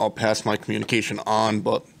I'll pass my communication on,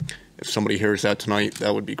 but if somebody hears that tonight,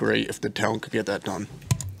 that would be great if the town could get that done.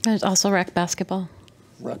 There's also rec basketball.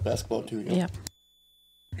 Rec basketball too, yeah. Yep.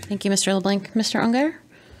 Thank you, Mr. LeBlanc. Mr. Unger?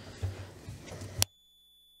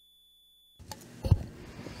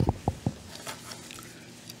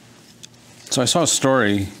 So I saw a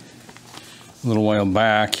story a little while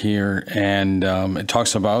back here, and it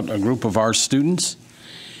talks about a group of our students,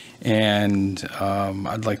 and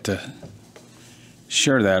I'd like to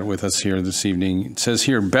share that with us here this evening. It says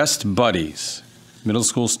here, Best Buddies. Middle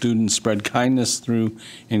school students spread kindness through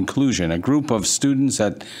inclusion. A group of students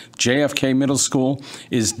at JFK Middle School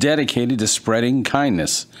is dedicated to spreading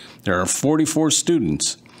kindness. There are 44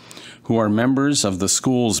 students who are members of the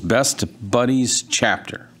school's Best Buddies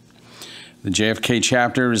chapter. The JFK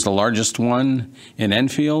chapter is the largest one in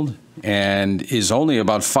Enfield and is only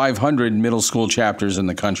about 500 middle school chapters in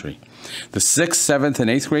the country. The 6th, 7th, and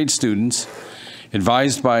 8th grade students,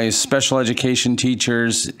 advised by special education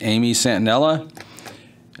teachers Amy Santinella,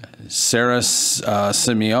 Sarah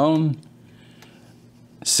Simeone,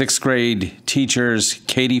 6th grade teachers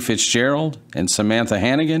Katie Fitzgerald and Samantha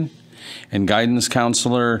Hannigan, and guidance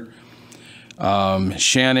counselor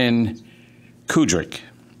Shannon Kudrick,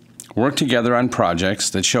 work together on projects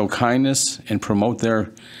that show kindness and promote their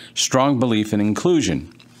strong belief in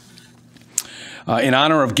inclusion. In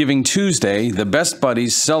honor of Giving Tuesday, the Best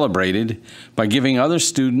Buddies celebrated by giving other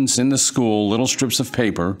students in the school little strips of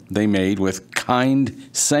paper they made with kind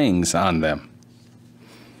sayings on them.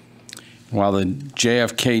 While the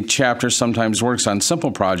JFK chapter sometimes works on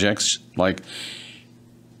simple projects like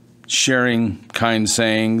sharing kind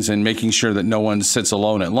sayings and making sure that no one sits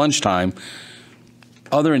alone at lunchtime,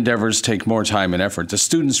 other endeavors take more time and effort. The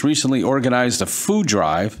students recently organized a food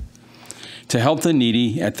drive to help the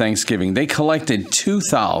needy at Thanksgiving. They collected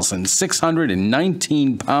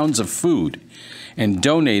 2,619 pounds of food and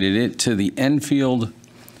donated it to the Enfield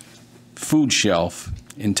food shelf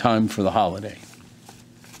in time for the holiday.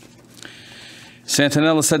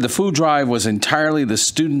 Santinella said the food drive was entirely the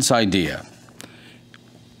students' idea.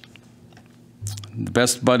 The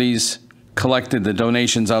Best Buddies collected the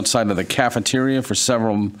donations outside of the cafeteria for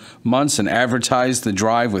several months and advertised the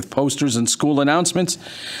drive with posters and school announcements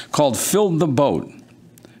called Filled the Boat.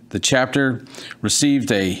 The chapter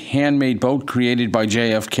received a handmade boat created by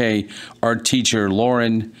JFK art teacher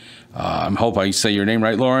Lauren, I hope I say your name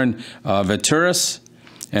right, Lauren Vituris,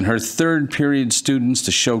 and her third period students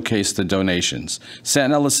to showcase the donations.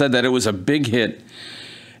 Santinella said that it was a big hit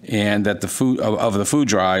and that the food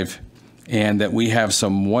drive, and that we have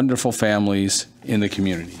some wonderful families in the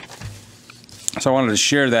community. So I wanted to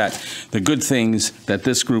share that, the good things that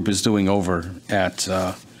this group is doing over at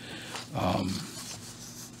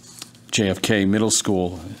JFK Middle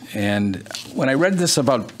School. And when I read this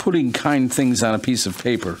about putting kind things on a piece of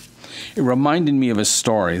paper, it reminded me of a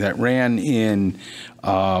story that ran in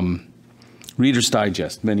Reader's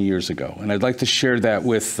Digest many years ago. And I'd like to share that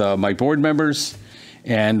with my board members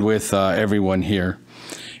and with everyone here,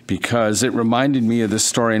 because it reminded me of this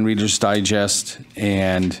story in Reader's Digest.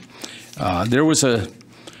 And there was a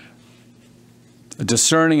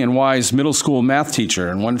discerning and wise middle school math teacher,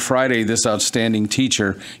 and one Friday this outstanding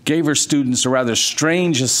teacher gave her students a rather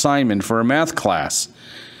strange assignment for a math class.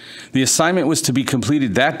 The assignment was to be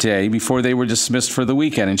completed that day before they were dismissed for the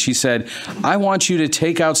weekend. And she said, I want you to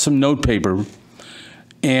take out some note paper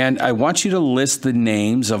and I want you to list the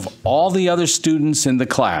names of all the other students in the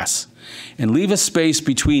class and leave a space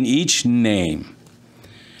between each name.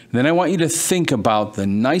 Then I want you to think about the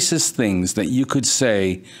nicest things that you could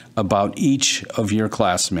say about each of your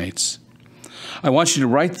classmates. I want you to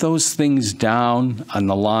write those things down on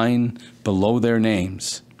the line below their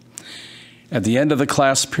names. At the end of the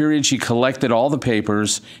class period, she collected all the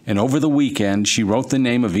papers, and over the weekend, she wrote the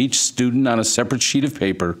name of each student on a separate sheet of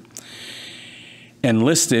paper and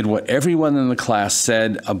listed what everyone in the class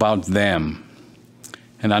said about them.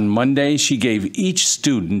 And on Monday, she gave each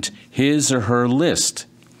student his or her list.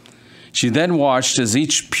 She then watched as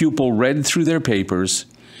each pupil read through their papers.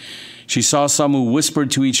 She saw some who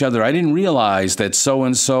whispered to each other, I didn't realize that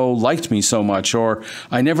so-and-so liked me so much, or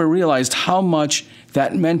I never realized how much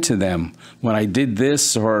that meant to them when I did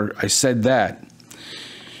this or I said that.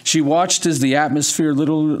 She watched as the atmosphere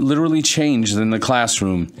literally changed in the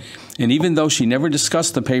classroom, and even though she never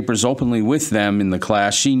discussed the papers openly with them in the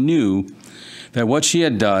class, she knew that what she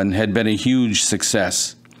had done had been a huge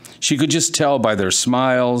success. She could just tell by their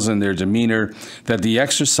smiles and their demeanor that the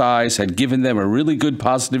exercise had given them a really good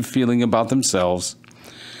positive feeling about themselves.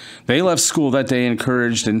 They left school that day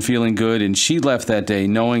encouraged and feeling good, and she left that day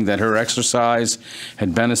knowing that her exercise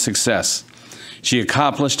had been a success. She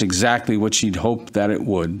accomplished exactly what she'd hoped that it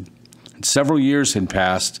would. And several years had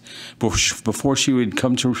passed before she would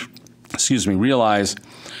come to, realize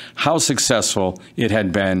how successful it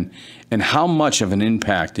had been and how much of an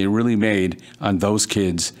impact it really made on those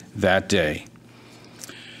kids that day.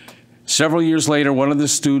 Several years later, one of the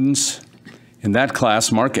students in that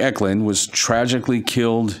class, Mark Eklund, was tragically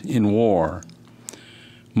killed in war.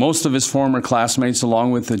 Most of his former classmates,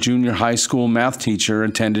 along with the junior high school math teacher,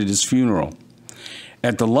 attended his funeral.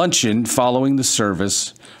 At the luncheon following the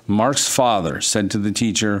service, Mark's father said to the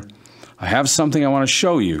teacher, I have something I want to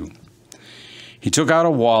show you. He took out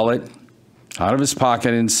a wallet out of his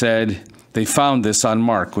pocket and said, they found this on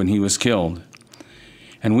Mark when he was killed.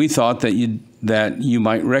 And we thought that you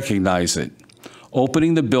might recognize it.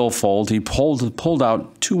 Opening the billfold, he pulled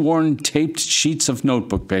out 2 worn taped sheets of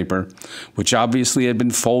notebook paper, which obviously had been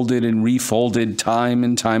folded and refolded time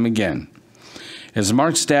and time again. As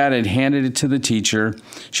Mark's dad had handed it to the teacher,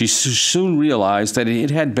 she soon realized that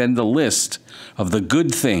it had been the list of the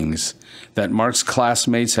good things that Mark's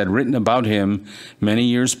classmates had written about him many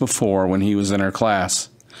years before when he was in her class.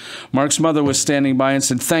 Mark's mother was standing by and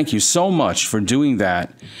said, thank you so much for doing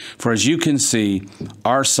that, for as you can see,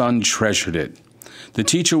 our son treasured it. The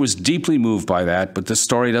teacher was deeply moved by that, but the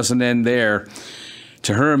story doesn't end there.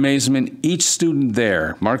 To her amazement, each student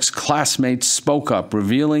there, Mark's classmates, spoke up,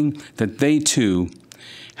 revealing that they too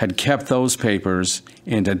had kept those papers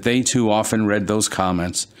and that they too often read those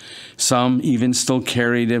comments. Some even still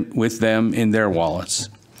carried it with them in their wallets.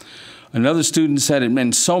 Another student said, it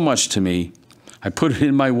meant so much to me, I put it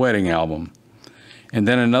in my wedding album. And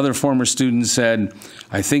then another former student said,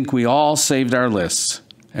 I think we all saved our lists.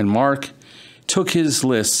 And Mark took his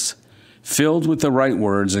lists filled with the right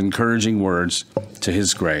words, encouraging words, to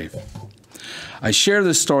his grave. I share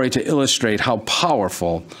this story to illustrate how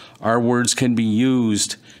powerful our words can be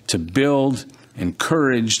used to build,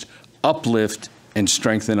 encourage, uplift, and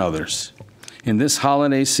strengthen others. In this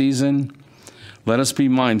holiday season, let us be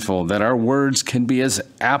mindful that our words can be as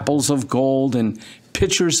apples of gold and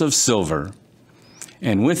pitchers of silver.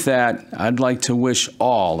 And with that, I'd like to wish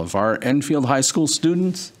all of our Enfield High School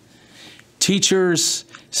students, teachers,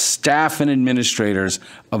 staff, and administrators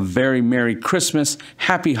a very Merry Christmas,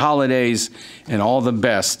 Happy Holidays, and all the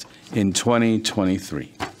best in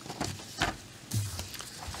 2023.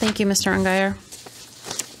 Thank you, Mr. Ungeier.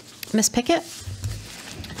 Ms. Pickett?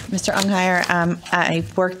 Mr. Ungeier, I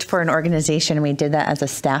worked for an organization. We did that as a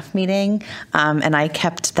staff meeting, and I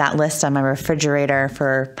kept that list on my refrigerator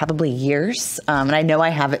for probably years, and I know I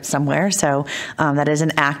have it somewhere, so that is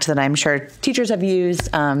an act that I'm sure teachers have used,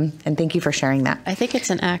 and thank you for sharing that. I think it's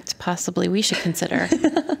an act possibly we should consider,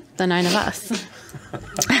 the 9 of us.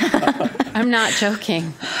 I'm not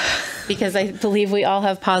joking, because I believe we all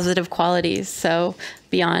have positive qualities, so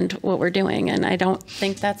beyond what we're doing, and I don't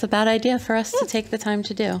think that's a bad idea for us to take the time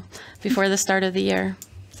to do before the start of the year.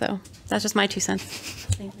 So that's just my 2 cents.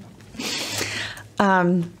 Thank you.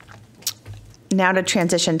 Now to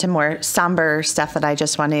transition to more somber stuff that I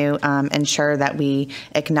just want to ensure that we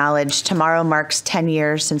acknowledge. Tomorrow marks 10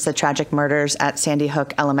 years since the tragic murders at Sandy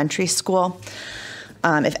Hook Elementary School.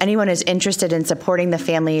 If anyone is interested in supporting the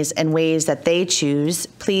families in ways that they choose,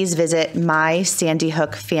 please visit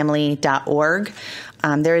mysandyhookfamily.org.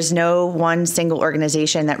 There is no one single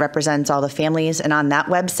organization that represents all the families, and on that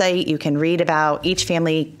website you can read about each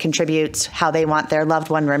family contributes, how they want their loved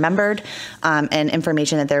one remembered, and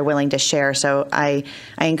information that they're willing to share. So I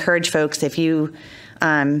encourage folks, if you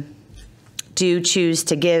do choose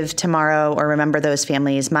to give tomorrow or remember those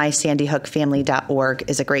families, mysandyhookfamily.org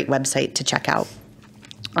is a great website to check out.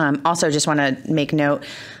 Also, just want to make note,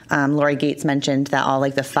 Lori Gates mentioned that all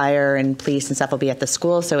like the fire and police and stuff will be at the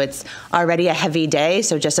school, so it's already a heavy day.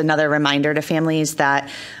 So just another reminder to families that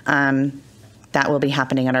that will be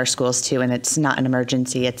happening at our schools too, and it's not an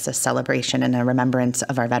emergency, it's a celebration and a remembrance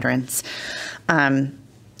of our veterans.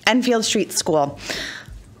 Enfield Street School.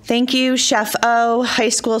 Thank you, Chef O, high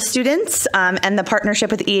school students, and the partnership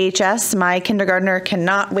with EHS. My kindergartner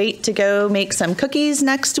cannot wait to go make some cookies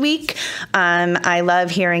next week. I love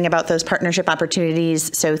hearing about those partnership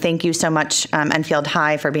opportunities, so thank you so much, Enfield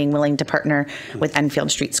High, for being willing to partner with Enfield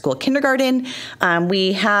Street School Kindergarten.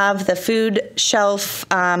 We have the food shelf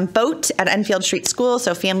boat at Enfield Street School,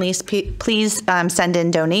 so families, please send in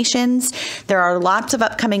donations. There are lots of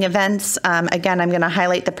upcoming events. Again, I'm going to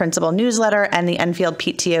highlight the principal newsletter and the Enfield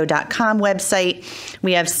PTO.com website.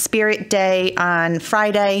 We have Spirit Day on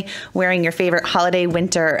Friday, wearing your favorite holiday,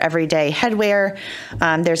 winter, everyday headwear.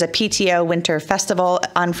 There's a PTO Winter Festival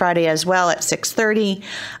on Friday as well at 6:30.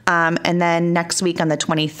 And then next week on the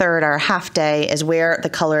 23rd, our half day is wear the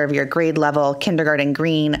color of your grade level, kindergarten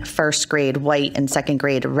green, first grade white, and second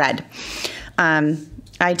grade red.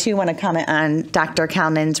 I too want to comment on Dr.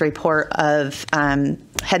 Kalman's report of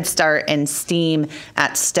Head Start and STEAM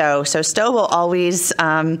at Stowe. So Stowe will always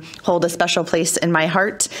hold a special place in my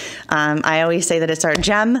heart. I always say that it's our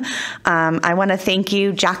gem. I want to thank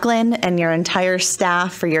you, Jacqueline, and your entire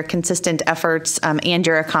staff for your consistent efforts and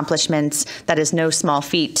your accomplishments. That is no small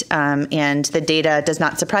feat, and the data does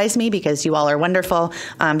not surprise me because you all are wonderful,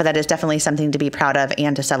 but that is definitely something to be proud of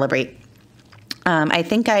and to celebrate. I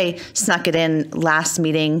think I snuck it in last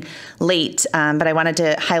meeting late, but I wanted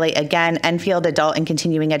to highlight again, Enfield Adult and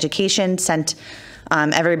Continuing Education sent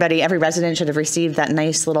everybody, every resident should have received that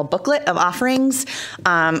nice little booklet of offerings.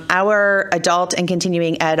 Our adult and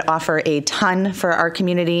continuing ed offer a ton for our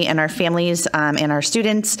community and our families and our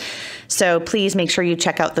students. So please make sure you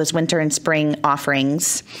check out those winter and spring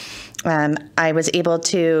offerings. I was able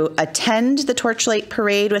to attend the Torchlight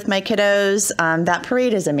Parade with my kiddos. That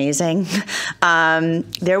parade is amazing.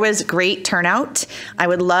 There was great turnout. I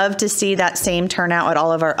would love to see that same turnout at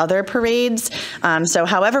all of our other parades. So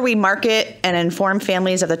however we market and inform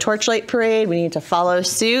families of the Torchlight Parade, we need to follow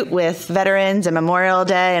suit with Veterans and Memorial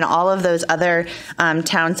Day and all of those other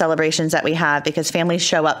town celebrations that we have, because families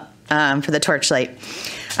show up for the Torchlight.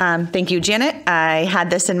 Thank you, Janet. I had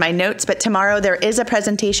this in my notes, but tomorrow there is a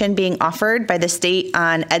presentation being offered by the state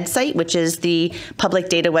on EdSite, which is the public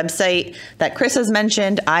data website that Chris has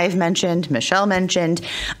mentioned, I've mentioned, Michelle mentioned.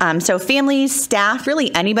 So families, staff,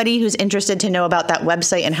 really anybody who's interested to know about that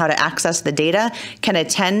website and how to access the data can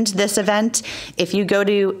attend this event. If you go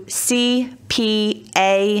to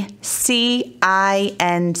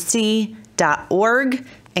cpacinc.org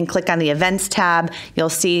and click on the events tab, you'll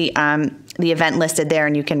see the event listed there,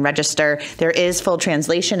 and you can register. There is full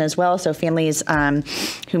translation as well, so families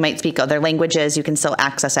who might speak other languages, you can still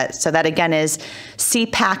access it. So that again is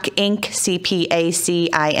cpacinc,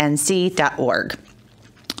 cpacinc.org.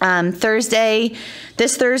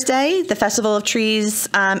 This Thursday, the Festival of Trees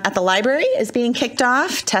at the library is being kicked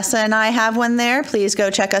off. Tessa and I have one there. Please go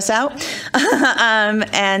check us out.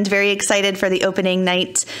 And very excited for the opening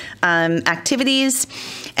night activities.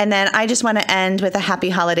 And then I just want to end with a happy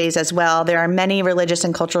holidays as well. There are many religious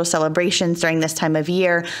and cultural celebrations during this time of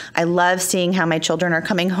year. I love seeing how my children are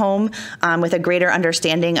coming home with a greater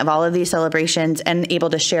understanding of all of these celebrations and able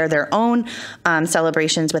to share their own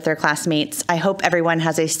celebrations with their classmates. I hope everyone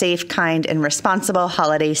has a safe, kind, and responsible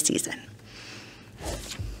holiday season.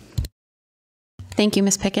 Thank you,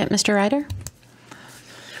 Ms. Pickett. Mr. Ryder?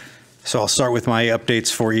 So I'll start with my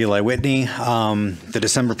updates for Eli Whitney. The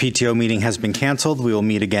December PTO meeting has been canceled. We will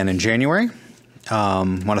meet again in January.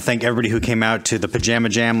 Want to thank everybody who came out to the Pajama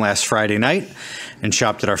Jam last Friday night and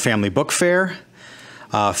shopped at our family book fair.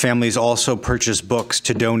 Families also purchased books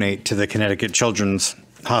to donate to the Connecticut Children's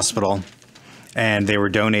Hospital, and they were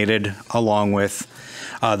donated along with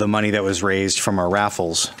the money that was raised from our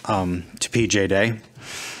raffles to PJ Day.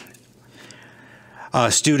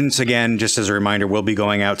 Students, again, just as a reminder, will be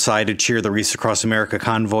going outside to cheer the Wreaths Across America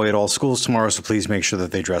convoy at all schools tomorrow, so please make sure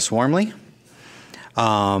that they dress warmly.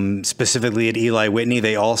 Specifically at Eli Whitney,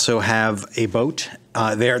 they also have a boat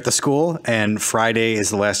there at the school, and Friday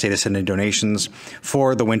is the last day to send in donations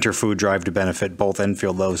for the winter food drive to benefit both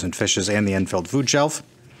Enfield Loaves and Fishes and the Enfield Food Shelf.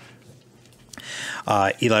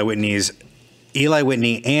 Eli Whitney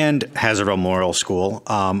and Hazardville Memorial School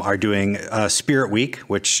are doing Spirit Week,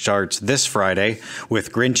 which starts this Friday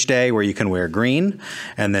with Grinch Day, where you can wear green.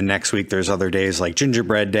 And then next week, there's other days like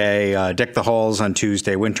Gingerbread Day, Deck the Halls on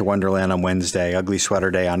Tuesday, Winter Wonderland on Wednesday, Ugly Sweater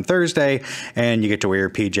Day on Thursday, and you get to wear your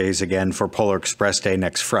PJs again for Polar Express Day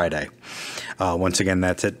next Friday. Once again,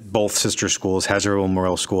 that's at both sister schools, Hazardville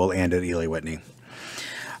Memorial School and at Eli Whitney.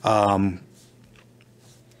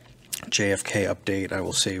 JFK update I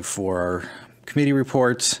will save for our committee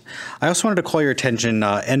reports. I also wanted to call your attention,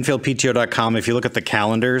 EnfieldPTO.com. If you look at the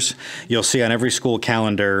calendars, you'll see on every school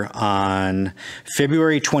calendar on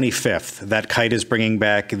February 25th, that Kite is bringing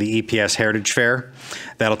back the EPS Heritage Fair.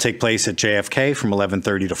 That'll take place at JFK from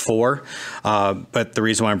 11:30 to 4. But the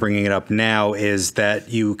reason why I'm bringing it up now is that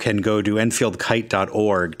you can go to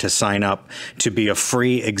EnfieldKite.org to sign up to be a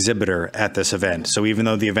free exhibitor at this event. So even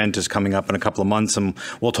though the event is coming up in a couple of months, and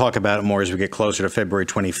we'll talk about it more as we get closer to February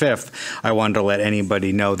 25th, I wanted to let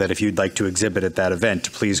anybody know that if you'd like to exhibit at that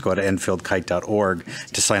event, please go to EnfieldKite.org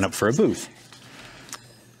to sign up for a booth.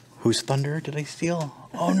 Whose thunder did I steal?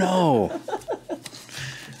 Oh, no.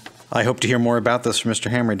 I hope to hear more about this from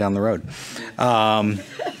Mr. Hamry down the road.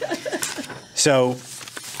 So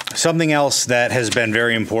something else that has been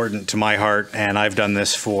very important to my heart, and I've done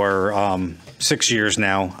this for 6 years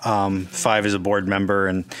now, 5 as a board member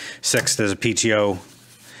and 6th as a PTO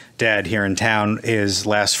dad here in town, is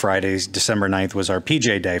last Friday, December 9th, was our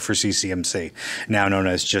PJ Day for CCMC, now known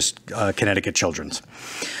as just Connecticut Children's.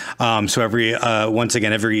 So once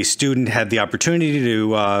again, every student had the opportunity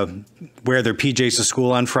to wear their PJs to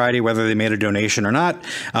school on Friday, whether they made a donation or not.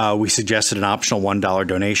 We suggested an optional $1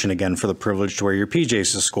 donation, again, for the privilege to wear your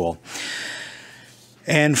PJs to school.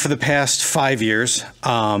 And for the past 5 years,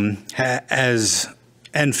 as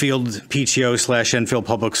Enfield PTO / Enfield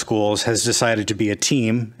Public Schools has decided to be a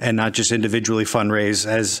team and not just individually fundraise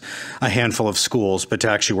as a handful of schools, but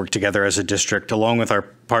to actually work together as a district, along with our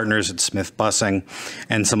partners at Smith Busing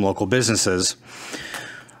and some local businesses.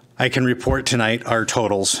 I can report tonight our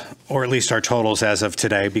totals, or at least our totals as of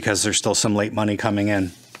today, because there's still some late money coming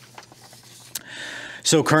in.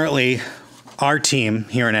 So currently, our team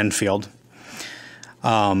here in Enfield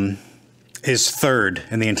is third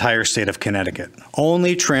in the entire state of Connecticut,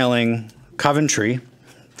 only trailing Coventry,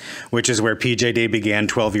 which is where PJ Day began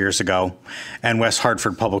 12 years ago, and West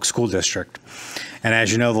Hartford Public School District. And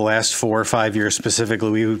as you know, the last 4 or 5 years specifically,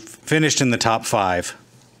 we finished in the top 5.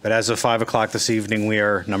 But as of 5 o'clock this evening, we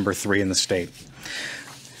are number 3 in the state.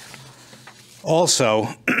 Also,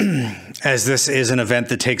 as this is an event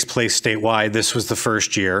that takes place statewide, this was the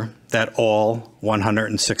first year that all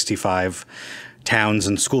 165 towns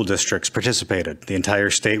and school districts participated. The entire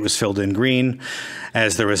state was filled in green,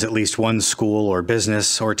 as there was at least one school or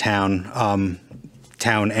business or town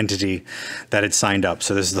entity that had signed up.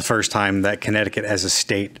 So this is the first time that Connecticut as a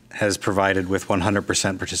state has provided with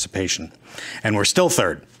 100% participation. And we're still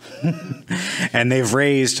third. And they've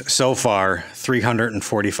raised so far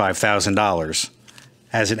 $345,000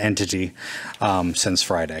 as an entity since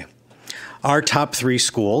Friday. Our top 3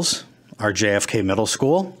 schools are JFK Middle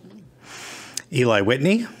School, Eli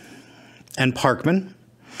Whitney, and Parkman,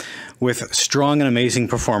 with strong and amazing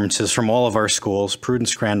performances from all of our schools: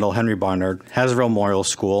 Prudence Crandall, Henry Barnard, Hazardville Memorial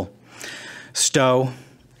School, Stowe,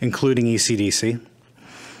 including ECDC,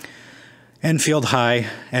 Enfield High,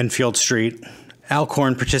 Enfield Street.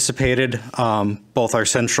 Alcorn participated, both our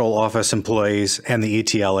central office employees and the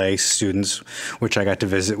ETLA students, which I got to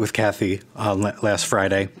visit with Kathy last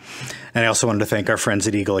Friday. And I also wanted to thank our friends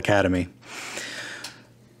at Eagle Academy.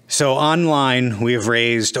 So online, we have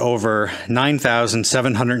raised over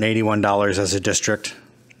 $9,781 as a district.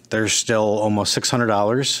 There's still almost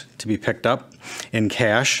 $600 to be picked up in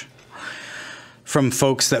cash from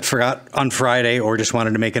folks that forgot on Friday or just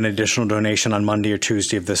wanted to make an additional donation on Monday or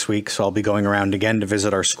Tuesday of this week. So I'll be going around again to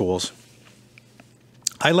visit our schools.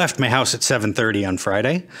 I left my house at 7:30 on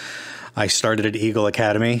Friday. I started at Eagle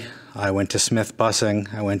Academy. I went to Smith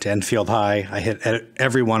Busing. I went to Enfield High. I hit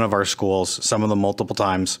every one of our schools, some of them multiple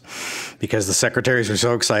times, because the secretaries were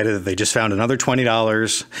so excited that they just found another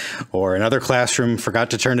 $20, or another classroom forgot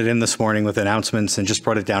to turn it in this morning with announcements and just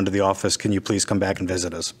brought it down to the office. Can you please come back and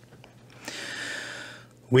visit us?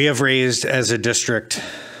 We have raised as a district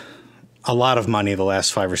a lot of money the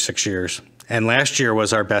last 5 or 6 years. And last year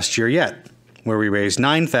was our best year yet, where we raised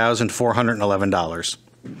 $9,411.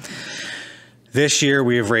 This year,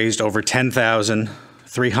 we have raised over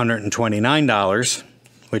 $10,329,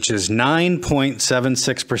 which is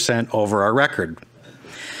 9.76% over our record.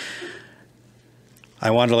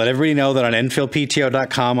 I wanted to let everybody know that on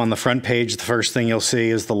EnfieldPTO.com, on the front page, the first thing you'll see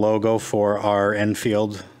is the logo for our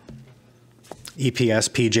Enfield EPS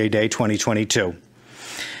PJ Day 2022.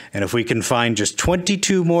 And if we can find just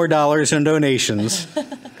 $22 more in donations,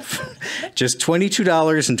 just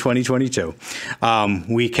 $22 in 2022,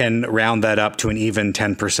 we can round that up to an even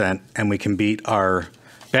 10%, and we can beat our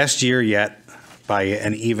best year yet by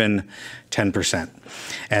an even 10%.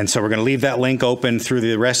 And so we're going to leave that link open through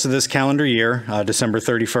the rest of this calendar year. December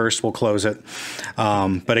 31st, we'll close it.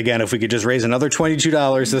 But again, if we could just raise another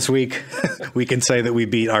 $22 this week, we can say that we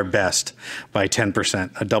beat our best by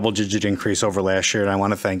 10%, a double-digit increase over last year. And I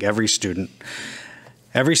want to thank every student,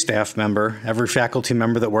 every staff member, every faculty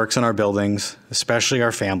member that works in our buildings, especially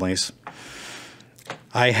our families.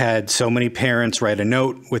 I had so many parents write a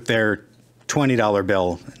note with their $20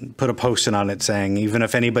 bill, put a post-it on it saying, even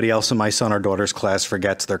if anybody else in my son or daughter's class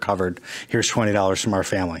forgets, they're covered. Here's $20 from our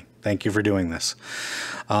family. Thank you for doing this.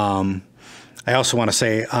 I also want to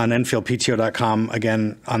say on EnfieldPTO.com,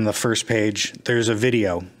 again, on the first page, there's a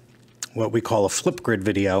video, what we call a Flipgrid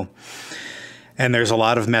video. And there's a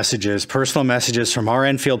lot of messages, personal messages from our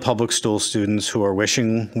Enfield public school students who are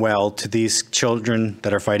wishing well to these children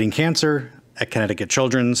that are fighting cancer at Connecticut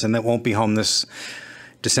Children's and that won't be home this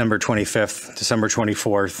December 25th, December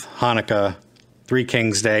 24th, Hanukkah, Three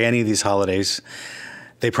Kings Day, any of these holidays.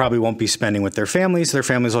 They probably won't be spending with their families. Their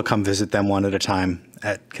families will come visit them one at a time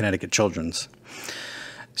at Connecticut Children's.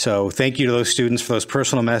 So thank you to those students for those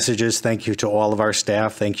personal messages. Thank you to all of our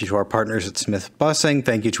staff. Thank you to our partners at Smith Busing.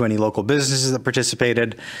 Thank you to any local businesses that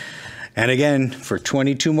participated. And again, for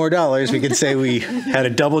 $22 more, we could say we had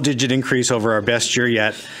a double-digit increase over our best year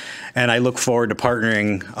yet. And I look forward to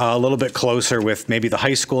partnering a little bit closer with maybe the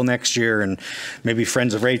high school next year and maybe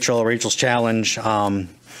Friends of Rachel, Rachel's Challenge,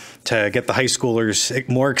 to get the high schoolers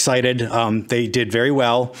more excited. They did very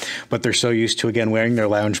well, but they're so used to, again, wearing their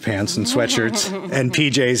lounge pants and sweatshirts and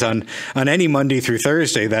PJs on any Monday through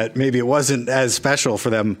Thursday that maybe it wasn't as special for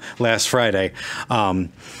them last Friday.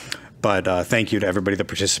 But thank you to everybody that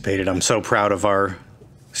participated. I'm so proud of our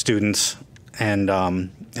students and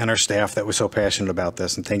our staff that was so passionate about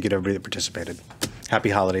this. And thank you to everybody that participated. Happy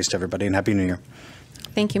holidays to everybody and Happy New Year.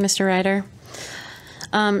 Thank you, Mr. Ryder.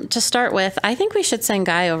 To start with, I think we should send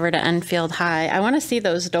Guy over to Enfield High. I want to see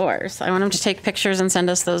those doors. I want him to take pictures and send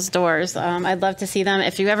us those doors. I'd love to see them.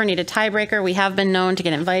 If you ever need a tiebreaker, we have been known to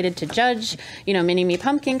get invited to judge, you know, mini-me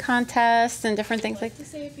pumpkin contests and different things like that. To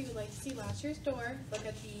say, if you would like to see last year's door, look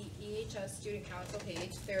at the EHS Student Council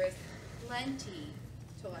page. There is plenty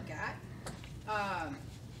to look at.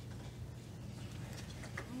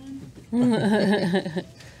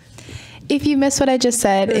 If you missed what I just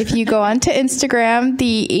said, if you go onto Instagram,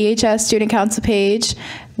 the EHS Student Council page,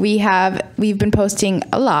 we've been posting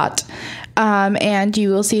a lot, and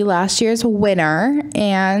you will see last year's winner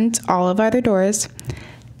and all of our other doors.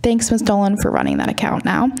 Thanks, Ms. Dolan, for running that account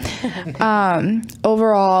now.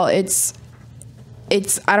 Overall, it's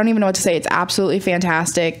I don't even know what to say. It's absolutely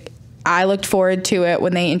fantastic. I looked forward to it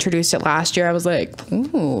when they introduced it last year. I was like,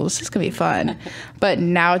 ooh, this is going to be fun. But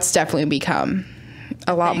now it's definitely become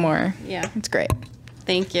a lot more. Yeah. It's great.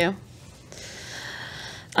 Thank you.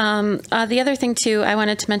 The other thing, too, I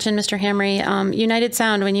wanted to mention, Mr. Hamry, United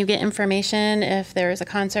Sound, when you get information, if there's a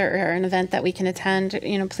concert or an event that we can attend,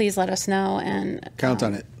 you know, please let us know. And count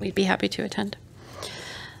on it. We'd be happy to attend.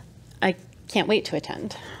 I can't wait to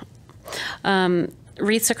attend.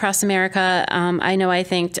 Wreaths Across America, I know I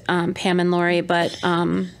thanked Pam and Lori, but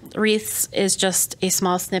Wreaths is just a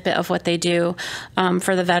small snippet of what they do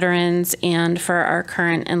for the veterans and for our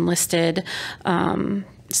current enlisted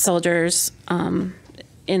soldiers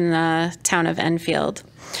in the town of Enfield.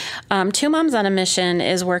 Two Moms on a Mission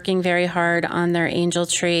is working very hard on their angel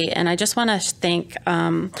tree, and I just want to thank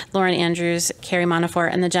Lauren Andrews, Carrie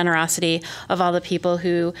Monafort, and the generosity of all the people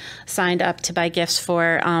who signed up to buy gifts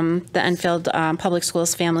for the Enfield Public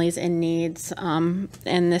Schools families in needs, and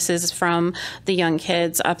this is from the young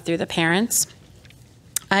kids up through the parents.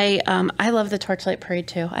 I love the Torchlight Parade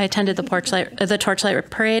too. I attended the Torchlight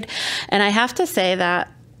Parade, and I have to say that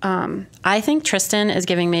I think Tristan is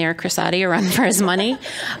giving Mayor Crissati a run for his money.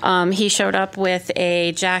 He showed up with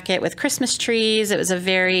a jacket with Christmas trees. It was a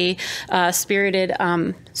very spirited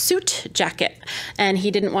suit jacket, and he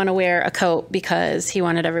didn't want to wear a coat because he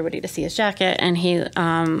wanted everybody to see his jacket, and he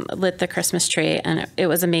lit the Christmas tree, and it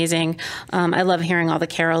was amazing. I love hearing all the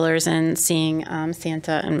carolers and seeing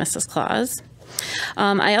Santa and Mrs. Claus.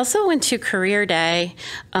 I also went to Career Day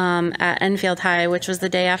at Enfield High, which was the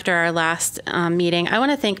day after our last meeting. I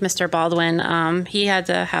want to thank Mr. Baldwin. He had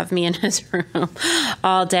to have me in his room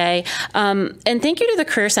all day. And thank you to the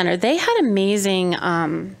Career Center. They had amazing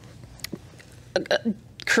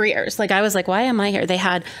careers. Like, I was like, why am I here? They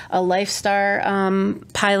had a LifeStar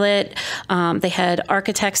pilot. They had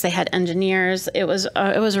architects. They had engineers. It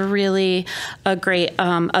was really a great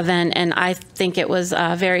event, and I think it was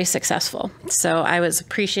very successful. So I was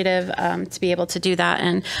appreciative to be able to do that,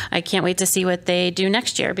 and I can't wait to see what they do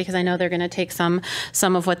next year, because I know they're going to take some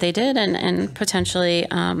of what they did and potentially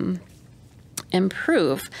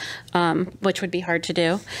improve, which would be hard to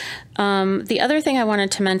do. The other thing I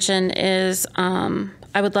wanted to mention is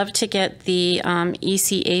I would love to get the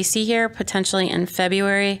ECAC here, potentially in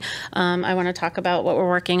February. I want to talk about what we're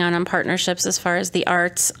working on partnerships as far as the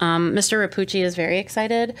arts. Mr. Rapucci is very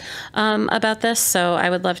excited about this, so I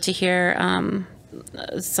would love to hear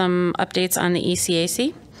some updates on the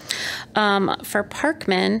ECAC. For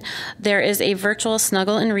Parkman, there is a virtual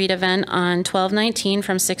Snuggle and Read event on 12/19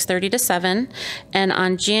 from 6:30 to 7. And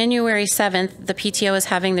on January 7th, the PTO is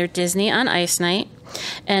having their Disney on Ice night.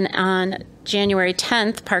 And on January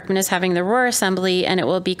 10th, Parkman is having the Roar Assembly, and it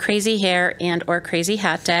will be Crazy Hair and or Crazy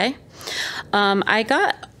Hat Day. I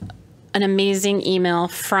got an amazing email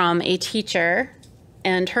from a teacher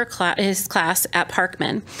and his class at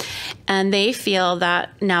Parkman. And they feel that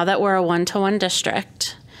now that we're a one-to-one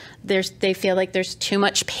district, they feel like there's too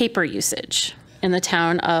much paper usage in the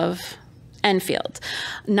town of Enfield.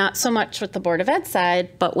 Not so much with the Board of Ed side,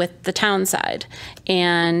 but with the town side.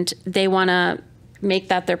 And they want to make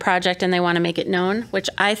that their project, and they want to make it known, which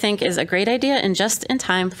I think is a great idea and just in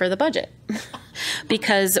time for the budget.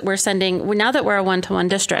 Because now that we're a one-to-one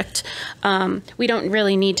district, we don't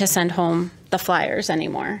really need to send home the flyers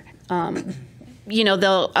anymore. You know,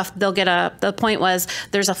 they'll get the point was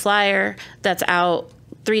there's a flyer that's out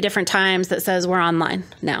 3 different times that says we're online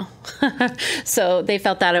now. So they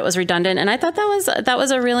felt that it was redundant, and I thought that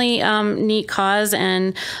was a really neat cause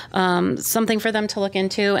and something for them to look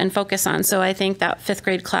into and focus on. So I think that 5th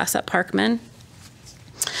grade class at Parkman.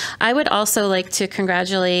 I would also like to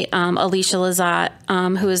congratulate Alicia Lazat,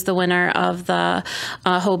 who is the winner of the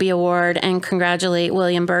Hobie Award, and congratulate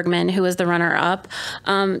William Bergman, who is the runner-up.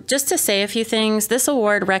 Just to say a few things, this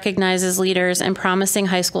award recognizes leaders and promising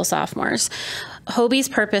high school sophomores. Hobie's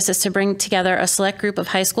purpose is to bring together a select group of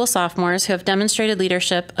high school sophomores who have demonstrated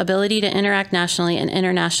leadership, ability to interact nationally and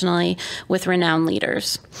internationally with renowned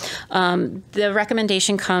leaders. The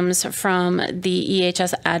recommendation comes from the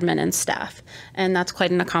EHS admin and staff, and that's quite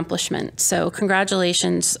an accomplishment. So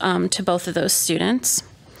congratulations to both of those students.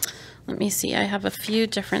 Let me see, I have a few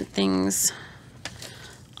different things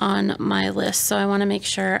on my list, so I want to make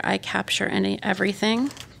sure I capture everything.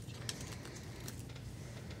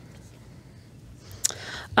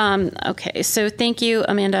 Okay, so thank you,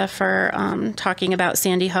 Amanda, for talking about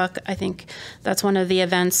Sandy Hook. I think that's one of the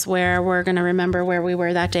events where we're going to remember where we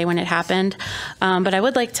were that day when it happened. But I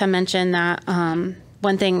would like to mention that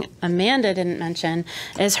one thing Amanda didn't mention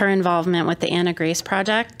is her involvement with the Anna Grace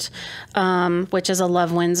Project, which is a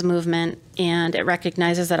Love Wins movement, and it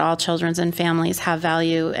recognizes that all children and families have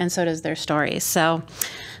value, and so does their stories. So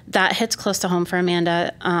that hits close to home for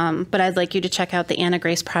Amanda, but I'd like you to check out the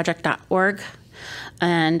annagraceproject.org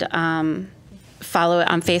and follow it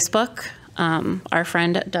on Facebook. Our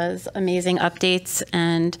friend does amazing updates,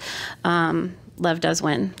 and Love does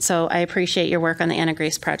win. So I appreciate your work on the Anna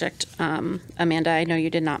Grace Project. Amanda, I know you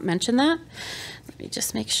did not mention that. Let me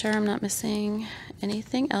just make sure I'm not missing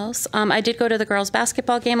anything else. I did go to the girls'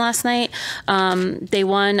 basketball game last night. They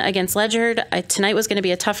won against Ledyard. Tonight was going to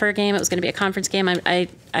be a tougher game. It was going to be a conference game.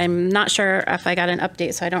 I'm not sure if I got an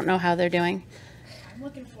update, so I don't know how they're doing. I'm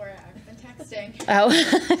looking for it. I've been texting. Oh.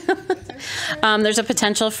 There's a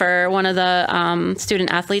potential for one of the student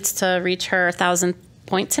athletes to reach her 1,000th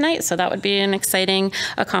point tonight, so that would be an exciting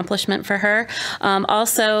accomplishment for her.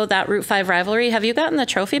 Also, that Route 5 rivalry, have you gotten the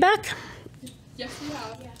trophy back? Yes, we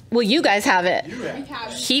have. Yeah. Well, you guys have it. We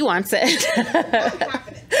have it. He wants it.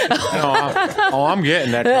 I'm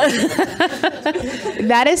getting that.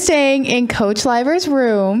 That is staying in Coach Liver's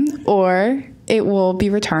room, or it will be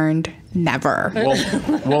returned never.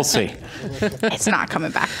 We'll see. It's not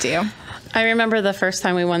coming back to you. I remember the first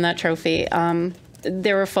time we won that trophy.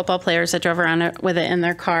 There were football players that drove around with it in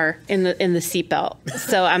their car in the seatbelt.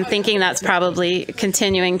 So I'm thinking that's probably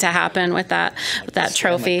continuing to happen with that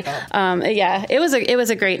trophy. Yeah, it was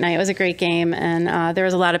a great night. It was a great game, and there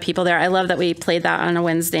was a lot of people there. I love that we played that on a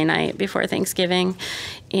Wednesday night before Thanksgiving.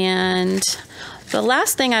 And the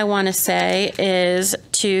last thing I want to say is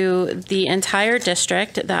to the entire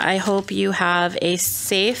district that I hope you have a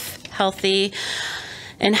safe, healthy,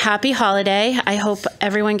 And happy holiday. I hope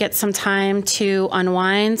everyone gets some time to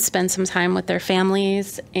unwind, spend some time with their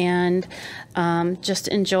families, and just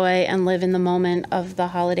enjoy and live in the moment of the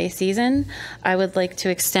holiday season. I would like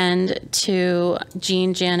to extend to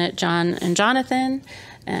Jean, Janet, John, and Jonathan,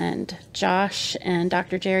 and Josh, and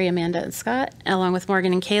Dr. Jerry, Amanda, and Scott, along with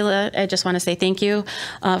Morgan and Kayla. I just want to say thank you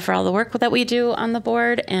for all the work that we do on the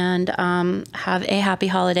board, and have a happy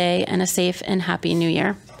holiday and a safe and happy new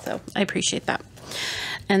year. So I appreciate that.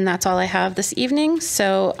 And that's all I have this evening.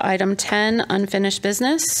 So item 10, unfinished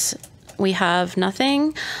business. We have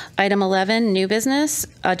nothing. Item 11, new business.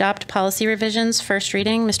 Adopt policy revisions, first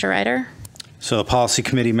reading. Mr. Ryder. So the policy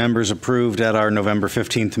committee members approved at our November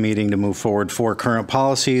 15th meeting to move forward 4 current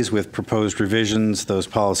policies with proposed revisions. Those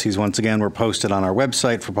policies, once again, were posted on our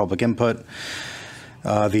website for public input.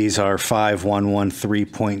 These are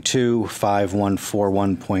 5113.2,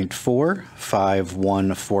 5141.4,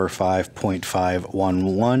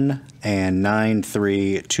 5145.511, and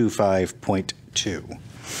 9325.2.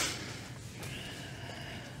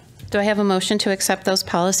 Do I have a motion to accept those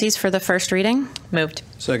policies for the first reading? Moved.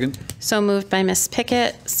 Second. So moved by Ms.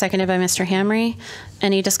 Pickett, seconded by Mr. Hamry.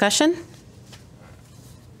 Any discussion?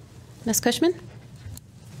 Ms. Cushman?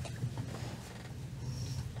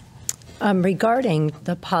 Regarding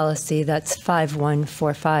the policy, that's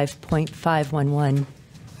 5145.511,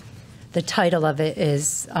 the title of it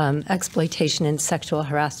is Exploitation and Sexual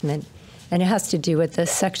Harassment, and it has to do with the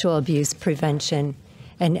Sexual Abuse Prevention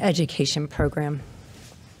and Education Program.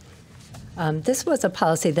 This was a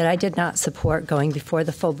policy that I did not support going before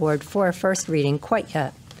the full board for a first reading quite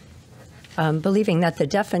yet, believing that the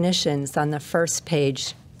definitions on the first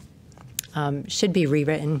page should be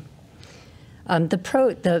rewritten.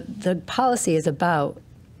 The policy is about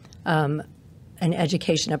a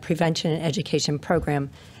prevention and education program,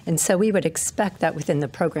 and so we would expect that within the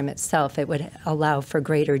program itself it would allow for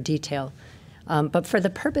greater detail. But for the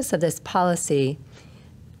purpose of this policy,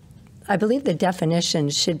 I believe the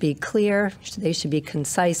definitions should be clear, they should be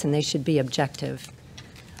concise, and they should be objective.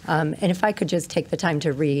 And if I could just take the time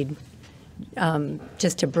to read,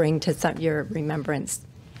 just to bring to your remembrance.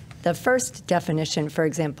 The first definition, for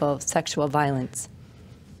example, sexual violence,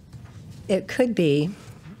 it could be,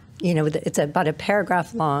 it's about a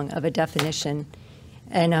paragraph long of a definition,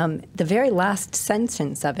 and the very last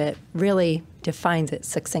sentence of it really defines it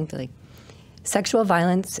succinctly. Sexual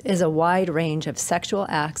violence is a wide range of sexual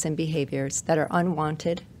acts and behaviors that are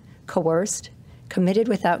unwanted, coerced, committed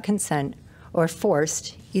without consent, or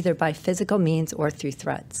forced either by physical means or through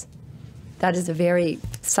threats. That is a very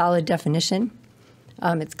solid definition.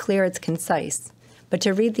 It's clear, it's concise. But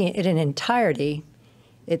to read it in entirety,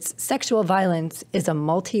 it's sexual violence is a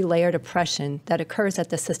multi-layered oppression that occurs at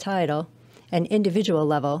the societal and individual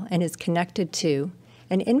level and is connected to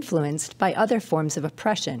and influenced by other forms of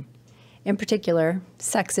oppression, in particular,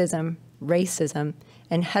 sexism, racism,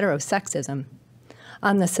 and heterosexism.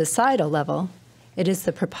 On the societal level, it is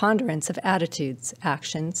the preponderance of attitudes,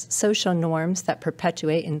 actions, social norms that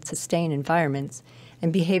perpetuate and sustain environments,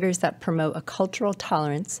 and behaviors that promote a cultural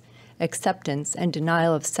tolerance, acceptance, and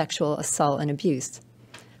denial of sexual assault and abuse.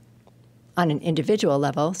 On an individual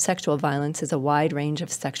level, sexual violence is a wide range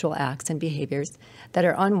of sexual acts and behaviors that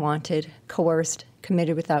are unwanted, coerced,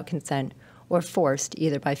 committed without consent, or forced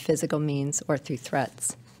either by physical means or through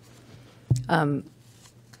threats.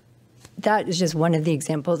 That is just one of the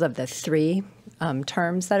examples of the 3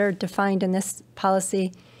 terms that are defined in this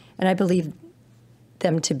policy, and I believe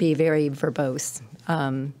them to be very verbose.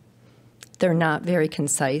 They're not very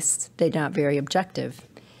concise, they're not very objective,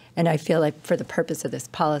 and I feel like for the purpose of this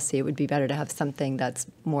policy, it would be better to have something that's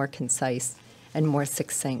more concise and more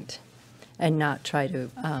succinct, and not try to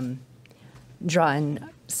draw in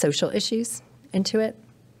social issues into it.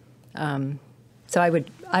 So I would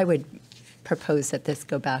propose that this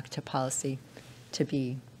go back to policy to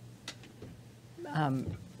be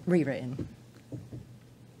rewritten.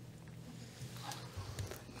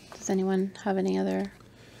 Does anyone have any other?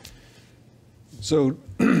 So,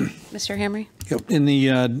 Mr. Hamry? Yep. In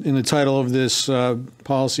the title of this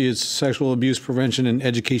policy, it's Sexual Abuse Prevention and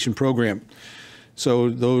Education Program.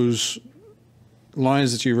 So those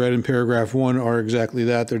lines that you read in paragraph 1 are exactly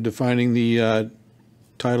that. They're defining the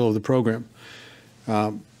title of the program.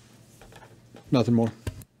 Nothing more.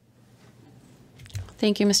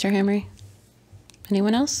 Thank you, Mr. Hamry.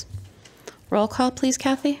 Anyone else? Roll call, please,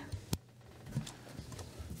 Kathy.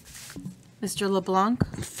 Mr.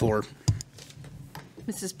 LeBlanc? 4.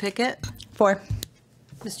 Mrs. Pickett? 4.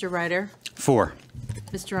 Mr. Ryder? 4.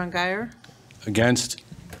 Mr. Ongire? Against?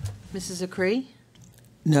 Mrs. Acree?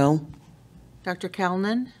 No. Dr.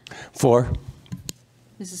 Kalnin? 4.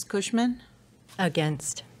 Mrs. Cushman?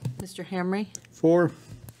 Against. Mr. Hamry? 4.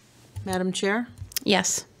 Madam Chair?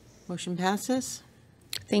 Yes. Motion passes.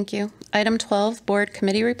 Thank you. Item 12, board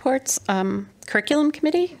committee reports. Curriculum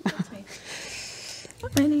committee?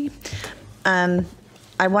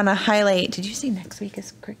 I want to highlight, did you see next week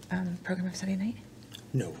is program of study night?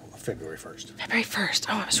 No, February 1st. February 1st.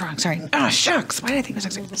 Oh, I was wrong. Sorry. Oh, shucks. Why did I think it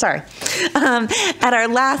was next week? Sorry. At our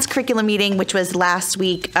last curriculum meeting, which was last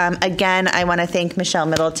week, again, I want to thank Michelle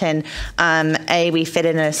Middleton. We fit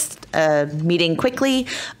in a meeting quickly,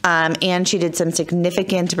 and she did some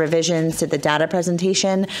significant revisions to the data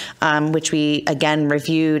presentation, which we, again,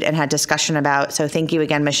 reviewed and had discussion about. So thank you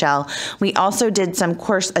again, Michelle. We also did some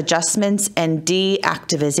course adjustments and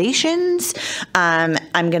deactivations.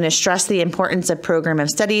 I'm going to stress the importance of program of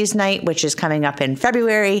studies night, which is coming up in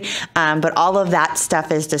February, but all of that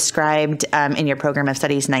stuff is described in your program of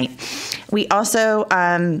studies night. We also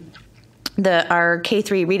our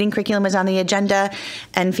K-3 reading curriculum is on the agenda.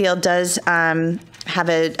 Enfield does have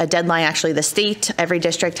a deadline. Actually, the state, every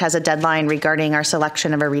district has a deadline regarding our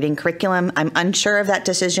selection of a reading curriculum. I'm unsure of that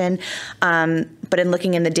decision, but in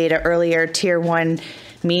looking in the data earlier, Tier 1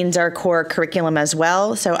 means our core curriculum as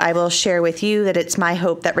well. So I will share with you that it's my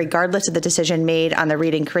hope that regardless of the decision made on the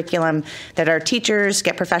reading curriculum, that our teachers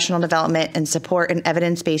get professional development and support and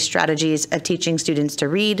evidence-based strategies of teaching students to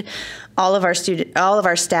read. All of our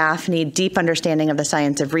staff need deep understanding of the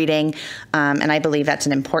science of reading, and I believe that's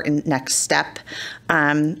an important next step.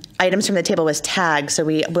 Items from the table was tagged, so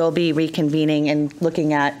we will be reconvening and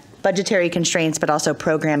looking at budgetary constraints, but also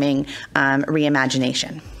programming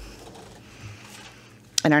reimagination.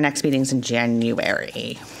 And our next meeting's in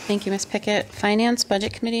January. Thank you, Ms. Pickett. Finance,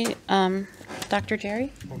 Budget Committee, Dr.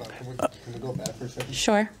 Jerry? Hold on, can we go back for a second?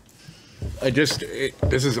 Sure. This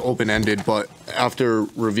is open-ended, but after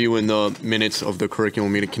reviewing the minutes of the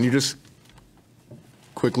curriculum meeting, can you just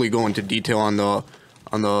quickly go into detail on the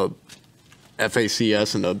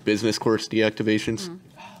FACS and the business course deactivations?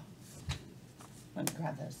 Let me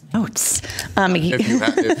grab those notes.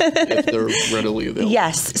 If they're readily available.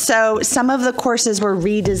 Yes. So some of the courses were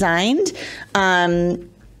redesigned.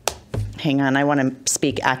 Hang on. I want to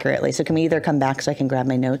speak accurately. So can we either come back so I can grab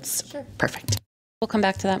my notes? Sure. Perfect. We'll come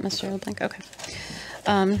back to that, Mr. LeBlanc. Okay.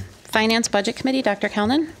 Finance Budget Committee, Dr.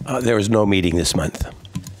 Kalnin? There was no meeting this month.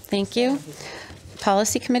 Thank you.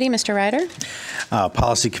 Policy Committee, Mr. Ryder?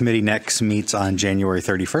 Policy Committee next meets on January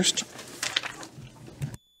 31st.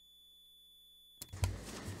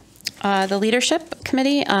 The Leadership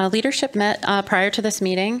Committee, leadership met prior to this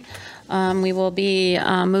meeting. We will be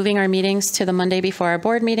moving our meetings to the Monday before our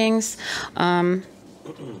board meetings.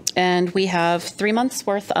 And we have 3 months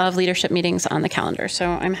worth of leadership meetings on the calendar, so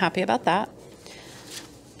I'm happy about that.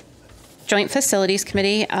 Joint Facilities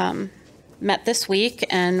Committee met this week,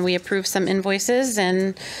 and we approved some invoices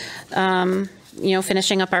and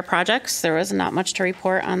finishing up our projects. There was not much to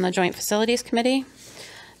report on the Joint Facilities Committee.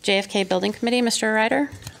 JFK Building Committee, Mr. Ryder?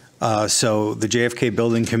 So the JFK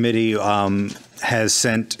Building Committee has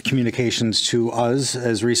sent communications to us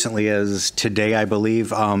as recently as today, I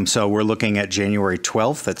believe. So we're looking at January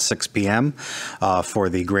 12th at 6 p.m. For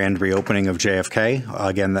the grand reopening of JFK.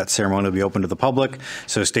 Again, that ceremony will be open to the public.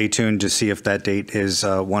 So stay tuned to see if that date is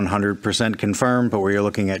 100% confirmed. But we're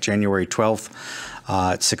looking at January 12th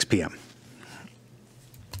at 6 p.m.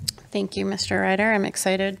 Thank you, Mr. Ryder. I'm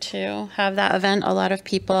excited to have that event. A lot of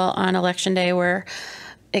people on Election Day were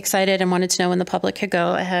excited and wanted to know when the public could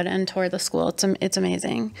go ahead and tour the school. It's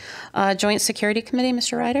amazing. Joint Security Committee,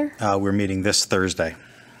 Mr. Ryder? We're meeting this Thursday.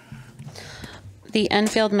 The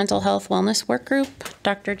Enfield Mental Health Wellness Work Group,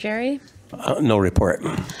 Dr. Jerry? No report.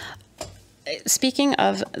 Speaking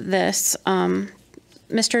of this, Mr.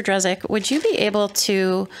 Drezek, would you be able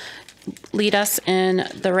to lead us in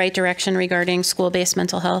the right direction regarding school-based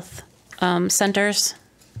mental health centers?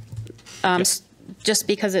 Yes. Just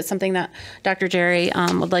because it's something that Dr. Jerry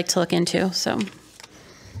would like to look into. So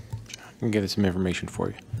I can get some information for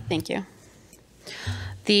you. Thank you.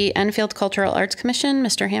 The Enfield Cultural Arts Commission,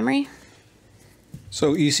 Mr. Hamry.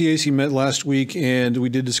 So ECAC met last week, and we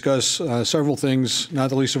did discuss several things, not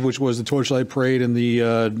the least of which was the Torchlight Parade and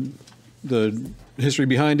the history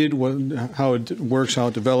behind it, how it works, how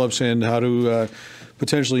it develops, and how to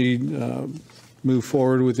potentially move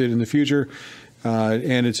forward with it in the future.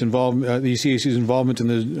 And its involvement, the ECAC's involvement in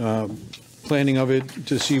the planning of it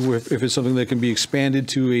to see if it's something that can be expanded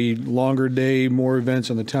to a longer day, more events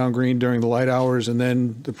on the town green during the light hours, and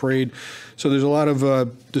then the parade. So there's a lot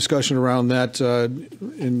of discussion around that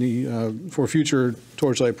for future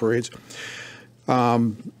Torchlight parades.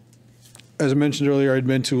 As I mentioned earlier, I'd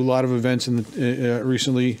been to a lot of events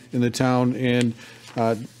recently in the town, and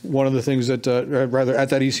One of the things that, rather, at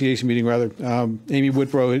that ECAC meeting, Amy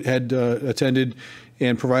Whitbrow had attended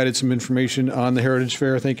and provided some information on the Heritage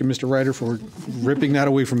Fair. Thank you, Mr. Ryder, for ripping that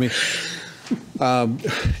away from me. And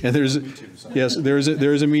there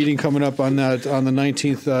is a meeting coming up on that on the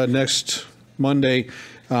 19th next Monday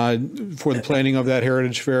for the planning of that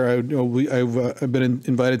Heritage Fair. I've been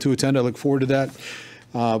invited to attend. I look forward to that.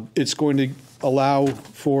 It's going to allow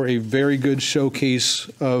for a very good showcase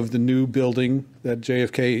of the new building that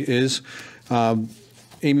JFK is.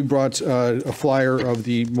 Amy brought a flyer of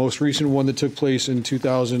the most recent one that took place in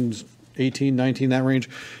 2018, 19, that range.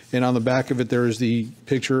 And on the back of it, there is the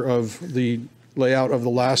picture of the layout of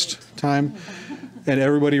the last time. And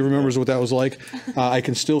everybody remembers what that was like. I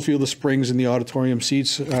can still feel the springs in the auditorium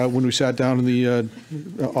seats when we sat down in the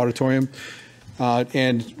auditorium.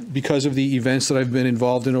 And because of the events that I've been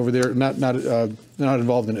involved in over there, not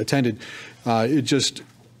involved in, attended, it just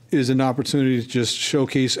is an opportunity to just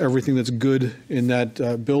showcase everything that's good in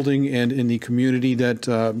that building and in the community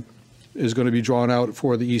that is going to be drawn out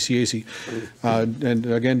for the ECAC. And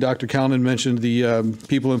again, Dr. Calnan mentioned the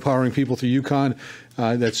people empowering people through UConn.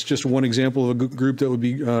 That's just one example of a group that would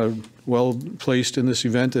be well placed in this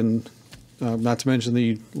event, and not to mention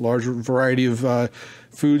the large variety of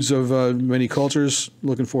foods of many cultures.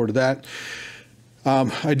 Looking forward to that.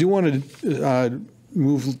 I do want to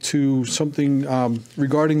move to something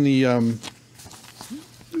regarding the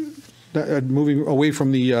moving away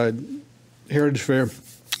from the Heritage Fair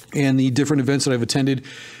and the different events that I've attended.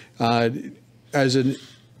 As a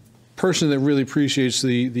person that really appreciates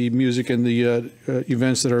the music and the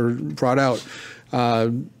events that are brought out,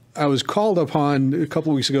 I was called upon a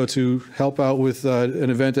couple of weeks ago to help out with an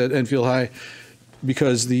event at Enfield High,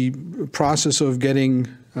 because the process of getting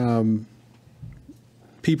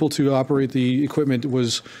people to operate the equipment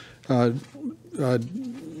was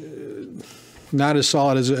not as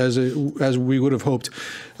solid as we would have hoped.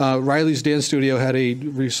 Riley's Dance Studio had a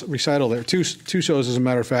recital there, two shows as a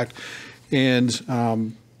matter of fact, and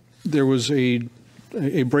there was a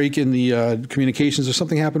break in the communications, or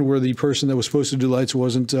something happened where the person that was supposed to do lights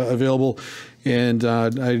wasn't available, and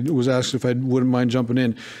I was asked if I wouldn't mind jumping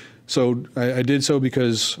in. So I did so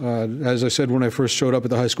because, as I said when I first showed up at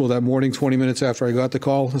the high school that morning, 20 minutes after I got the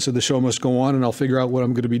call, I said the show must go on and I'll figure out what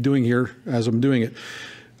I'm going to be doing here as I'm doing it.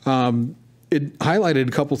 It highlighted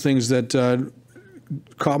a couple things that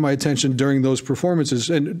caught my attention during those performances.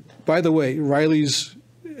 And by the way, Riley's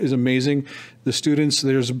is amazing. The students,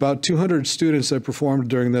 there's about 200 students that performed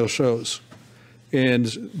during those shows. And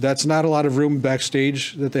that's not a lot of room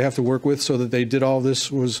backstage that they have to work with, so that they did all this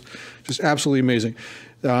was just absolutely amazing.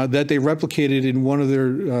 That they replicated in one of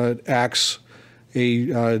their acts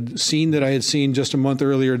a scene that I had seen just a month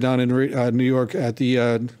earlier down in New York at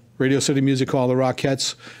the Radio City Music Hall, the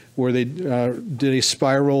Rockettes, where they did a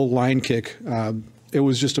spiral line kick. It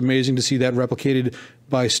was just amazing to see that replicated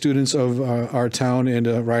by students of our town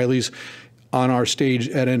and Riley's on our stage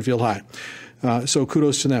at Enfield High. So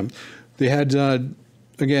kudos to them. They had,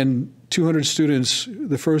 again, 200 students.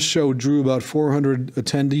 The first show drew about 400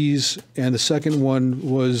 attendees, and the second one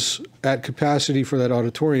was at capacity for that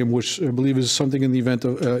auditorium, which I believe is something in the event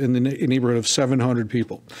of, in the neighborhood of 700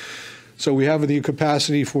 people. So we have the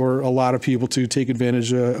capacity for a lot of people to take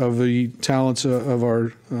advantage of the talents of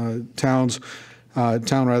our town.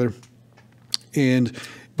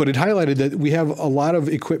 But it highlighted that we have a lot of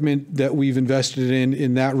equipment that we've invested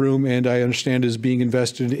in that room, and I understand is being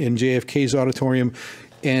invested in JFK's auditorium,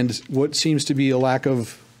 and what seems to be a lack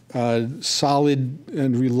of solid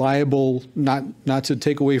and reliable, not to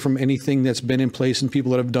take away from anything that's been in place and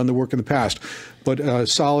people that have done the work in the past, but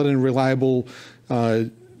solid and reliable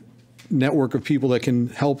network of people that can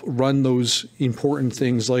help run those important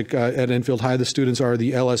things. Like at Enfield High, the students are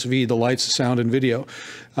the LSV, the lights, sound, and video.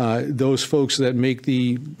 Those folks that make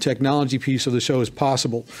the technology piece of the show is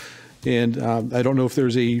possible. And I don't know if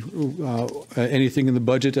there's anything in the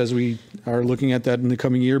budget as we are looking at that in the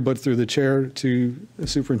coming year, but through the chair to the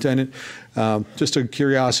superintendent, just a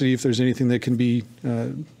curiosity if there's anything that can be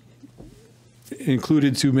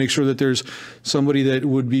included to make sure that there's somebody that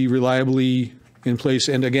would be reliably in place.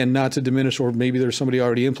 And again, not to diminish, or maybe there's somebody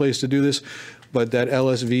already in place to do this, but that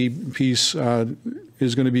LSV piece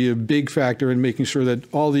is going to be a big factor in making sure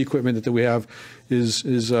that all the equipment that we have is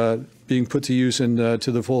being put to use and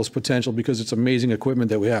to the fullest potential, because it's amazing equipment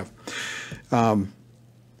that we have.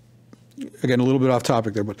 Again, a little bit off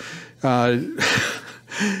topic there, but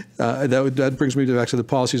that brings me back to the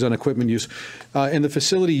policies on equipment use and the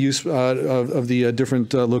facility use of the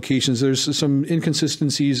different locations. There's some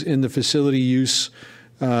inconsistencies in the facility use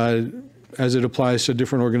as it applies to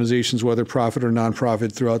different organizations, whether profit or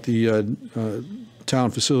nonprofit, throughout the town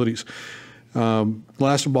facilities.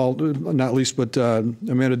 Last of all, not least, but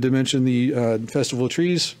Amanda did mention the Festival of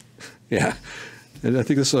Trees. Yeah. And I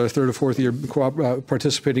think this is our third or fourth year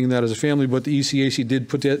participating in that as a family, but the ECAC did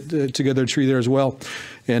put together a tree there as well.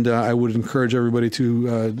 And I would encourage everybody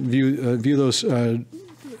to view those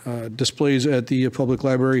displays at the public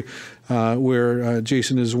library, where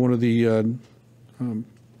Jason is one of the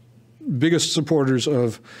biggest supporters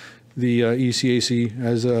of the ECAC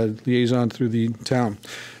as a liaison through the town.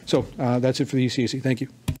 So that's it for the ECAC. Thank you.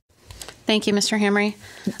 Thank you, Mr. Hamry.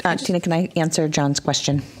 Tina, can I answer John's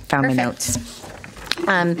question? Found my notes.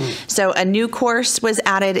 So a new course was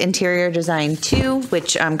added, Interior Design 2,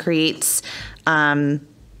 which creates an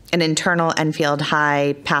internal Enfield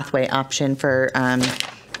High pathway option for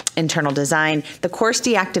internal design. The course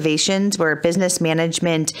deactivations were business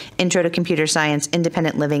management, intro to computer science,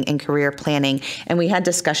 independent living, and career planning. And we had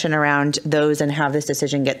discussion around those and how this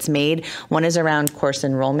decision gets made. One is around course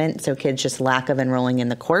enrollment, so kids just lack of enrolling in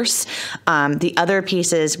the course. The other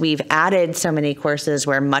piece is we've added so many courses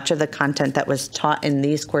where much of the content that was taught in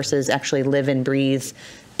these courses actually live and breathe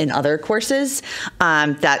in other courses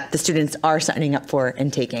that the students are signing up for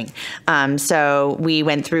and taking. So we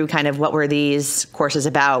went through kind of what were these courses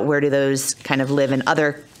about, where do those kind of live in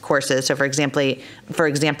other courses. So for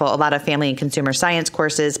example, a lot of family and consumer science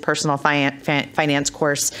courses, personal finance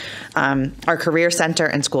course. Our career center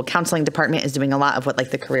and school counseling department is doing a lot of what like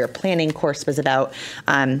the career planning course was about.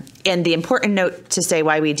 And the important note to say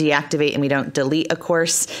why we deactivate and we don't delete a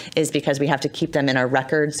course is because we have to keep them in our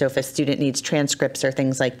record. So if a student needs transcripts or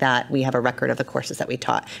things like that, we have a record of the courses that we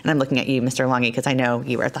taught. And I'm looking at you, Mr. Longy, because I know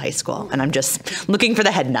you were at the high school, and I'm just looking for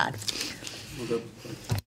the head nod.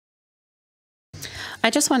 I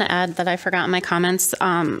just want to add that I forgot in my comments.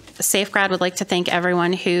 SafeGrad would like to thank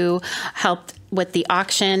everyone who helped with the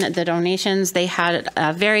auction, the donations. They had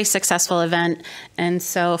a very successful event. And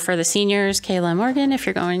so for the seniors, Kayla and Morgan, if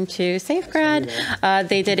you're going to SafeGrad,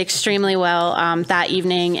 they did extremely well that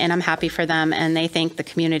evening, and I'm happy for them. And they thanked the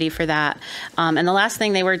community for that. And the last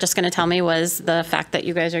thing they were just going to tell me was the fact that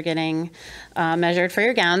you guys are getting measured for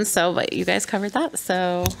your gowns. So but you guys covered that.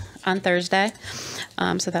 So on Thursday.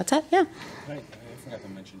 So that's it. Yeah. Right. I forgot to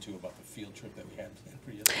mention too about the field trip that we had.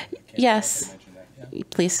 Yes,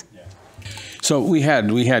 please. Yeah. So we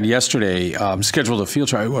had yesterday scheduled a field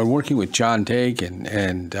trip. We're working with John Dake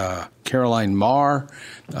and Caroline Marr,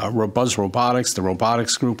 Buzz Robotics, the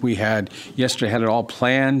robotics group we had yesterday had it all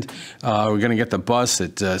planned. We're going to get the bus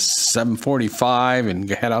at 7:45 and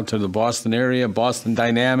head out to the Boston area, Boston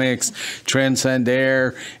Dynamics, Transcend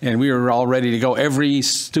Air, and we were all ready to go. Every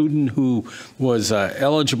student who was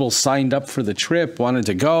eligible signed up for the trip, wanted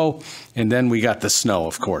to go, and then we got the snow,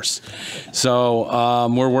 of course. So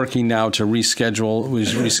we're working now to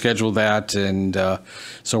reschedule that, and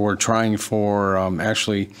so we're trying for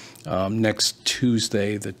actually next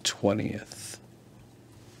Tuesday, the 20th.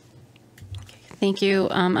 Thank you.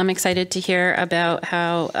 I'm excited to hear about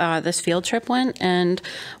how this field trip went, and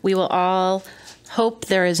we will all hope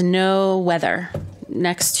there is no weather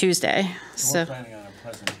next Tuesday. So we're planning on a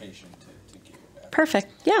presentation to give back.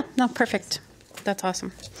 Perfect. Yeah, no, perfect. That's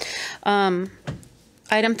awesome.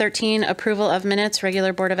 Item 13, approval of minutes,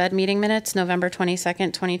 regular Board of Ed meeting minutes, November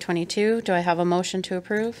 22nd, 2022. Do I have a motion to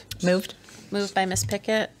approve? Moved. Moved by Ms.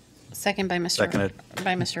 Pickett, second by Seconded.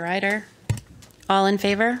 by Mr. Ryder. All in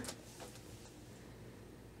favor?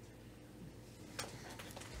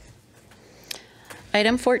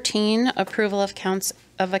 Item 14, approval of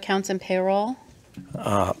accounts and payroll.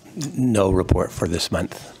 No report for this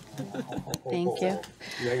month. Thank you.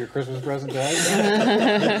 You got your Christmas present,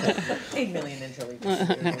 Dad? 8 million until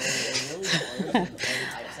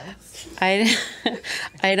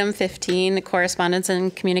Item 15, correspondence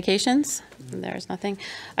and communications. There's nothing.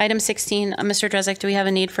 Item 16, Mr. Drezek, do we have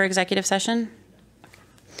a need for executive session?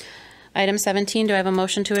 Item 17, do I have a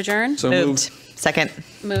motion to adjourn? So moved. Second.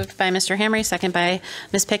 Moved by Mr. Hamry, second by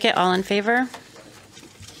Ms. Pickett. All in favor?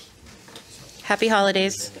 Happy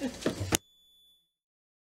holidays.